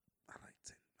 I like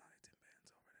 10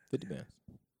 bands over 50 bands.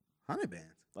 100 bands.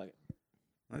 Like it.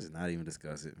 Let's not even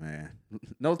discuss it, man.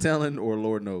 No Telling or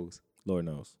Lord Knows. Lord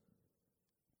knows.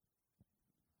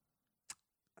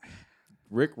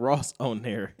 Rick Ross on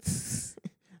there.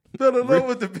 Fell in love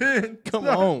with the pen. Come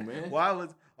on, man. Why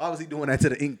was he doing that to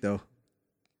the ink though?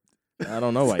 I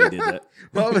don't know why he did that.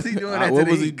 Why was he doing that to What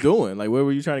the was he ink? doing? Like, where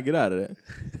were you trying to get out of that?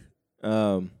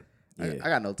 Yeah. I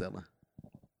got No Telling.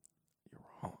 You're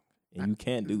wrong. And you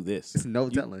can't do this. It's No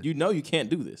Telling. You know you can't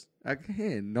do this. I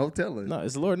can. No Telling. No,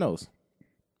 it's the Lord knows.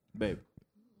 Babe.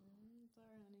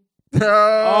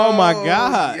 Oh my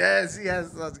God. Yes, he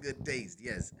has such good taste.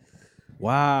 Yes.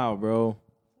 Wow, bro.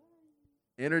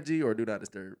 Energy or Do Not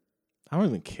Disturb. I don't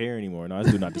even care anymore. No,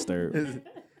 it's do not disturb.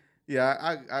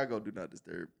 Yeah, I go Do Not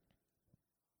Disturb.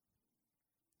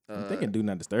 I'm thinking do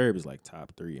not disturb is like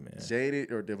top 3, man.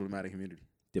 Shaded or Diplomatic Immunity.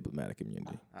 Diplomatic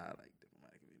Community. I like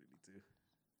Diplomatic Immunity too.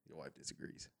 Your wife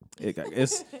disagrees.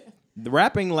 It's the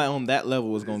rapping like on that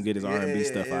level is gonna get his R&B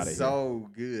stuff out of here. So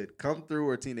good. Come Through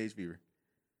or Teenage Fever.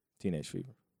 Teenage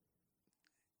Fever.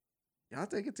 Y'all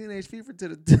taking Teenage Fever to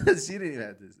the. She didn't even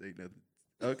have to say nothing.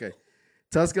 Okay.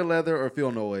 Tuscan Leather or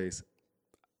Feel No Ways.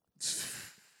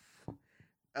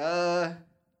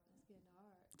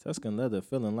 Tuscan Leather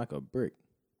feeling like a brick.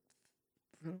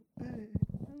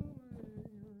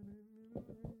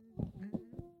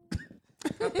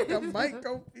 I might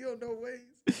go Feel No Ways.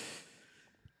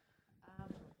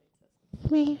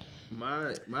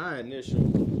 My initial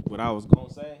what I was gonna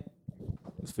say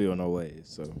was Feel No Ways.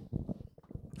 So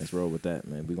let's roll with that,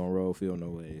 man. We gonna roll Feel No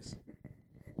Ways.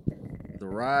 The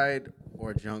Ride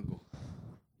or Jungle.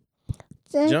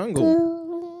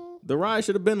 Jungle. The Ride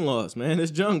should have been lost, man.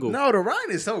 It's Jungle. No, The Ride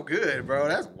is so good, bro.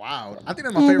 That's wild. I think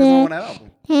that's my favorite song on that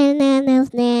album.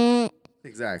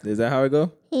 Exactly. Is that how it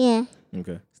go? Yeah.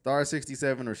 Okay. Star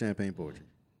 67 or Champagne Poetry.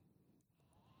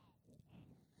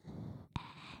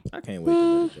 I can't wait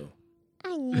to let it go.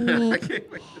 I knew I it.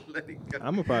 can't wait to let it go.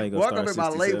 I'm gonna probably go Walk Star up at my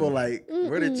 67. label like,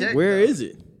 where the check? Where go? is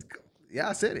it? Yeah,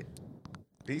 I said it.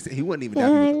 He said he wasn't even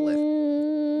happy with the left.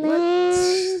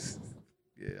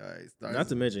 Yeah, all right. Star Not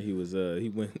to mention he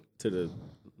went to the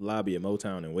lobby at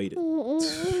Motown and waited. Mm-mm.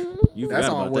 You that forgot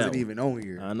song about wasn't that even on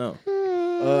here. I know.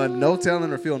 No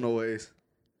Telling or Feel No Ways.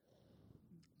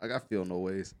 I got Feel No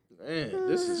Ways. Man,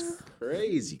 this is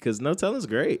crazy because No Telling's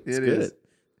great. It's It good. is.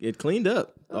 It cleaned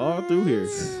up all through here.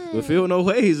 But Feel No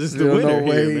Ways is the Feel winner No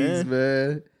here, Ways, man.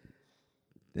 man.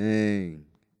 Dang.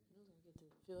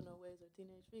 Feel No Ways or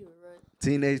Teenage Fever, right?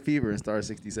 Teenage Fever and Star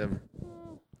 67.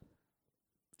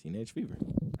 Teenage Fever.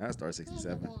 I Star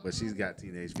 67, but she's got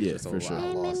Teenage Fever, Yeah, so for sure.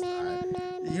 I lost.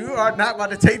 You are not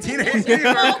about to take Teenage Fever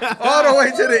all the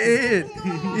way to the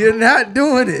end. You're not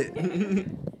doing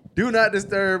it. Do Not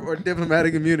Disturb or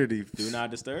Diplomatic Immunity. Do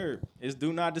Not Disturb. It's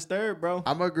Do Not Disturb, bro.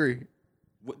 I'm agree.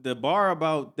 The bar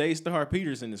about Daystar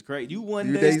Peterson is crazy. You won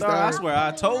You Daystar. I Daystar? swear,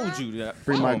 I told you that.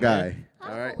 Free Come my on, guy. man.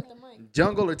 All right. With the mic.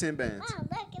 Jungle or 10 bands? Oh,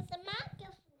 look, it's a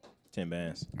microphone. 10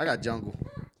 bands. I got Jungle.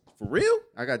 For real?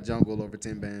 I got Jungle over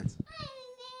 10 bands.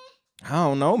 I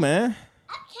don't know, man.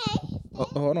 Okay. Oh,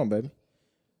 hold on, baby.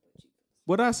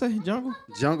 What did I say? Jungle?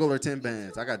 Jungle or 10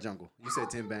 bands? I got Jungle. You said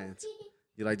 10 bands.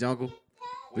 You like Jungle?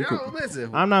 Yo,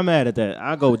 listen. I'm not mad at that.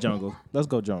 I'll go Jungle. Let's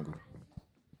go Jungle.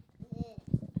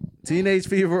 Teenage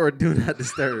Fever or Do Not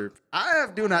Disturb? I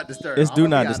have Do Not Disturb. It's I'm Do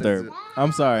gonna Not be honest. Disturb.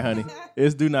 I'm sorry, honey.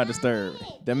 It's Do Not Disturb.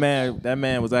 That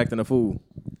man was acting a fool.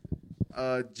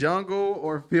 Jungle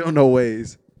or Feel No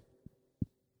Ways?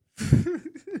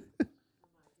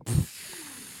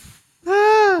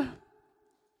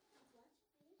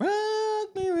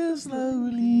 Rock me real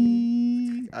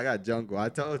slowly. I got Jungle. I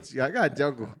told you. I got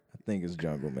Jungle. I think it's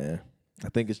Jungle, man. I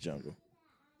think it's Jungle.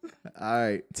 All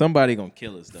right. Somebody gonna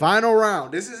kill us though. Final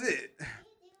round. This is it.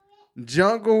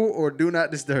 Jungle or Do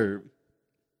Not Disturb?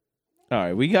 All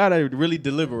right, we gotta really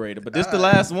deliberate it. But this the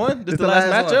last one. This the the last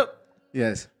last matchup. one.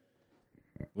 Yes.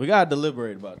 We gotta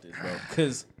deliberate about this, bro.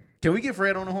 Cause Can we get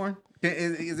Fred on the horn?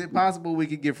 Is it possible we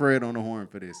could get Fred on the horn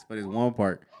for this one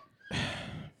part?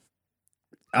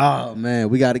 Oh man,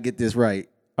 we got to get this right.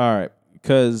 all right,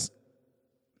 cause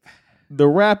the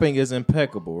rapping is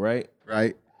impeccable, right?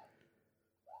 Right?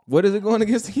 What is it going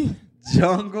against again?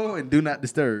 Jungle and Do Not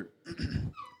Disturb.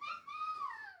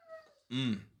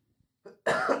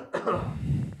 All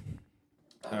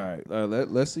right,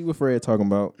 let's see what Fred talking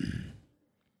about.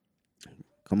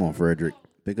 Come on, Frederick.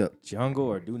 Pick up. Jungle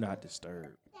or Do Not Disturb?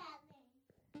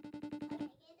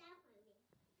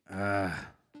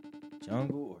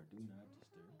 Jungle or Do Not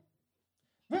Disturb?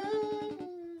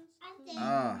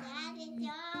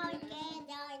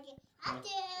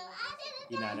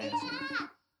 He not answering.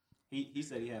 He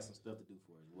said he has some stuff to do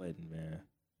for his wedding, man.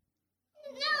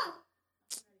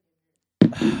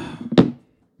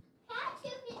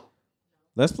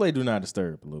 Let's play Do Not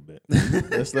Disturb a little bit.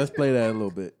 let's play that a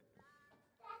little bit.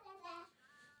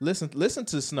 Listen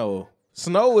to Snow.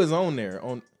 Snow is on there.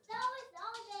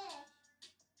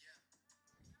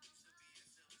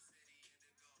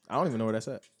 I don't even know where that's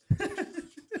at.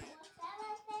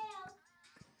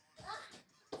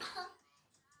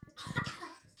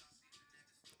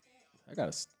 I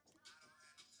gotta.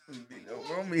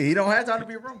 He don't have time to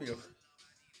be a Romeo.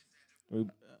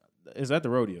 Is that the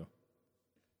rodeo?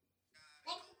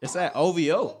 It's at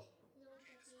OVO.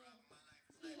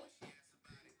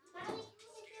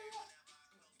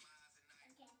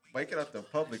 Waking up the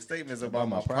public statements about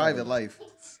my private life.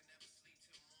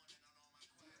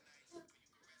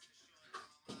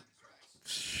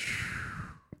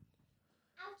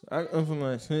 I come from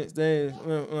like 6 days,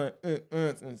 like 8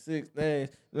 months and 6 days.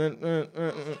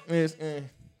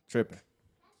 Tripping.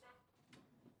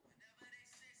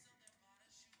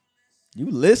 You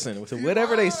listen to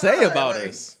whatever they say about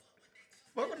us.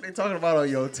 What are they talking about on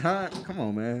your time? Come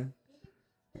on, man.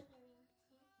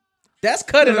 That's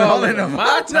cutting all in into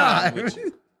my time.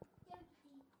 time.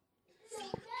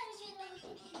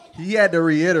 He had to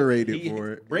reiterate it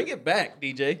for it. Bring it back,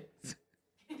 DJ.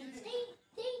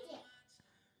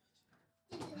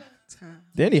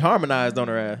 Then he harmonized on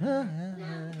her ass.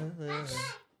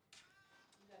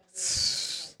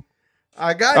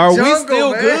 I got Are Jungle, we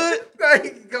still man. good?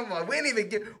 Like, come on, we didn't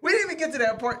even get to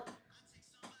that part.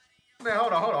 Man,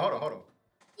 hold on.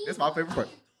 This is my favorite part.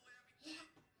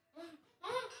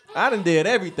 I done did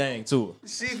everything to her.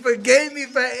 She forgave me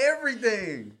for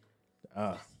everything.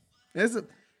 I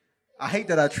hate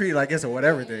that I treat it like it's a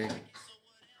whatever thing.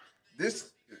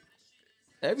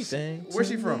 Everything. Where's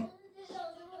she from?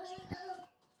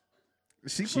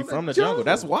 She from the jungle.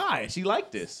 That's why she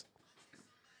like this.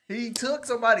 He took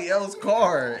somebody else's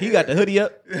car. He got the hoodie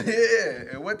up.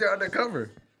 Yeah, and went there undercover.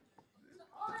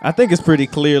 I think it's pretty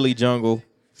clearly jungle.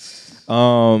 This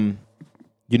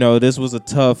was a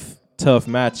tough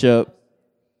matchup.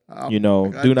 Do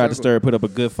Not Jungle. Disturb put up a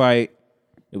good fight.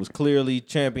 It was clearly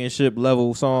championship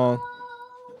level song.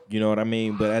 You know what I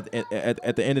mean? But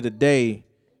at the end of the day,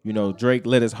 Drake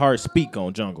let his heart speak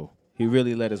on Jungle. He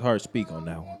really let his heart speak on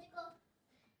that one.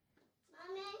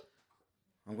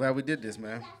 I'm glad we did this,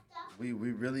 man. We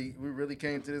really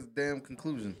came to this damn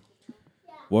conclusion.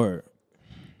 Word.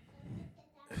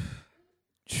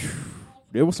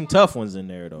 There were some tough ones in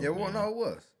there, though. Yeah, well, no, it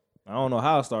was. I don't know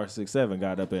how Star 6-7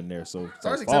 got up in there so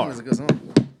Star 6 far. was a good song.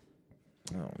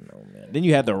 I don't know, man. Then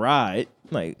you had The Ride.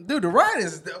 Like, Dude, the ride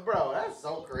is, bro, that's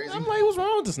so crazy. I'm like, what's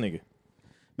wrong with this nigga?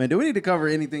 Man, do we need to cover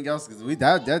anything else? Because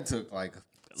that took like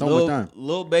so much time.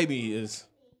 Lil Baby is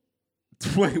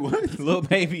Wait, what? Lil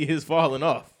Baby is falling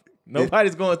off.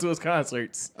 Nobody's going to his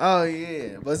concerts. Oh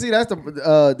yeah, but see, that's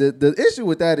the issue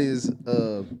with that is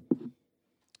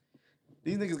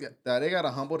these niggas they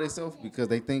gotta humble themselves because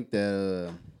they think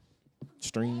that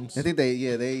Streams. they think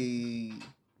they.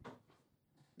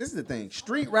 This is the thing.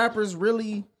 Street rappers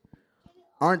really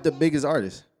aren't the biggest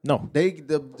artists. No.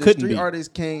 The street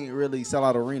artists can't really sell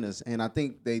out arenas, and I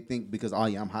think they think because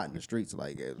I'm hot in the streets,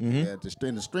 like the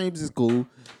streams is cool.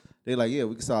 They like we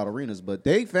can sell out arenas, but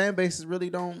they fan bases really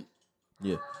don't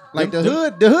Yeah. Like the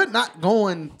hood not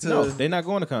going to. No, they're not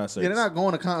going to concerts. Yeah, they're not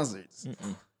going to concerts.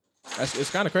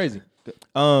 It's kind of crazy.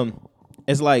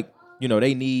 It's like,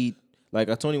 they need, like,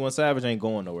 a 21 Savage ain't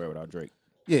going nowhere without Drake.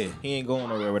 Yeah. He ain't going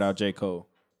nowhere without J. Cole.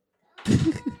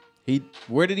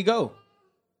 Where did he go?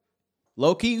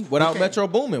 Low key, without Metro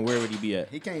Boomin, where would he be at?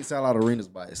 He can't sell out arenas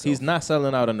by himself. He's not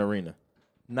selling out an arena.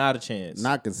 Not a chance.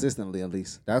 Not consistently, at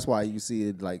least. That's why you see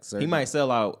it like certain. He might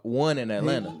sell out one in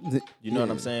Atlanta. You know what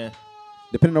I'm saying?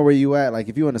 Depending on where you at, like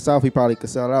if you in the South, he probably could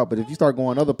sell it out. But if you start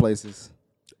going other places,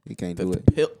 he can't do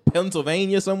it.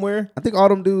 Pennsylvania somewhere? I think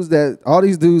all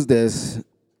these dudes that's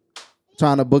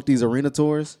trying to book these arena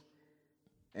tours,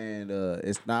 and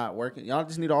it's not working. Y'all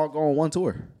just need to all go on one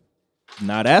tour.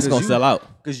 Nah, that's gonna sell out.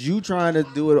 Cause you trying to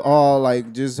do it all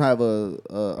like just have a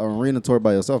arena tour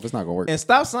by yourself. It's not gonna work. And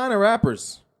stop signing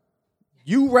rappers.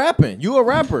 You rapping. You a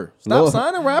rapper. Stop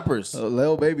signing rappers.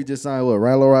 Lil Baby just signed what?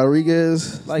 Rilo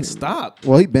Rodriguez. Like, stop.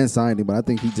 Well, he been signed him, but I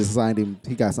think he just signed him.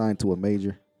 He got signed to a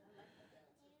major.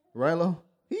 Rilo,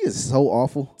 he is so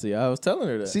awful. See, I was telling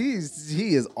her that. He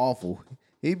is awful.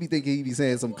 He be thinking he be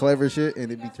saying some clever shit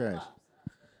and it be trash.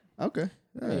 Okay.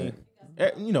 All right.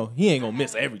 He ain't gonna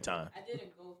miss every time. I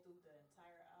didn't go through the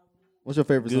entire album. What's your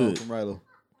favorite song from Rilo?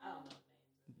 I don't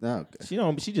know.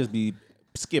 Okay. She just be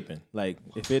skipping. Like,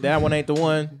 if that one ain't the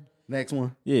one, Next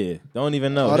one. yeah, don't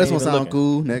even know. Oh, this Ain't one even sound looking.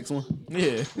 cool. Next one.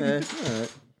 Yeah.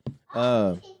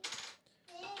 All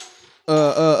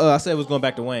right. I said it was going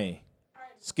back to Wayne.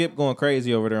 Skip going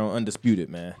crazy over there on Undisputed,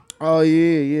 man. Oh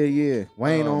yeah.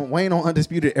 Wayne on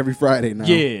Undisputed every Friday now.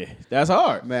 Yeah, that's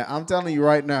hard. Man, I'm telling you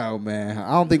right now, man.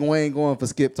 I don't think Wayne going for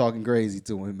Skip talking crazy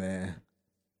to him, man.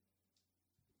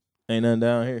 Ain't nothing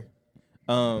down here.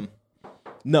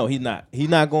 No, he's not. He's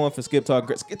not going for Skip talking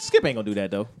crazy. Skip ain't gonna do that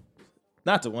though.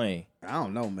 Not to Wayne. I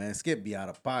don't know, man. Skip be out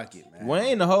of pocket, man.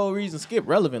 Wayne, the whole reason Skip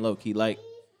relevant, low key, like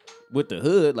with the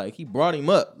hood, like he brought him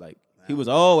up. Like he was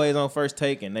always on First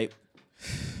Take, and they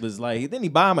was like, then he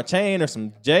buy him a chain or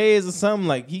some J's or something.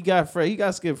 Like he got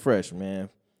Skip fresh, man.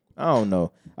 I don't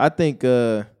know. I think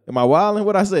am I wilding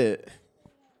what I said?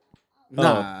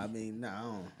 Nah, I mean,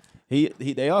 no.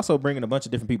 They also bringing a bunch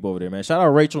of different people over there, man. Shout out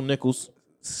Rachel Nichols.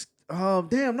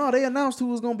 Damn, no, they announced who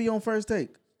was gonna be on First Take.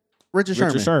 Richard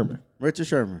Sherman.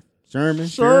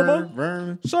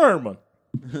 Sherman.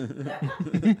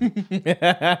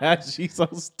 She's so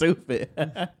stupid.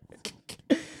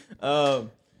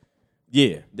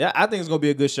 Yeah, I think it's gonna be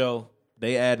a good show.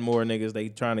 They add more niggas. They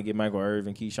trying to get Michael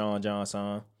Irvin, Keyshawn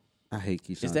Johnson. I hate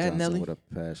Keyshawn Is that Johnson Nelly? with a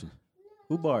passion.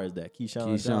 Who bar is that?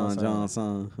 Keyshawn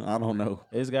Johnson. I don't know.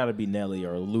 It's got to be Nelly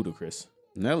or Ludacris.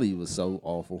 Nelly was so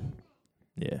awful.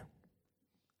 Yeah.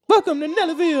 Welcome to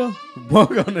Nellyville.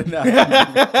 Welcome to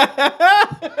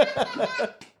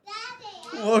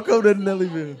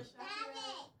Nellyville.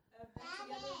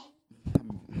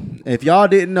 If y'all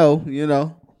didn't know,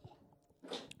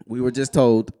 we were just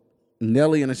told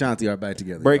Nelly and Ashanti are back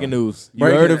together. Breaking news. You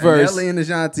heard it first. Nelly and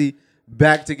Ashanti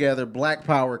back together. Black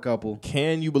power couple.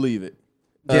 Can you believe it?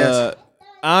 Yes.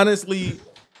 Honestly,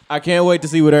 I can't wait to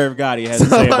see what Irv Gotti has to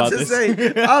say about this.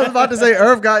 I was about to say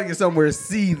Irv Gotti is somewhere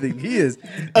seething. He is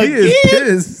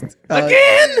pissed.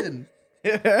 Again?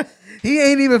 He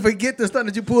ain't even forget the stunt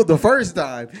that you pulled the first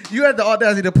time. You had the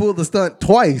audacity to pull the stunt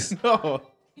twice. Oh,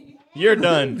 you're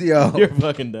done. Yo. You're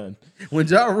fucking done. When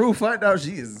Ja Rule find out,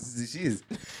 she is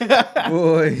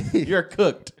boy. You're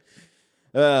cooked.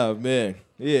 Oh man.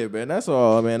 Yeah, man. That's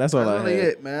all, man. That's all That's I really had.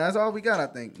 it, man. That's all we got, I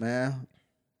think, man.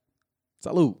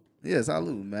 Salute. Yeah,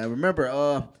 salute, man.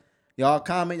 Remember, y'all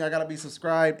comment. Y'all gotta be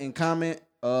subscribed and comment.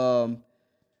 To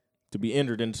be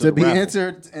entered into To the be raffle.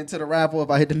 entered into the raffle if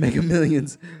I hit the Mega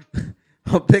Millions.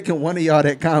 I'm picking one of y'all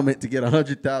that comment to get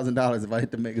 $100,000 if I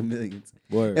hit the Mega Millions.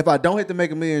 Word. If I don't hit the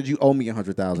Mega Millions, you owe me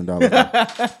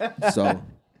 $100,000. So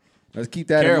let's keep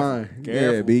that in mind.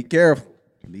 Careful. Yeah, be careful.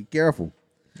 Be careful.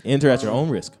 Enter at your own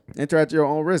risk. Enter at your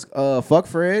own risk. Fuck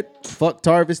Fred. Fuck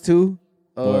Tarvis too.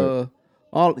 Word.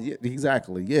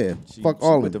 Exactly. Yeah. She Fuck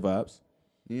all of with them. the vibes.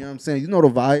 You know what I'm saying? You know the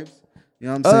vibes. You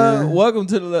know what I'm saying? Welcome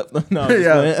to the left. No, I'm just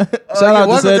Yeah. playing. Shout out to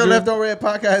welcome to Cedric. Left on Red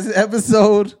podcast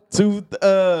episode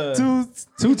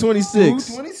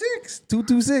 226.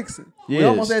 226. We Yes.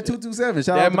 almost at 227.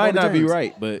 Shout out That to might Bobby not be James.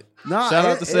 right, but Nah, shout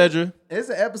out to Cedric. It's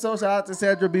an episode. Shout out to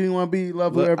Cedric. Be one, be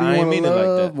love Look, whoever I you ain't want to mean it like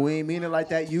love. that. We ain't mean it like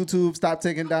that. YouTube, stop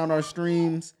taking down our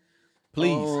streams,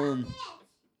 Please.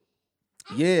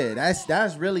 Yeah,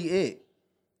 that's really it.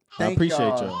 I appreciate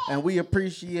y'all. and we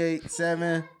appreciate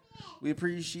Seven. We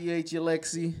appreciate you,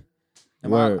 Lexi.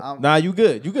 Word. Nah, you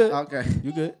good. You good. Okay.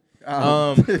 You good.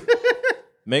 Um,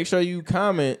 Make sure you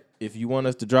comment if you want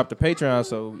us to drop the Patreon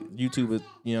so YouTube is,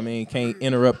 you know what I mean, can't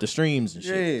interrupt the streams and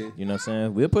shit. Yeah. You know what I'm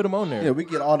saying? We'll put them on there. Yeah, we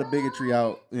get all the bigotry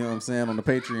out, you know what I'm saying, on the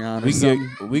Patreon.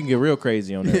 We can get real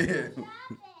crazy on there.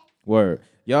 Word.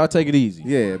 Y'all take it easy.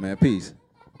 Yeah, man. Peace.